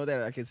that I know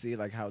that, I could see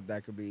like how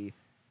that could be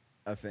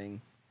a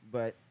thing.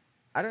 But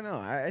I don't know.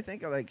 I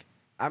think like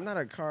I'm not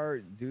a car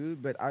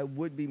dude, but I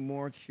would be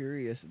more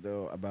curious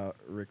though about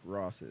Rick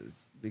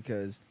Ross's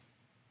because,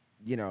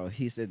 you know,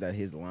 he said that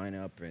his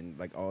lineup and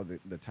like all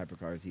the type of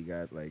cars he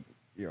got, like,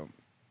 you know,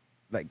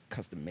 like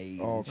custom made.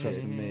 All and shit.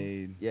 custom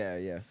made.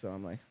 Yeah. So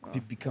I'm like, oh,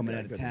 People be coming okay,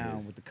 out of good for town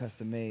his. with the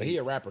custom made. But he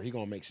a rapper. He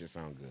gonna make shit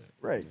sound good.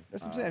 Right.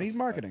 That's what I'm saying. He's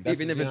marketing.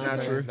 That's Even his- if you it's know what not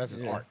I'm saying? true. That's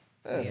his art.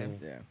 Yeah.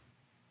 Yeah.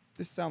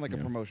 This sounds like a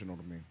promotional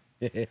to me.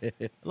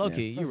 Low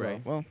key, Yeah, you're that's all.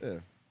 right. Well, Yeah.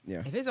 yeah.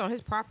 If it's on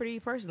his property,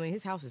 personally,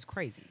 his house is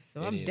crazy.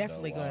 So It I'm is,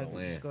 definitely though, going wild to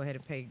just land. go ahead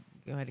and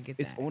go ahead and get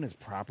It's that. on his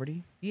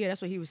property. Yeah,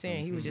 that's what he was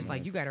saying. He was just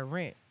like, you got to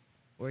rent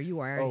where you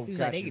are. Oh, He was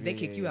gotcha. like, they Yeah,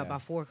 kick yeah, you out yeah. by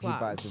 4 He o'clock.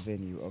 buys the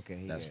venue.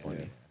 Okay. That's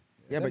funny.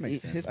 Yeah, That but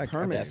makes sense. his I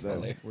permits guess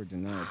so. though were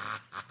denied.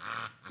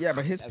 Yeah,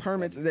 but his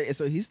permits.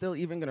 So he's still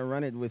even gonna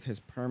run it with his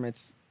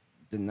permits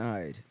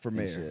denied For and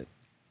mayor. shit.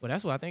 Well,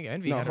 that's what I think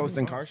Envy No, had a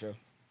hosting car response. show.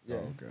 Yeah,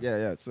 okay.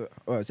 yeah. So,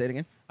 say it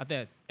again. I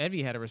think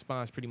Envy had a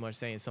response pretty much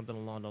saying something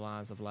along the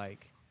lines of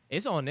like,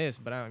 it's on this,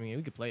 but I mean,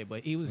 we could play it.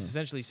 But he was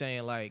essentially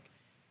saying like,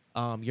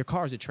 your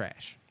cars are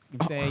trash.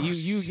 I'm saying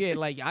you get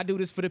like, I do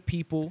this for the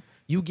people.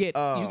 You get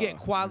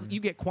quality. You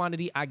get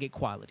quantity. I get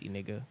quality,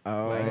 nigga. Like, you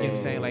know what I'm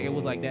saying? Like it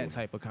was like that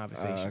type of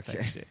conversation type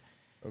okay. shit.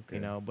 Okay.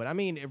 You know, but I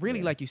mean,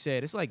 really, like you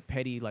said, it's like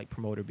petty like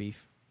promoter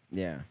beef.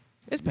 Yeah.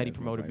 It's petty it's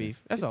most promoter likely.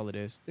 beef. That's all it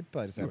is. They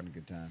probably just having a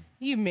good time.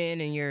 You men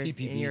and your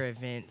PPP. in your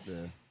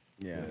events. Yeah.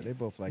 Yeah. They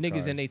both like Niggas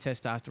cars. in their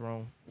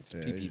testosterone. It's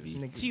Yeah, they PPP.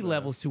 Niggas T love-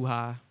 levels too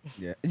high.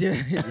 Yeah.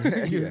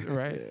 Yeah.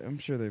 Right. Yeah, I'm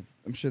sure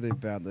they've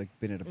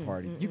been at a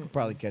party. You could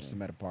probably catch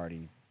them at a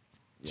party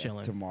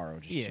Chilling. tomorrow.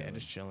 Just Yeah, chilling.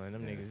 just chilling.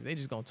 Them niggas, they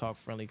just gonna talk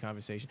friendly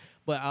conversation.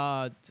 But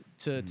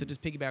to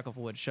just piggyback off of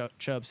what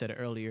Chubb said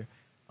earlier,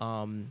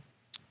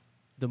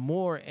 the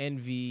more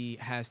Envy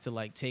has to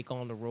like take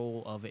on the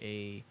role of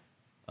a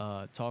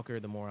talker,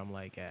 the more I'm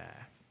like,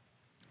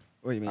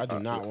 What do you mean? I do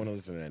not want to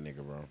listen to that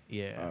nigga, bro.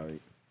 yeah, What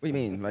do you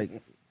mean? Like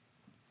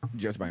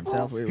just by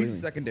himself? What do you He's mean?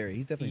 secondary.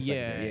 He's definitely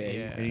Yeah, secondary.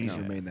 yeah. And he needs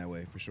to No. remain that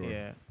way for sure.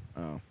 yeah.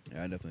 Oh. Yeah,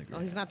 I definitely agree. Oh,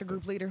 he's not the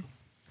group leader.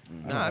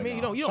 Nah, I mean,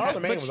 you don't have.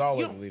 Charlamagne but was you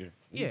always don't- the leader.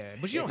 Yeah,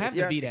 but you don't have to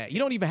Yeah. be that. You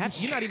don't even have.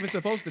 You're not even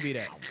supposed to be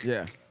that.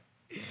 Yeah.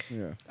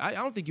 Yeah. I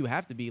don't think you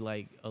have to be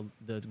like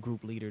the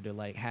group leader to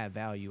like have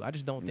value. I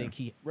just don't think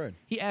he Right.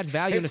 adds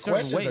value in a His certain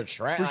questions way. are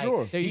trash. For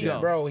sure. There you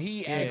go. Bro,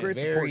 he acts Great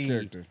support very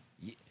character.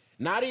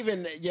 Not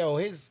even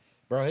his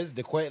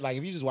like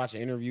if you just watch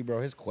an interview,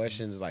 bro, his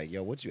questions is like,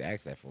 yo, what you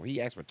ask that for?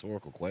 He asks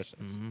rhetorical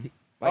questions.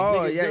 Like,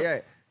 Oh nigga, yeah.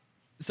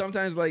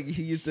 Sometimes like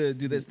he used to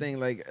do this thing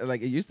like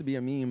it used to be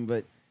a meme,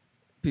 but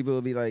people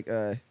would be like,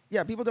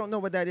 yeah, people don't know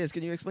what that is.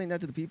 Can you explain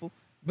that to the people?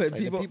 But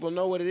Like, the people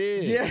know what it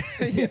is. Yeah,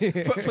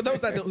 yeah.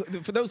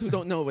 For those who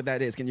don't know what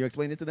that is, can you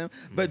explain it to them?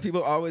 But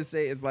people always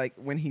say it's like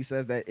when he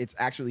says that it's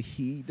actually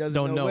he doesn't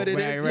Don't know. what it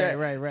is. Right, Yeah.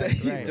 right, So right,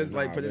 he's right. just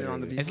like Nah, putting it on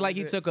the literally. people. It's like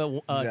he took a.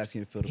 He's asking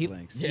you to fill the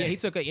blanks. Yeah, he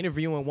took an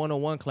interview in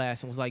 101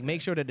 class and was like,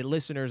 make sure that the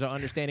listeners are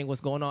understanding what's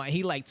going on. And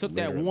he like took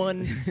that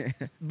one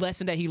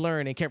lesson that he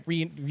learned and kept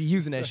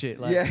reusing that shit.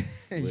 Like, Yeah,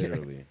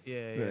 Literally.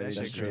 yeah, So that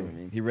that's shit true.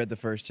 crazy. He read the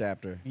first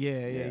chapter.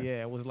 Yeah.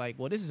 Yeah. It was like,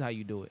 well, this is how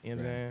you do it. You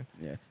know what I'm saying?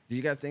 Yeah. Do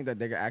you guys think that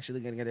they're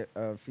actually gonna get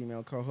a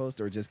female co-host,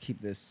 or just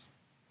keep this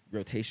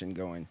rotation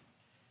going?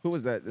 Who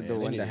was that? The they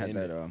one need that to had end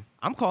that? it.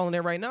 I'm calling it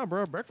right now,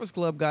 bro. Breakfast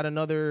Club got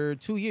another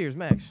 2 years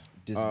max.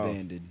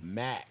 Disbanded.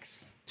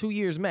 Max. 2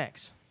 years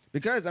max.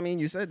 Because I mean,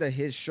 you said that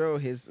his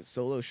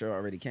solo show,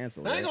 already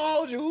canceled. I ain't Right? gonna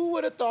hold you. Who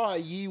would have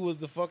thought Yee was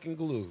the fucking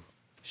glue?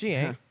 She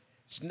ain't.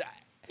 She's not-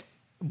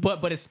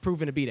 But it's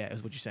proven to be that,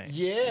 is what you're saying.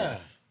 Yeah.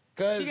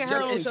 Cause She got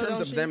Just her own in show, terms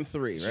don't of she? them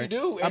three, she right?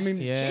 do. I And mean,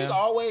 yeah. she's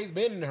always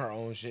been in her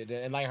own shit,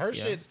 and like her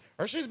Yeah.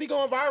 shits be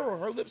going viral.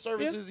 Her lip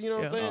services, you know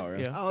what I'm Yeah. saying? Oh,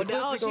 really? Yeah. Oh, The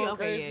clips be she going okay.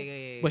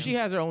 crazy. Yeah. But she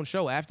has her own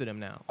show after them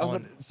now. I was on-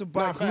 about- so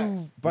by Nah, glue,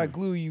 facts. by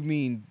glue, you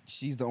mean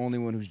she's the only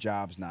one whose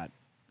job's not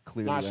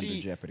clearly Nah, under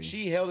jeopardy.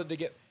 she held it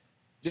together.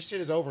 This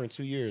shit is over in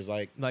 2 years.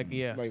 Like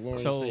yeah. like Lauren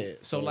so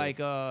said. so like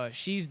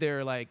she's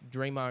their like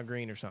Draymond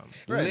Green or something.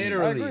 Right.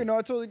 literally. I agree. No,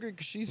 I totally agree.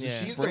 Because she's Yeah.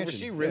 she's branching.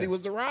 she really Yeah.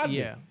 was the Rodman.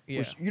 Yeah.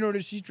 Yeah. Well, you know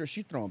that she's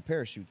throwing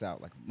parachutes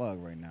out like a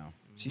mug right now.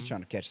 She's trying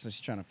to catch. She's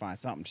trying to find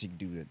something she can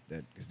do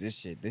that because this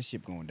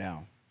ship going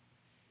down.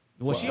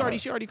 Well, she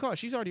already caught.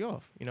 She's already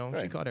off. You know, she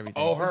Right. caught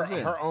everything. Oh, That's what I'm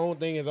saying. her own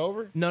thing is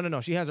over. No.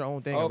 She has her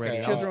own thing Okay.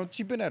 already. She has Oh. her own.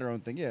 She's been at her own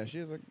thing. Yeah, she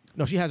has like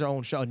No, she has her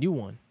own show, a new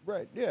one.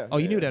 right. Yeah. Oh,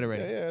 you yeah, knew that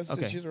already? Yeah. That's what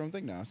I'm saying. Okay. She has her own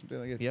thing now. Something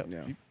like it. Yep.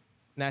 Yeah.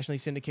 Nationally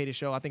syndicated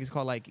show. I think it's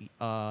called like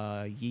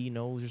Yee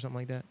Knows or something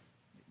like that.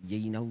 Yeah,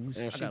 he knows.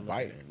 Man, she gotta look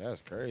biting.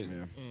 That's crazy.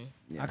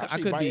 Yeah. How I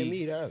she could biting be.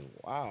 me? That's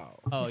wow.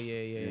 Oh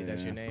yeah,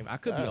 that's your name. I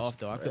could be That's off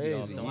though. I could be off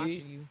crazy. though.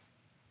 Watching you.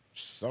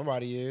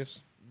 Somebody is.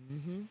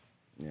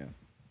 Yeah.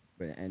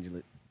 But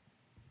Angela.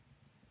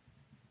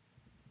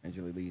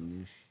 Angela Lee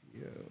new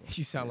show.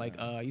 You sound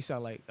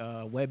like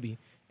Webby.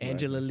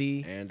 Angela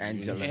Lee.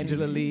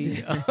 Angela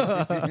Lee.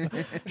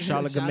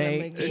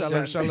 Charlamagne.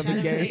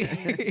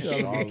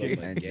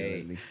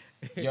 Charlamagne.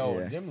 Yo,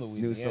 Yeah. them New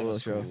Louisiana solo show.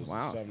 schools is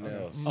Wow. something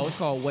else. Oh, it's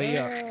called Way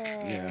Up.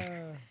 Yeah. Yeah,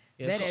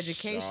 it's That called-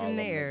 education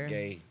there.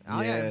 Charlamagne.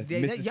 Oh, Yeah, y'all got to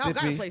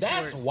Mississippi. play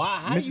That's sports. why.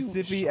 How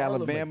Mississippi, you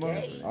Alabama,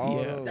 Charlamagne? all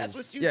Yeah. those. That's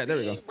what you Yeah, there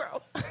we see, go.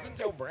 bro. That's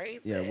your brain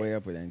Yeah, said. way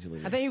up with Angela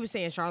Lee. I think he was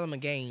saying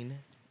Charlamagne.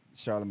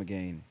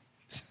 Charlamagne.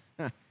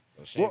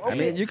 So Well, I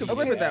mean, you can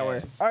flip it that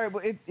way. All right,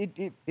 but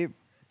it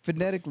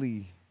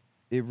phonetically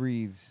it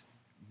reads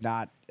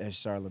not as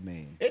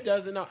Charlemagne. It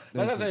doesn't know.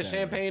 Like I Don't said, put that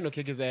champagne will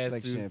kick his ass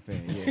Like too.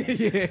 champagne,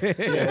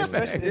 yeah.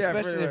 Especially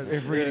pretty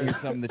if reading is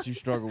something that you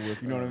struggle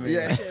with. You know what I mean?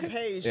 Yeah.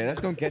 Champagne. Yeah, that's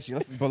gonna catch you.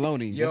 That's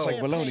baloney. Yo, That's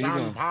like baloney. You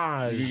champagne.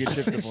 can get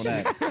tripped up on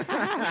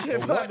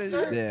that. What,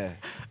 sir? Yeah.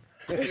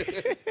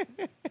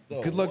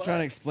 Good luck trying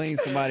to explain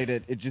to somebody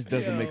that it just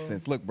doesn't make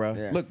sense. Look, bro.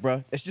 Yeah. Look,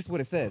 bro. It's just what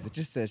it says. It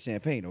just says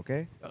champagne,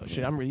 okay? Oh shit!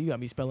 You got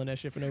me spelling that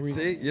shit for no reason.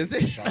 See, you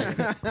see,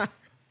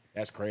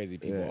 That's crazy.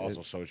 People Yeah,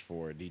 also search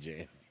for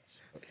DJ.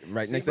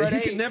 right See, next bro, to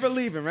you they- can never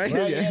leave him, right?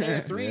 Bro, Yeah. yeah, they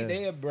had three. Yeah.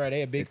 They a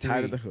big They're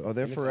tired three. of the hook. Oh,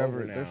 they're And it's forever.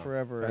 over now. They're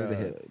forever Tired of the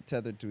hit.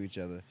 tethered to each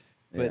other.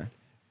 But Yeah.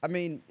 I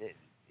mean,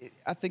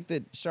 I think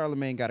that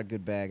Charlemagne got a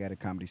good bag out of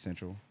Comedy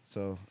Central.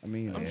 So I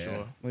mean, I'm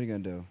sure. What are you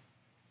gonna do?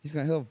 He'll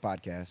have a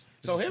podcast.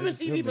 So him and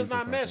He'll TV bring was it to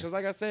not a matched. podcast. Cause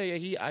like I said,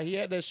 he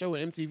had that show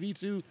with MTV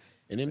too,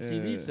 and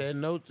MTV Yeah. said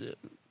no to.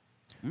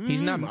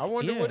 He's not. I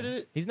wonder what yeah. it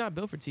is. He's not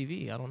built for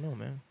TV. I don't know,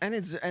 man. And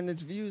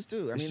it's views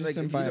too. I It's mean, just like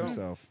him if by you don't-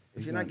 himself. If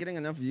He's you're not getting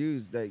enough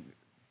views, like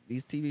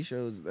these TV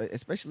shows, like,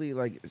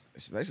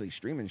 especially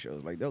streaming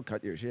shows, like they'll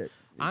cut your shit.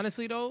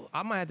 Honestly, though,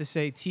 I might have to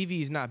say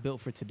TV is not built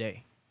for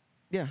today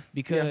Yeah,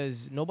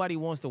 because nobody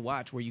wants to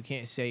watch where you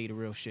can't say the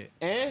real shit.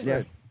 And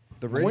yeah.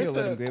 The radio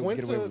let him get away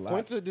Quinta, with a lot.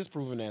 Quinta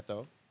disproving that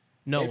though.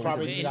 No, They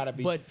probably and- gotta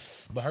be. But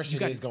But her shit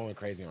gotta- is going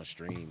crazy on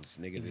streams.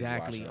 Niggas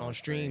exactly is watching on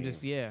stream,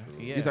 just yeah.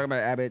 You talking about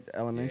Abbott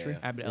Elementary? Yeah.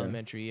 Abbott Yeah.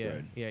 Elementary, yeah,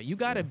 Right. yeah. You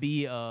gotta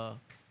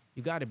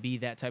be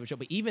that type of show.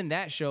 But even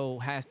that show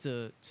has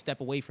to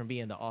step away from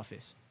being The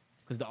Office,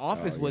 because The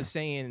Office was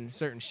saying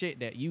certain shit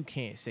that you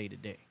can't say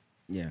today.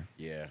 Yeah.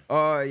 Yeah.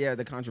 Oh yeah,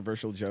 the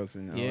controversial jokes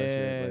and all that Yeah,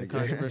 shit. the like,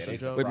 controversial they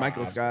jokes. with surprised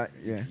Michael Oscar. Scott.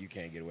 Yeah. You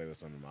can't get away with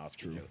some of them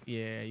Oscar jokes.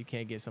 Yeah, you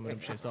can't get some of them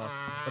shits off.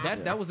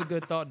 But that was a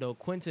good thought though.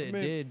 Quinta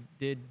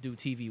did do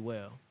TV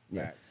well.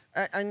 Yeah,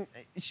 Facts. and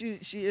she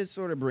is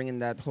sort of bringing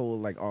that whole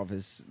like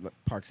Office, like,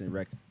 Parks and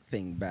Rec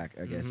thing back.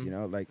 I guess you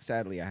know. Like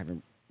sadly, I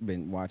haven't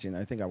been watching.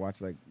 I think I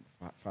watched like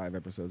 5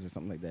 episodes or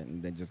something like that,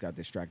 and then just got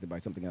distracted by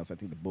something else. I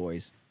think The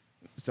Boys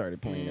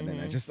started playing, and then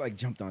I just like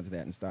jumped onto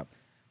that and stopped.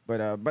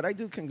 But I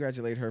do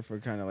congratulate her for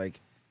kind of like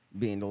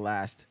being the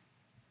last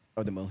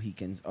of the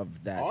Mohicans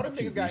of that. All them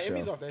TV niggas got show.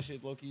 Emmys off that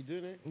shit, low key,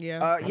 didn't they?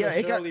 Yeah. I know Yeah,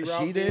 it got. Shirley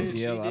Ralph She did.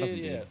 Yeah, a lot of did,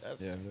 them yeah, did.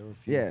 that's, Yeah, there were a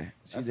few. Yeah,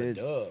 she that's did.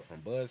 a dub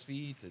from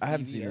BuzzFeed to I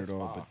haven't TV, seen it that's at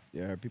all, fire. but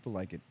yeah, people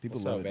like it. People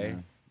What's love up, it,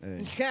 babe? man.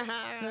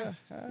 Hey.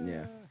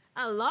 Yeah.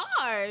 A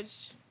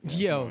large.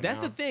 Yo, on that's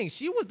now. the thing.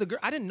 She was the girl.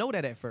 I didn't know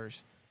that at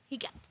first. He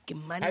got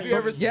fucking money. Have you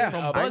ever seen Yeah, From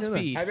I knew that.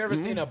 BuzzFeed. Have you ever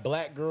seen a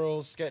black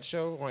girl sketch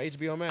show on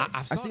HBO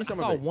Max? I seen some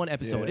saw of it. one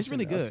episode. Yeah, It's I've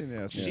really seen it. I've good. seen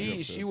it. I've seen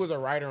she episodes. was a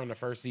writer on the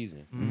first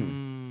season.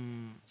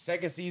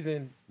 Second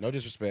season, no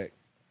disrespect.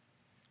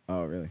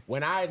 Oh really?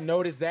 When I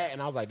noticed that,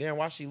 and I was like, damn,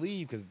 why she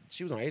leave? Because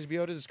she was on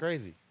HBO. This is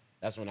crazy.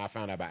 That's when I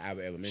found out about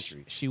Abbott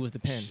Elementary. She was the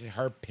pen.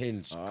 Her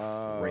pen's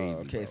Oh,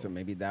 crazy. okay, bro. so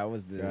maybe that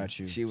was the. Got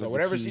you. She was So the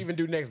whatever key. she even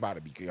do next about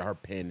it, because her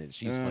pen is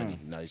she's funny.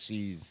 No,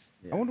 she's.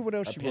 I wonder what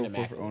else Her she pen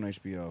wrote for on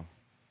immaculate. HBO.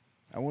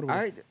 I wonder. What,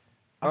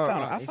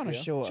 I I found a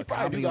show, She a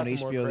probably comedy got on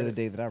some more HBO the other credits.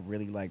 day that I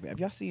really like. Have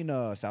y'all seen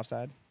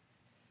Southside?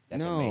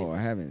 That's no, amazing.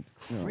 I haven't.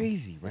 No.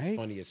 Crazy, It's right?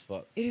 funny as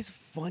fuck. It is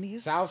funny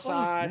as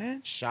Southside, fuck,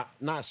 man.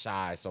 not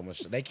shy so much.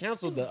 They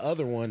canceled the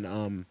other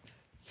one,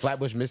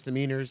 Flatbush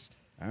Misdemeanors.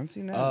 I haven't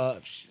seen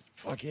that.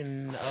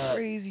 Fucking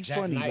Crazy Jack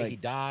funny, Knight, like- he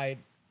died.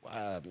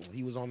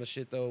 He was on the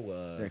shit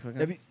though. Yeah, click on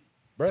Have it. you,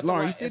 Bro, it's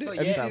Lauren, a you lot- seen it's it? a-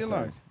 Have you yeah, seen it,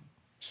 Lauren?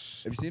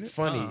 Have you seen it?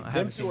 Funny. I Them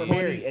haven't two seen are it.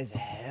 Funny married. as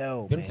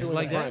hell, Them man. two in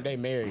like the front, that? they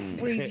married.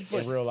 Crazy in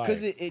funny. real life.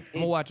 Because it I'm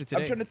gonna watch it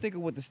today. I'm trying to think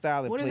of what the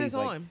style it What is plays this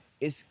like. on?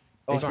 It's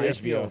It's on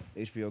HBO.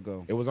 HBO. HBO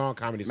Go. It was on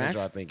Comedy Max?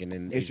 Central, I think, and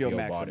then HBO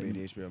Max. bought I it.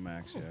 mean, HBO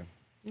Max. Yeah.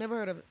 Never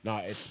heard of it. No,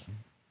 it's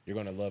you're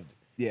gonna love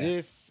Yeah.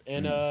 this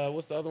and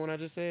what's the other one I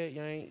just said?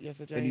 You ain't yes,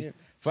 And you-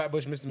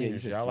 Flatbush Yeah,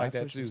 Misdemeanors. said Yeah, I like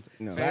that Flatbush too.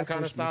 No. Same kind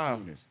Flatbush of style.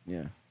 Misdemeanors.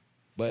 Yeah.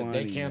 But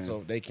Funny,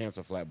 they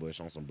cancel Flatbush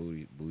on some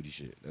booty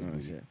shit. That's Oh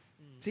booty. shit.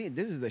 See,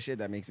 this is the shit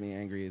that makes me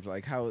angry. Is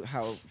like how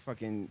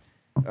fucking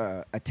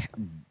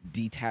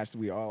detached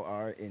we all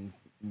are in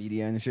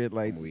media and shit.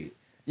 Like, I'm weak.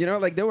 you know,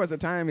 like there was a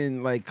time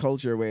in like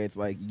culture where it's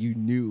like you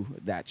knew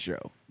that show.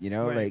 You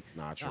know, Right. like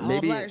Nah, The true. all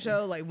Maybe- black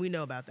show, like we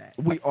know about that.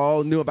 we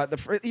all knew about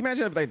the.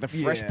 Imagine if like the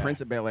Fresh Yeah.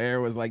 Prince of Bel Air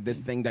was like this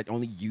thing that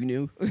only you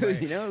knew.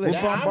 you know, like,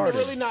 That, I'm bombarded.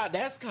 really not.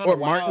 That's kind Or of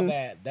wild.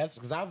 Martin. That's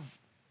because I've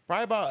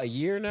probably about a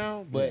year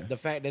now. But the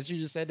fact that you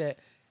just said that,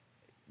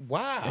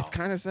 wow, it's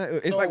kind of sad.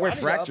 It's So like I we're need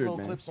to fractured, upload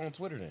man. clips on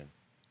Twitter then.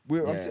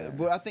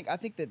 Well, I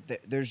think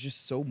that there's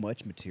just so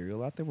much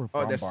material out there. We're Oh,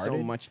 bombarded. there's so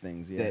much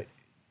things. Yeah. that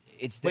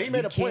it's But that he made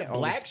we a point. can't all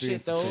Black shit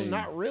experience the though, same.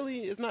 not really.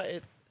 It's not.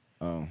 It,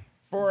 Oh,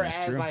 for That's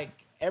as true. like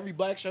every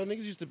black show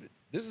niggas used to. Be,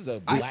 this is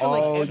a I black. feel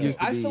like Oh, every, used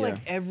to I be, feel yeah. like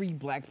every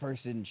black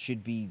person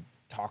should be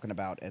talking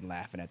about and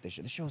laughing at this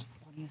show. The show is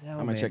funny as hell.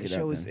 I'ma man. check the it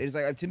show out is then. it's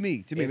like to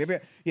me. It's-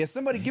 Maybe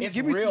somebody give it's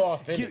me real some,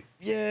 authentic.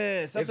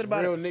 yeah, something it's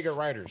about real it. nigga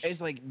writers.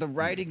 It's like the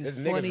writing is It's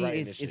niggas funny.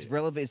 writing It's, this shit.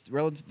 relevant. It's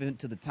relevant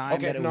to the time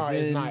Okay, that it no, was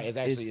it's in. not. It's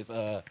actually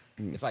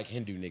it's like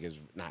Hindu niggas,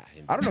 not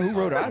Hindu. I don't know who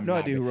wrote it. I have no I'm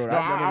not idea who big- wrote it. No,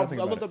 I know nothing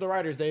I about looked it. up the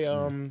writers. They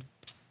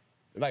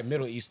like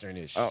Middle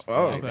Easternish. Oh, like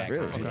okay,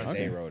 background. really? They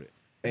Okay. wrote it.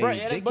 Hey, Bro,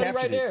 yeah, they that buddy right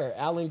captured it. there,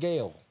 Alan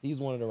Gale. He's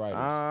one of the writers.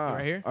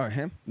 Right here? Oh,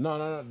 him?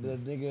 No, the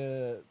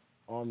nigga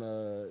on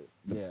the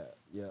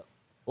yeah.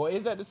 Well,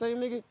 is that the same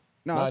nigga?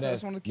 No,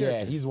 that's one of the Yeah,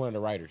 characters. he's one of the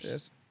writers.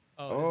 Yes.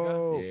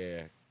 Oh,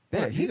 Yeah. Yeah,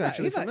 Bro, he's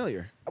actually he's not-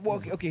 familiar.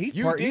 Well, okay, he's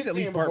You part. did He's at see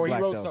least him part before. black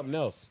He wrote though. something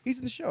else. He's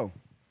in the show.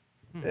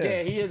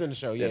 Yeah, he is in the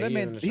show. Yeah, Yeah, that he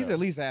is in man. the He's show. at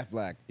least half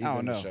black. He's I don't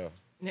in know. the show.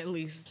 At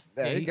least.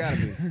 Yeah, he gotta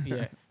be.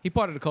 yeah. He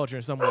part of the culture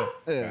in some way.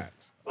 Yeah.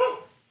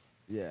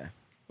 Yeah.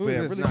 But Who's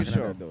yeah, this really good knocking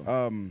show. at that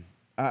door?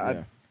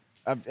 Yeah.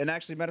 And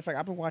actually, matter of fact,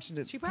 I've been watching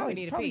it. She probably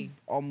need a pee.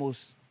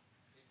 Almost,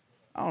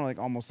 I don't know, like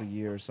almost a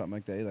year or something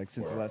like that. Like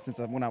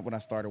when I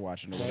started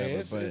watching it or Yeah, whatever.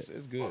 it's, but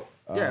it's good.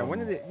 Yeah, when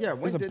did it? Yeah,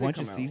 when there's a did bunch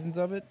it of come out? seasons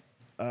of it.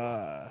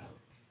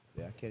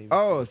 Yeah, I can't even.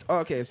 Oh,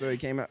 okay. So it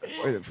came out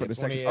for the 20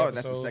 second. Oh,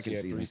 that's the episodes, second yeah,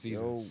 season. 3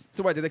 seasons.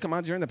 So what? Did they come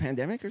out during the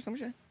pandemic or some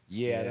shit?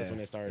 Yeah, that's when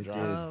they started It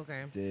dropping. Oh,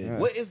 okay. did. Yeah.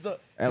 What is the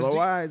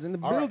LOI is in the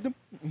All right. building.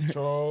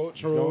 True,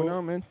 What's going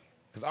on, man?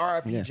 Because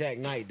R.I.P. Yeah. Jack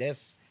Knight.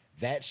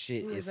 That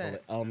shit Who is is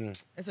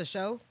that? It's a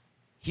show?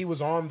 he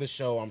was on the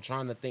show. I'm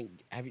trying to think.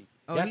 Have you?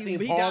 Oh, y'all he- seen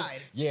he Pause?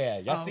 died. Yeah,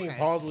 y'all Oh, seen okay.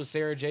 Pause with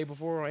Sarah J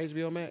before on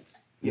HBO Max?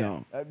 Yeah,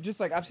 just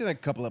like I've seen like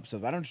a couple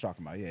episodes. I know what you're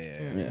talking about.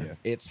 Yeah.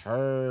 It's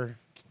her.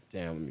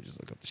 Damn, let me just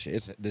look up the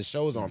shit. The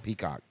show's on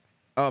Peacock.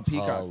 Oh,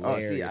 Peacock. Oh,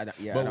 see, Hilarious. I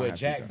but don't with have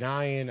Jack Peacock.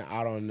 dying,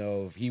 I don't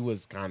know if he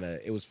was kind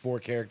of. It was 4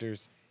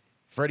 characters.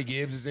 Freddie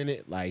Gibbs is in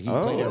it. Like he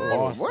Oh, played their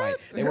boss. what?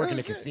 Like, they work in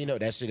the Shit. casino.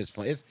 That shit is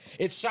fun.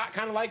 It's shot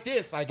kind of like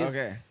this. Like it's,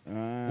 Okay.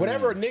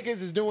 whatever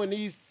niggas is doing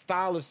these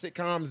style of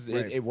sitcoms,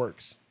 Right. it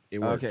works. It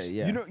works. Okay,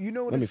 yeah. You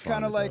know what Let me it's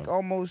kind of find it, like though.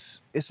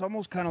 almost. It's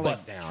almost kind of like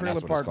Bust Down, that's Trailer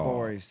what it's Park called.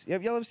 Boys.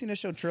 Y'all ever seen the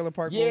show Trailer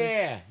Park Boys?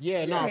 Yeah,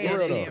 no, Yeah, for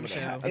real it's though. a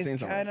show. I've seen It's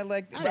some. kind of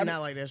like I did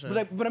not like that show.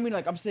 But I mean,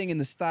 like I'm saying, in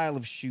the style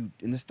of shoot,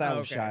 in the style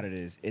Oh, of okay. shot it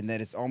is, in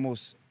that it's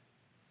almost.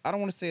 I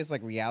don't want to say it's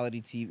like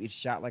reality TV. It's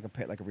shot like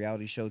a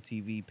reality show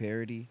TV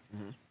parody,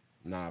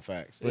 Nah,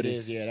 facts. But It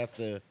it's- is. Yeah, that's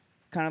the.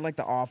 kind of like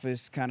The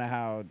Office, kind of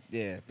how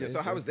Yeah, it's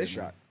so how was very this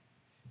good, shot?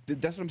 man.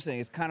 That's what I'm saying.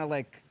 It's kind of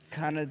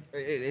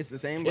It's the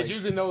same. It's Like,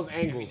 using those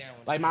angles,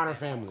 like Modern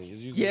Family.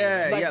 It's using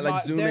yeah, those- yeah,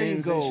 like zoom there you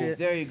ins go, and shit.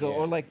 there you go,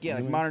 or like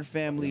like Modern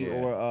Family Yeah.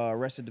 or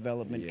Arrested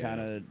Development, Yeah.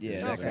 kind of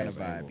Yeah, that kind of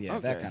those vibe, angles. yeah,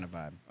 that Okay. kind of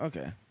vibe.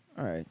 Okay,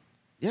 all right.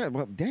 Yeah,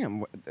 well,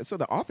 damn. So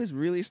The Office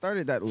really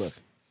started that look,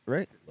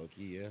 right? Low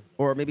key, yeah.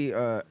 Or maybe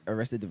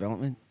Arrested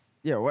Development.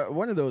 Yeah,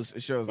 one of those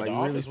shows But like The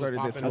really Office was started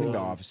this. popping I think whole- The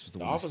in- Office was the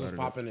The one that Office was started it.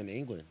 popping in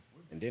England,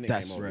 and then it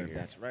That's came over right. here.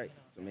 That's right.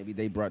 So maybe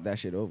they brought that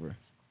shit over.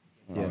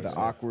 Yeah, the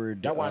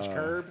awkward. Y'all watch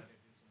Curb?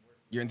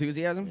 Your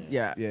enthusiasm?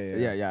 Yeah,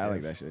 Yeah, I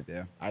like that shit.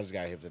 Yeah, I just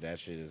got hip to that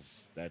shit.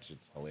 That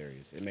shit's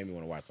hilarious. It made me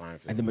want to watch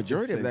Seinfeld. And the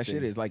majority of same that shit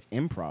thing. is like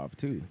improv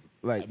too.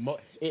 Like, No,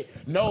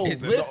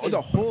 It's listen.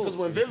 the whole- Because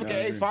when Vivica Yeah, I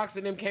A. agree. Fox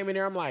and them came in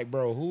there, I'm like,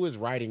 bro, who is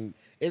writing?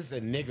 It's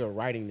a nigga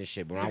writing this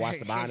shit. But when I watched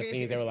the behind the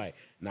scenes, they were like,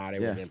 nah, they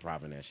was Yeah.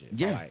 improv that shit.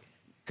 Yeah. Like,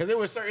 because there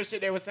was certain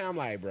shit they would say, I'm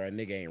like, bro,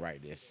 nigga ain't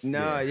write this.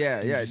 no,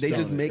 yeah. They don't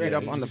just see make it. it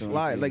up You on the just don't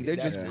fly. see Like it. they're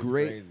That's just just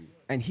great, crazy.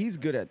 and he's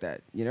good at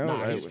that. You know? Nah,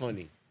 Like, he's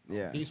funny.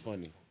 Yeah. He's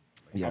funny.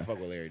 Yeah. I fuck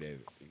with Larry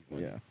David. He's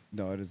funny. Yeah.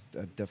 no, it is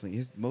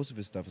definitely most of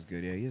his stuff is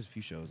good. Yeah, he has a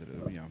few shows that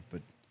are,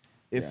 but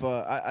if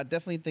Yeah. I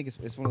definitely think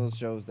it's one of those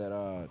shows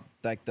that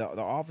like the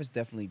Office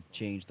definitely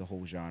changed the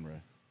whole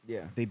genre.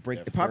 Yeah. They break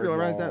the It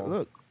popularized third that wall.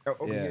 look.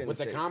 Over Yeah. here in With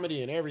the States.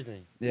 comedy and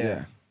everything.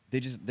 Yeah.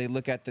 They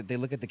look at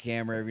the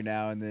camera every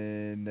now and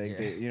then.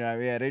 They you know,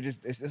 yeah,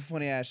 it's a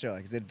funny ass show.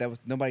 Like that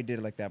was nobody did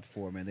it like that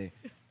before, man. The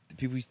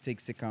people used to take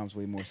sitcoms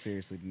way more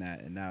seriously than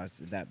that, and now it's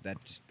that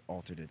just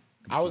altered it.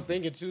 I was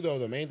thinking too, though,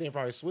 the main thing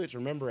probably switched.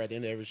 Remember, at the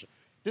end of every show,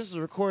 this is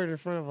recorded in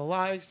front of a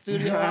live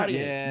studio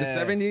audience. Yeah.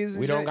 The 70s.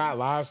 We don't got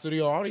live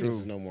studio audiences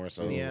True. no more,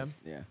 so Yeah.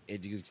 Yeah.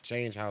 it just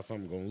change how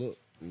something gonna look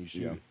when you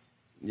shoot Yeah. it.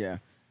 Yeah.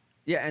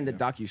 Yeah, and the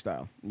docu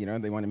style. You know,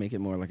 they want to make it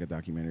more like a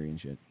documentary and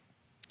shit.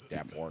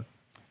 That part.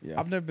 Yeah.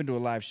 I've never been to a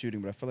live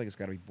shooting, but I feel like it's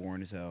got to be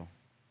boring as hell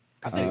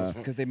I think it was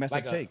fun. because they mess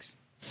Like up a- takes.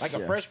 Like a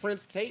Yeah. Fresh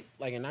Prince tape,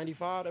 like in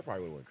 '95, that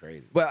probably would have went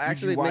crazy. well, You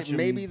actually, watch 'em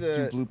maybe do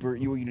the blooper.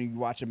 You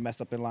watch them mess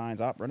up their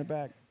lines. Up, run it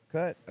back,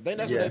 cut. I think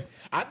that's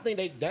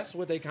Yeah. that's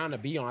what they kind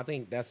of be on. I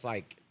think that's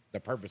like the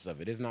purpose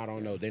of it. It's not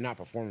on they're not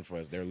performing for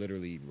us. They're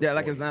literally yeah,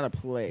 like it's recording. not a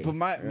play. But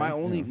my right?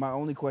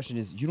 only question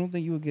is, you don't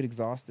think you would get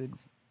exhausted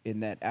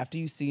in that after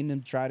you've seen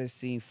them try this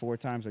scene 4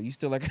 times, are you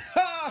still like,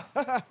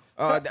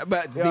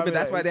 but see, Yeah, I but mean,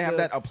 that's why it's they have still-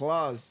 that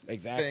applause.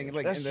 Exactly. Thing,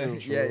 like, That's in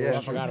the- true. Yeah, yeah.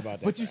 I forgot about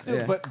that. But you still,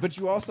 Yeah. but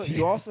you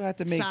also have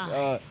to make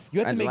Sigh. you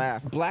have to I'd make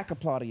laugh. black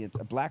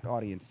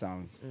audience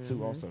sounds Mm-hmm.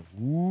 too. Also,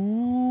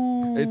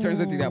 ooh, It turns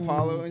into the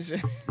Apollo and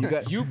shit. you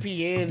got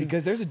UPN.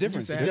 because there's a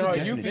difference. There's Yo, a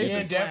definite UPN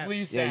difference. definitely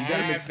used to Yeah, you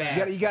gotta have make,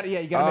 that. you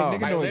gotta Oh. make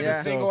nigga Like noises. Living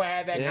so- Single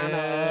had that kind of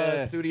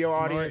Yeah. studio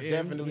audience, Martin,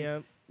 definitely. yeah.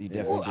 You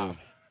definitely Well, do.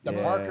 The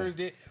Yeah. Parkers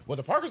did. Well,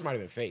 the Parkers might have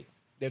been fake.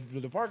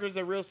 The Parkers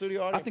a real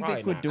studio I audience. think they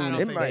Probably quit not. doing I it.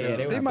 don't think so.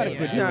 They was might have definitely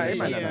quit Nah, doing it it.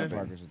 might Yeah, not have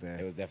Parkers was there.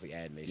 It was definitely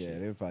animation. Yeah,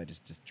 they were probably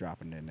just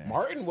dropping it in there.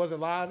 Martin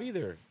wasn't live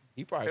either.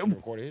 He probably should have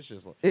recorded his shit.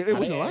 It Nah,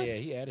 wasn't they- live? Yeah,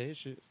 he added his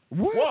shit.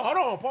 What? Well, hold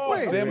on, Paul.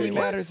 Wait, Family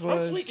Matters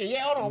was. I'm tweaking. Yeah,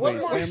 hold on. Wait,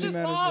 What's Martin's Family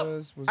shit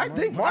Matters live? was. I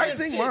think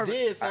Martin's shit Marvin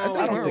did sound I like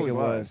don't Martin think it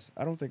was live. was.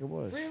 I don't think it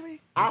was.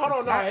 Really? I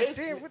don't know. I- His,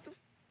 damn, what the?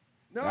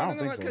 No, I don't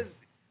no, no, think so.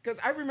 because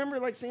I remember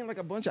like seeing like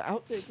a bunch of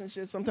outtakes and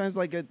shit. Sometimes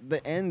like at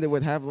the end they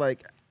would have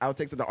like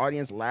outtakes of the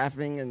audience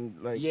laughing and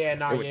like yeah,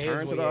 nah, it would yeah,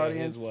 turn his, to the yeah,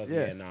 audience. His was,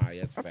 yeah, yeah, nah,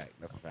 yeah, that's a fact.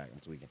 That's a fact. I'm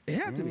tweaking. it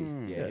had to be.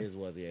 Yeah, his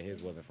was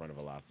in front of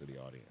a live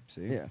studio audience.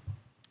 See, Yeah.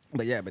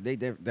 But they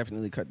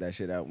definitely cut that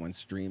shit out once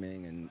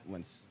streaming and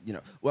once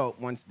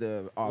once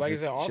the office Like I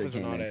said, shit Office and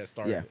came all in. that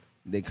started. Yeah,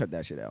 they cut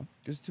that shit out.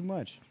 it's too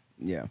much.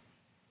 Yeah.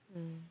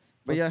 Mm.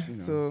 But yeah, Plus, you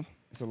know, so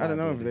it's a I don't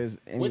know if liability. there's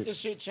any. With the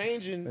shit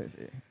changing, Let's see.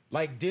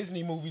 like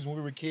Disney movies when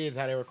we were kids,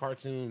 how they were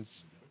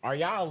cartoons. Are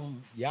y'all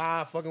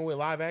fucking with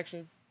live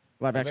action?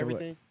 Live Of action what?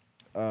 everything?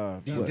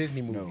 These What?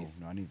 Disney movies.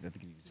 No, I think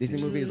you just Disney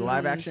need to- movies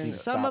live action. Need to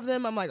Some stop. of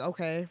them I'm like,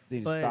 okay. They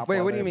need to But stop Wait,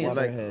 while what do you they're- mean? while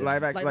they're Like ahead.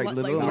 live action, Like like,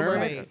 Li- Little like Little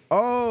Mermaid? Mermaid.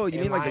 Oh, you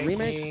And mean like the Lion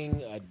remakes?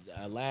 King,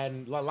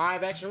 Aladdin,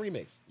 live action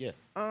remix. Yeah.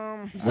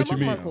 some What of you them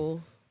mean? are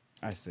cool.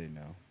 I say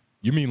no.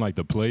 You mean like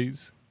the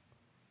plays?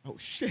 Oh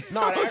shit.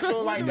 No, the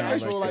actual like the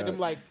actual like the- them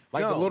like the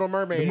No, Little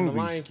Mermaid the and the movies.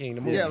 Lion King.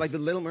 The movies. Yeah, like the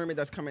Little Mermaid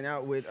that's coming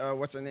out with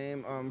what's her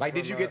name? Like,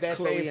 did from, you get that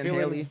Chloe same and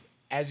feeling Halle?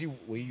 as you?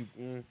 Were you?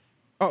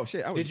 Oh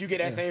shit! Did you get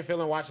that same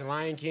feeling watching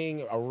Lion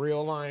King, a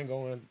real lion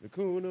going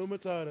Hakuna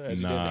Matata, as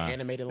you did as Nah, an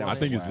animated lion? I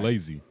think it's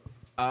lazy.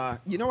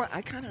 You know what?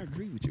 I kind of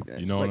agree with you. Then.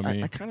 You know what I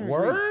mean? I kind of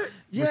Word.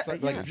 Yeah,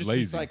 Like yeah. just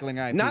lazy.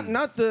 recycling IP.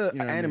 Not the You know what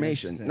I mean?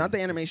 animation, Just saying. not the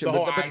animation. The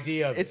but whole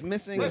idea of it's it.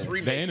 missing. Let's The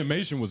remake it.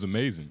 animation was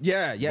amazing.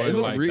 Yeah, yeah, But it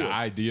looked like real. the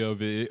idea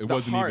of it, it The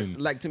wasn't heart, even.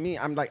 like to me.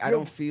 I'm like I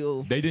don't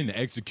feel. They didn't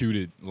execute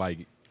it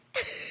like.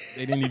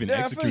 They didn't even Yeah, I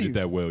feel execute you. it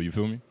that well. You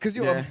feel me? Because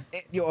Yeah.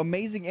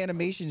 amazing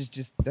animation is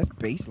just that's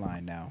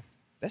baseline now.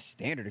 That's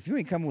standard. If you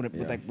ain't coming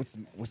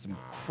with some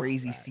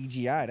crazy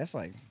CGI, that's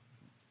like,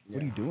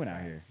 what are you doing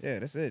out here? Yeah,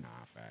 that's it. Nah,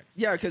 facts.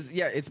 Yeah, because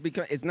it's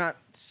because it's not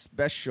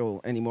special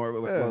anymore.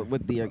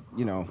 With the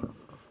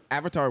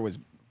Avatar was,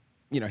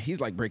 he's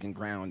like breaking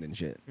ground and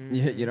shit.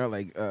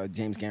 Like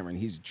James Cameron,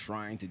 he's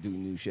trying to do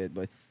new shit,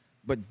 but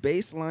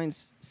baseline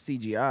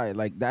CGI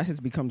like that has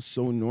become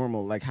so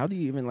normal. Like, how do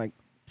you even like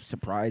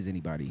surprise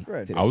anybody?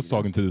 Right. today, I was you know?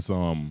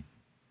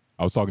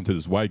 talking to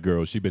this white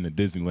girl. She been to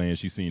Disneyland.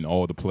 She's seen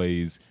all the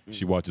plays.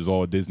 She watches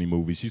all Disney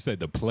movies. She said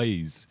the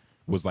plays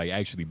was like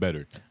actually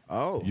better.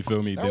 Oh, You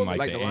feel me? Than like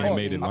like the the Lion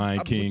animated King. Lion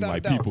King, without a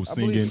like doubt. people I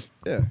believe singing. it.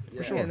 Yeah,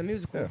 for sure. Yeah, the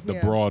musical. The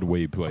yeah.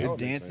 Broadway play. They're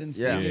dancing,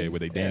 Yeah. Yeah, singing. where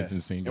they dancing,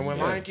 singing. And when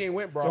Yeah. Lion King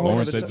went, bro, whole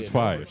Lauren other says it's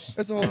fire.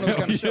 That's a whole other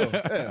kind of show.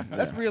 Yeah.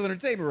 That's real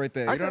entertainment right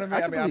there. You know what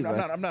I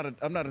mean?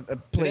 I'm not a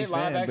Did play they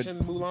live fan, action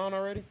Mulan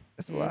already? but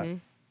that's a lot.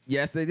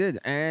 Yes, they did,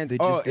 and They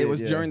just it did,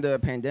 was yeah. during the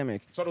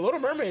pandemic. So the Little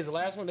Mermaid is the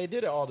last one they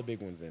did. All the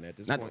big ones in at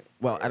this Not point.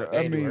 well, I don't.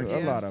 I They do mean, a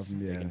Hercules. lot of them.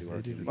 They Yeah. can do They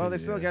Hercules. Well, they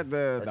still got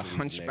the Hercules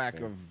Hunchback next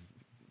of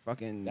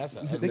fucking. That's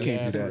a They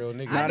can't do that. Real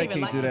nigga. Nah, I they didn't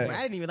even can't do like that.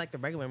 I didn't even like the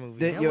regular movie.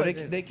 They- That yo, they-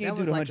 wasn't- they can't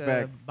that do the was like a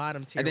Hunchback.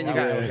 bottom tier. And then you one.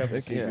 got- They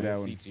Definitely can't do that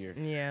C one. tier.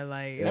 Yeah,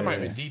 like That might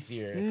have been D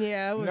tier.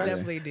 yeah, it was That's-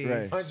 definitely D.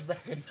 Right.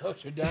 Hunchback of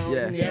Notre Dame.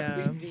 Yeah.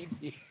 Definitely D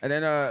tier. And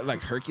then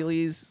like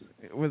Hercules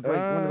was like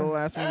one of the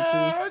last ones too.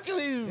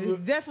 Hercules.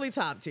 It's definitely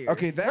top tier.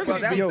 Okay, that Well,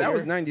 could that be was- that yo,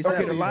 was 97.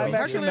 Okay, the live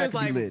action Hercules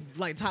that is could be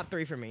like lit. top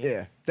 3 for me.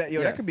 Yeah,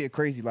 Yeah. that could be a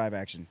crazy live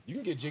action. You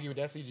can get jiggy with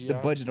that CGI. The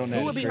budget on that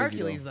Who is would be crazy,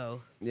 Hercules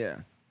though? Yeah.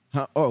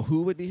 Huh? Oh,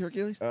 who would be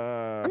Hercules?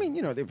 I mean,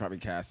 they probably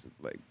cast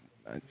like,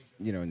 a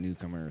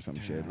newcomer or some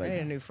shit. Like I need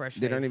a new fresh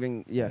they don't face.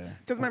 even. Yeah.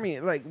 Because I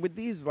mean, like with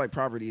these like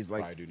properties,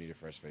 like Probably do need a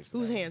fresh face. for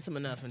Who's that. handsome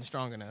enough and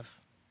strong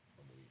enough?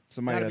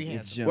 Somebody Gotta got be to get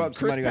handsome. gym. well, Chris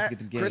Somebody got to Pratt, get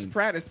them gains. Chris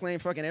Pratt is playing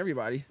fucking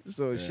everybody.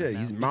 So shit,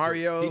 he's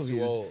Mario. He too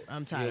he's- old.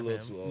 I'm He tired a of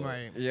little him. too old.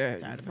 Right. Yeah,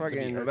 Tired he's of him.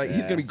 fucking like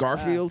he's gonna be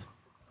Garfield.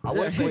 I was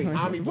Yeah. saying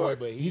Tommy Boy,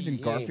 but He's in he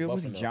ain't Garfield?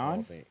 Was he buff enough, John? I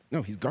don't think.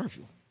 No, he's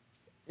Garfield.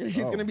 Yeah,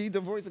 he's Oh. gonna be the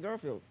voice of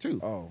Garfield too.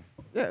 Oh,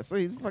 Yeah, so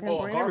he's fucking Oh,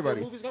 playing Garfield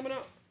everybody. movie's coming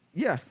out.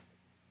 Yeah.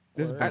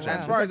 there's a bunch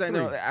As of far them. as I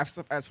know,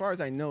 Three. as far as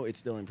I know, it's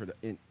still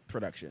in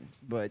production.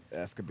 But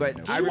That's could be but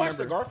enough. I Did you watch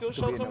remember the Garfield it's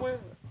show gonna be enough. somewhere?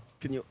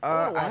 Can you? wanna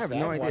I watch have that. no I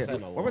haven't watched idea. that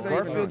in a What was long that?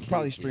 time. Garfield's on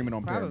probably Kiki. streaming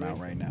on Probably.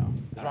 Paramount right now.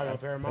 Probably on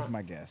Paramount. That's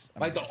my guess.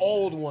 Like the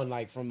old one,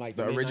 like from like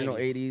The original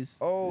mid-nineties. '80s.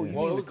 Oh, you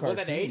Well, mean the was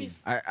that the cartoon. 80s?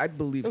 I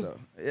believe It was- so.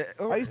 Yeah,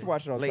 I used to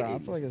watch it all the late time. I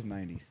 80s. feel like it's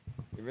 90s.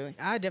 Really?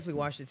 I definitely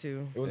watched it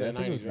too. It was Yeah, I in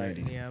the think it was 90s, right?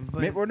 90s. Yeah,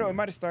 but Maybe, or no, it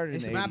might have started in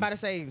it's, the 80s. I'm about to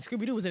say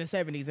Scooby Doo was in the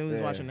 70s and we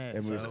was watching that.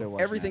 And we were so. still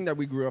watching Everything that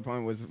we grew up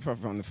on was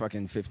from the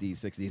fucking 50s,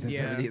 60s, and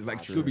Yeah. 70s, like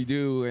Scooby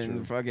Doo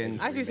and fucking.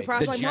 I used to be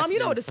surprised, The like, Mom, you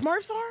know what the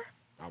Jetsons. Smurfs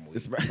are? I'm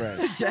It's weak.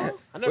 yeah.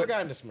 I never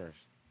got into Smurfs.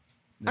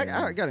 I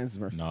got into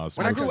Smurf. Nah,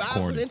 When I Smurfs grew is up, I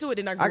was corny. into it,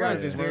 and I I grew got out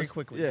of into it very Smurfs.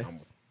 quickly. Yeah.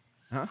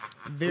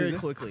 Very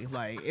quickly.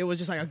 Like, it was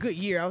just like a good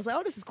year. I was like,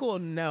 oh, this is cool.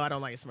 No, I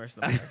don't like Smurfs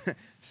no more.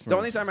 The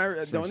only time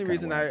Smurfs the only kinda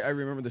reason whack. I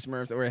remember the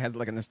Smurfs, or it has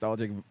like a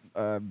nostalgic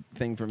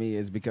thing for me,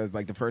 is because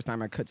like the first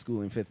time I cut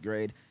school in 5th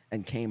grade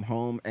and came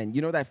home, and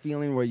you know that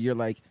feeling where you're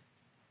like,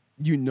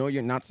 you know,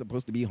 you're not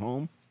supposed to be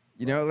home.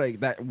 You know,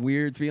 like that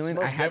weird feeling.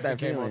 Smurfs I had that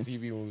definitely came on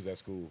feeling. TV when we was at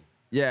school.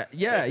 Yeah.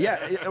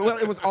 Well,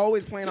 it was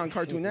always playing on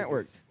Cartoon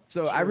Network.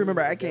 So I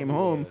remember I came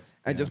home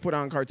and just put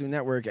on Cartoon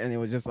Network, and it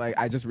was just like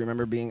I just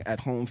remember being at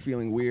home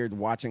feeling weird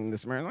watching the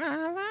Smurfs,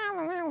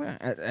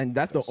 and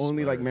that's the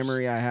only like Smurfs.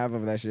 memory I have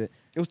of that shit.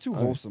 It was too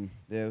wholesome.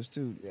 Yeah, it was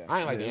too. Yeah. I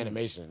ain't like the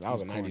animation. I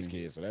was a corny. 90s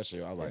kid, so that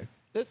shit, I was like,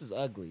 this is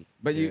ugly.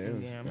 But you, it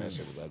was- Yeah. That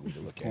shit was ugly.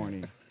 It was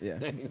corny. yeah.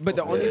 But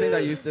the only thing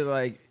that used to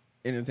like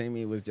entertain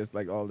me was just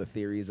like all the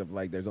theories of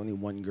like there's only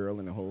one girl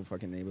in the whole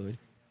fucking neighborhood,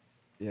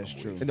 Yeah, it's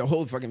true. in the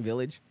whole fucking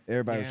village.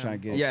 Everybody was Yeah. trying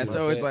to get. Yeah, it.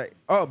 so it's like,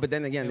 oh, but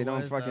then again, It they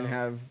don't was, fucking though.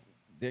 have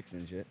dicks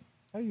and shit.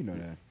 How you know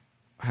that?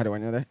 How do I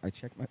know that? I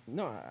checked my.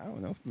 No, I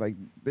don't know. Like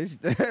this,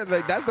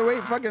 like that's the way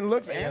it fucking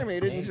looks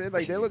animated and shit.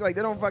 Like they look like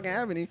they don't fucking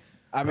have any.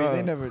 I mean, Uh,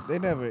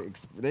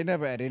 they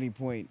never at any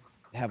point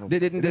have a. They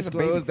didn't there's a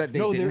disclose baby. that they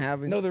no, didn't there,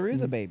 have it? No, there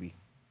is a baby.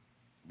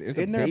 There's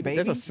Isn't there a baby.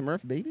 There's a baby?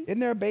 Smurf baby. Isn't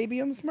there a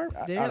baby on the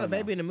Smurf? They have a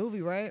baby in the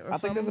movie, right? Or I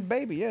think there's a something?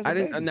 baby. Yeah, it's I a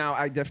didn't. baby. Now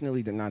I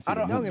definitely did not see. I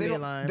don't. the movie. give They me a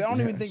don't, line. they don't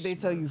even think they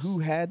tell you who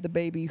had the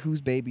baby, whose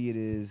baby it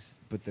is,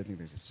 but they think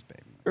there's just a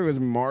baby. It was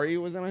Mari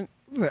was in it.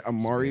 Was it a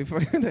Mari?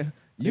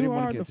 They You didn't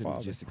want are to the get into the father.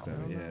 logistics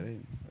of it.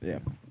 Yeah, Yeah.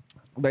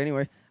 But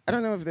anyway, I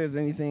don't know if there's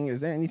anything.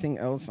 Is there anything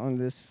else on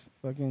this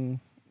fucking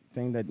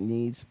thing that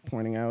needs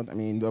pointing out? I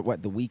mean, the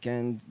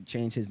Weeknd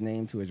changed his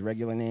name to his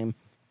regular name.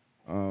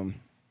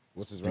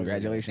 What's his regular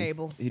name? Congratulations,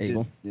 Abel. he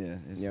Abel. did.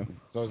 Yeah, Yeah.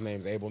 So his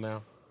name's Abel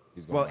now?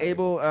 He's going Well, by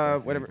Abel,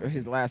 whatever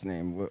his last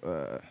name.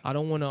 I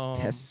don't want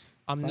to. Test.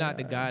 I'm not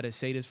the guy to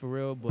say this for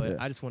real, but Yeah.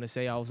 I just want to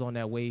say I was on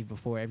that wave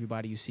before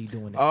everybody you see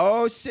doing it.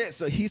 Oh shit!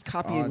 So he's Oh,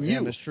 copying damn,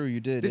 you. that's true. You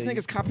did. This yeah,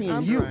 nigga's copying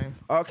I'm you. trying.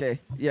 Okay,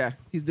 yeah,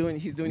 he's doing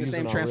the Using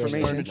same our real transformation.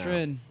 starting a now.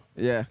 trend.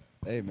 Yeah.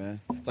 Hey man,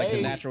 it's like Hey,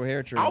 the natural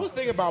hair trend. I was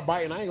thinking about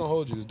biting. I ain't gonna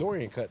hold you. 'Cause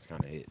Dorian Cuts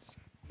kind of hits.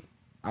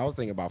 I was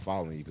thinking about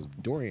following you because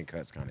Dorian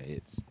Cuts kind of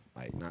hits.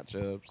 Like not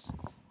Chubbs.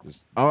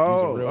 Just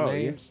Oh, using real oh, yeah.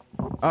 names.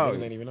 Oh.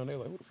 Niggas ain't even know. They're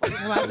like, who the fuck is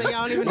Well, I say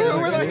y'all don't even We're know.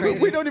 like, That's crazy.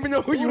 we don't even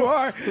know who you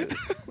are. who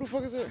the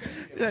fuck is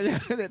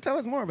that? Yeah. Tell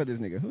us more about this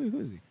nigga. Who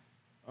is he?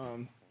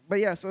 But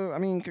yeah, so I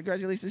mean,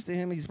 congratulations to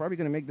him. He's probably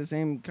gonna make the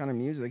same kind of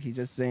music. He's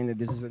just saying that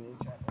this is a new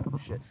chapter. Oh,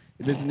 shit.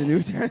 This is the new.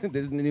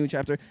 This is the new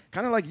chapter.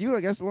 Kind of like you,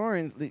 I guess,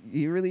 Lauren.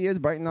 He really is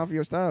biting off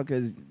your style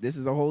because this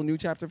is a whole new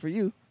chapter for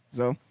you.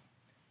 So,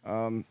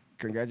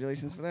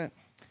 congratulations for that.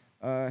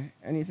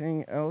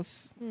 Anything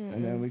else?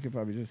 And then we could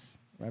probably just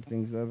wrap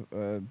things up.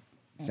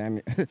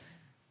 Samuel,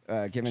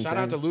 Kevin. Shout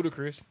out to Samuels.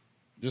 Ludacris.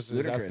 Just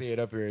as I Ludacris. see it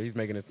up here, he's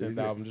making his 10th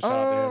album. Just shout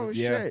out Oh to him.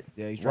 yeah, shit!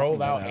 yeah. He's Roll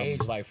dropping Out another album.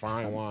 Age like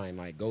fine wine.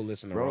 Like go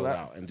listen to Roll Roll out.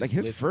 Out and Like just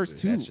his listen first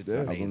to it. two That shit's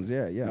albums.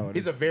 amazing. Yeah. No,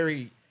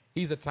 it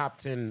He's a top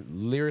 10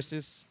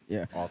 lyricist.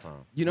 Yeah. all time.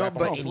 You know, Rap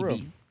but- on Oh, any For real.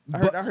 beat. I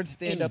heard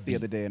Stand any Up the beat.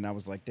 other day, and I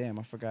was like, damn,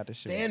 I forgot this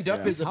shit. Stand was,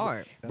 Up is a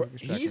hard. bro, That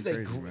nigga's he's a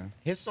tracking crazy, gr- man.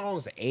 his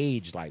songs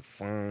age like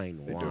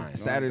fine wine.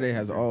 Saturday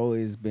has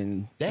always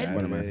been That-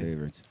 one of my Saturday.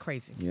 favorites.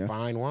 Crazy. Yeah,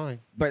 Fine wine.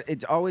 but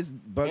it always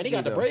bugs And he me.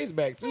 got the though. braids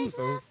back too,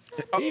 so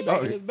he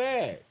back in his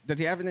bag. Does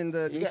he have it in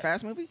the new got-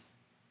 Fast movie?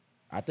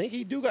 I think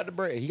he do got the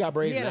braid. He got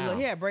braids now.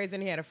 He had braids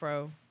and he had a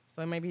fro.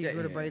 So maybe he Yeah,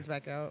 grew the yeah. braids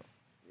back out.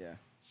 Yeah.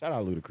 Shout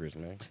out Ludacris,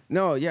 man.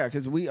 No, yeah,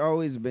 because we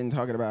always been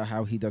talking about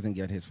how he doesn't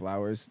get his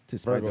flowers,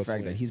 despite Virgo the fact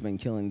twin. that he's been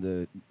killing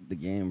the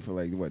game for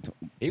like what?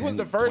 He was 10,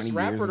 the first 20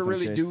 rapper years or to some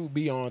really shit. do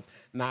be on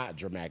not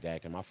dramatic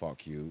acting. My fault,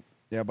 Cube.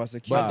 Yeah, but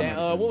it's But that,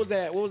 what was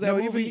that? What was that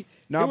No, movie? even-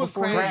 no, it was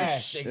before Crash.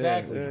 Crash.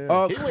 Exactly. Yeah, yeah, yeah.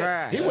 Oh, he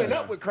Crash. Went, he went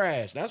up with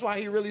Crash. That's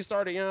why he really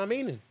started. You know what I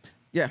mean?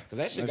 Yeah, Because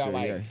that shit That's got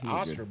right, like yeah, he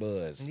was Oscar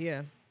buzz. Yeah.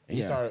 And he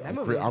Yeah. started. That I'm,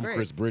 movie Chris, was I'm great.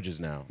 Chris Bridges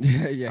now.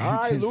 good. yeah.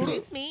 All right, Luda.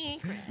 Excuse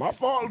me. My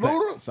fault, It's like,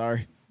 Luda.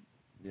 sorry.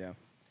 Yeah.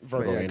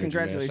 Virgo But yeah, energy, man.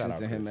 congratulations Shout out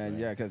to him, Chris, man.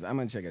 Yeah, because I'm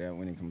gonna check it out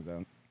when it comes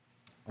out.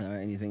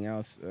 Anything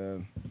else?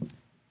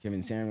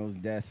 Kevin Samuels'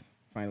 death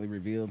finally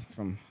revealed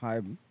from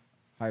high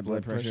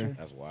blood pressure.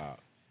 That's wild.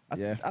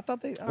 Yeah. I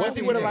thought they. Was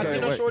he with a Yeah.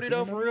 Latino What? shorty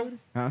though, for real?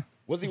 Huh?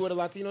 Was he with a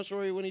Latino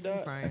shorty when he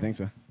died? I think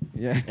so.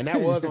 Yeah. And that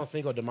was on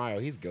Cinco de Mayo.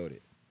 He's goated.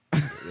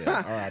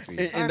 Yeah, R.I.P. in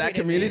that R.I.P. to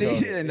community,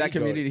 He in that goated.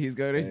 community, he's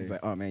goated. He's like,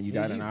 oh man, you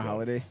Yeah, died on he's our goated.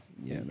 holiday.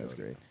 Yeah, He's that's goated.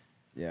 great.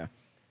 Yeah.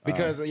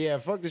 Because yeah,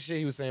 fuck the shit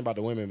he was saying about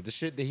the women, but the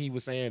shit that he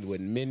was saying what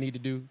men need to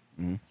do,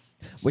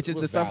 Which is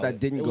was the stuff valid. that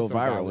didn't It go was some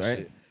viral, valid right?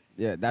 shit.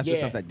 Yeah, that's the Yeah.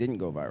 stuff that didn't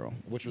go viral.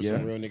 Which was yeah?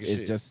 some real nigga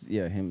It's shit. just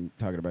him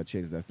talking about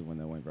chicks. That's the one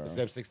that went viral.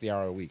 except 60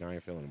 hours a week. I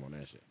ain't feeling him on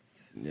that shit.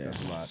 yeah,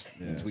 That's a lot.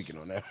 I'm tweaking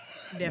on that.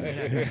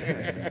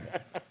 Definitely.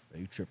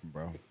 You tripping,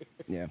 bro?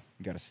 yeah,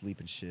 You gotta sleep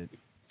and shit.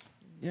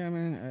 yeah,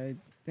 man.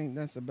 think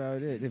that's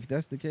about it. If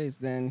that's the case,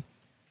 then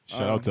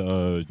Shout out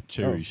to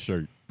Cherry's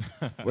shirt.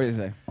 what is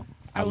that?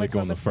 I lick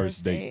on the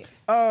first date.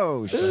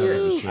 Oh shit!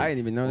 Ooh. I didn't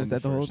even notice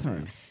that the whole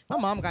time. My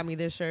mom got me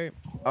this shirt.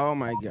 Oh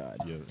my god!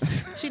 Yeah.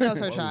 She knows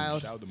her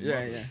child. Shout out to Yeah,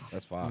 mom. yeah.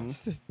 That's fine.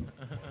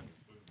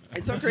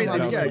 It's so crazy.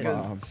 Shout out Yeah, to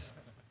 'cause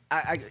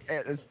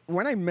moms.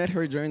 when I met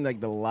her during like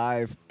the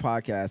live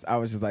podcast, I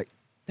was just like,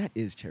 that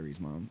is Cherry's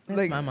mom. That's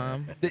like my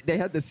mom. They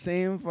had the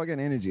same fucking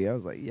energy. I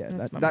was like, yeah,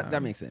 That's my that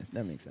mom. makes sense.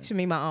 That makes sense. She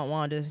mean my Aunt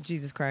Wanda.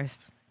 Jesus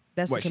Christ.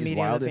 That's What, the she's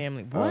comedian of the Wilder?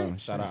 family. Oh, What?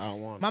 Shout out Aunt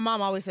Wanda. My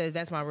mom always says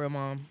that's my real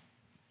mom.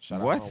 Shout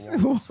out What?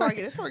 Aunt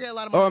Wanda. That's where I get a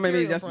lot of Oh, my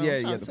maybe material that's from. yeah, I'm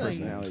yeah, trying the to tell you.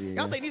 personality. Y'all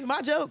Yeah. think these are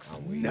my jokes?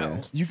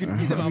 No. You can my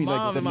like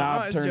mom the and my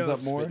knob aunt's turns up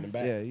jokes. more. Spitting them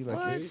back. Yeah, you like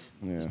What? this?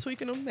 Yeah. Just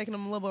tweaking them, making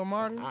them a little bit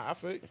modern. I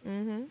feel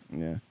you.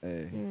 Yeah.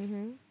 Hey,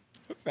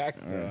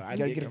 Facts though. I you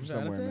gotta dig get it I'm from trying to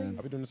somewhere, tell you. man.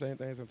 I be doing the same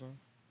thing sometimes.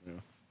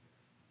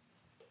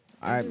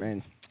 All right,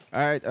 man. All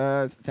right.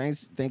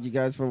 Thank you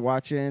guys for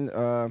watching.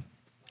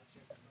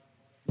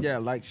 Yeah,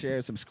 like,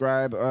 share,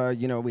 subscribe.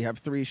 We have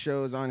 3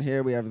 shows on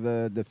here. We have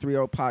the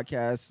 3-0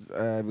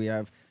 podcast. We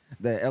have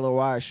the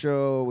LOI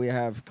show. We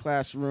have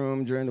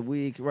Classroom during the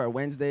week. Right,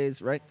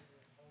 Wednesdays, right?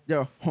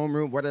 Yo,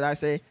 homeroom. What did I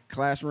say?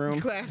 Classroom.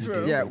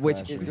 Classroom. Yeah, which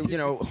Classroom.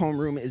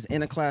 homeroom is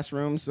in a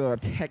classroom. So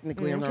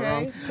technically, I'm not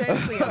wrong. Okay,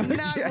 technically I'm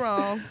not Yeah.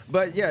 wrong.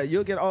 But yeah,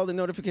 you'll get all the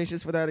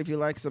notifications for that if you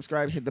like,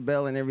 subscribe, hit the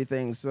bell, and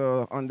everything.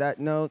 So on that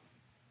note,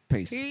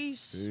 peace.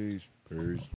 Peace. Peace. Peace.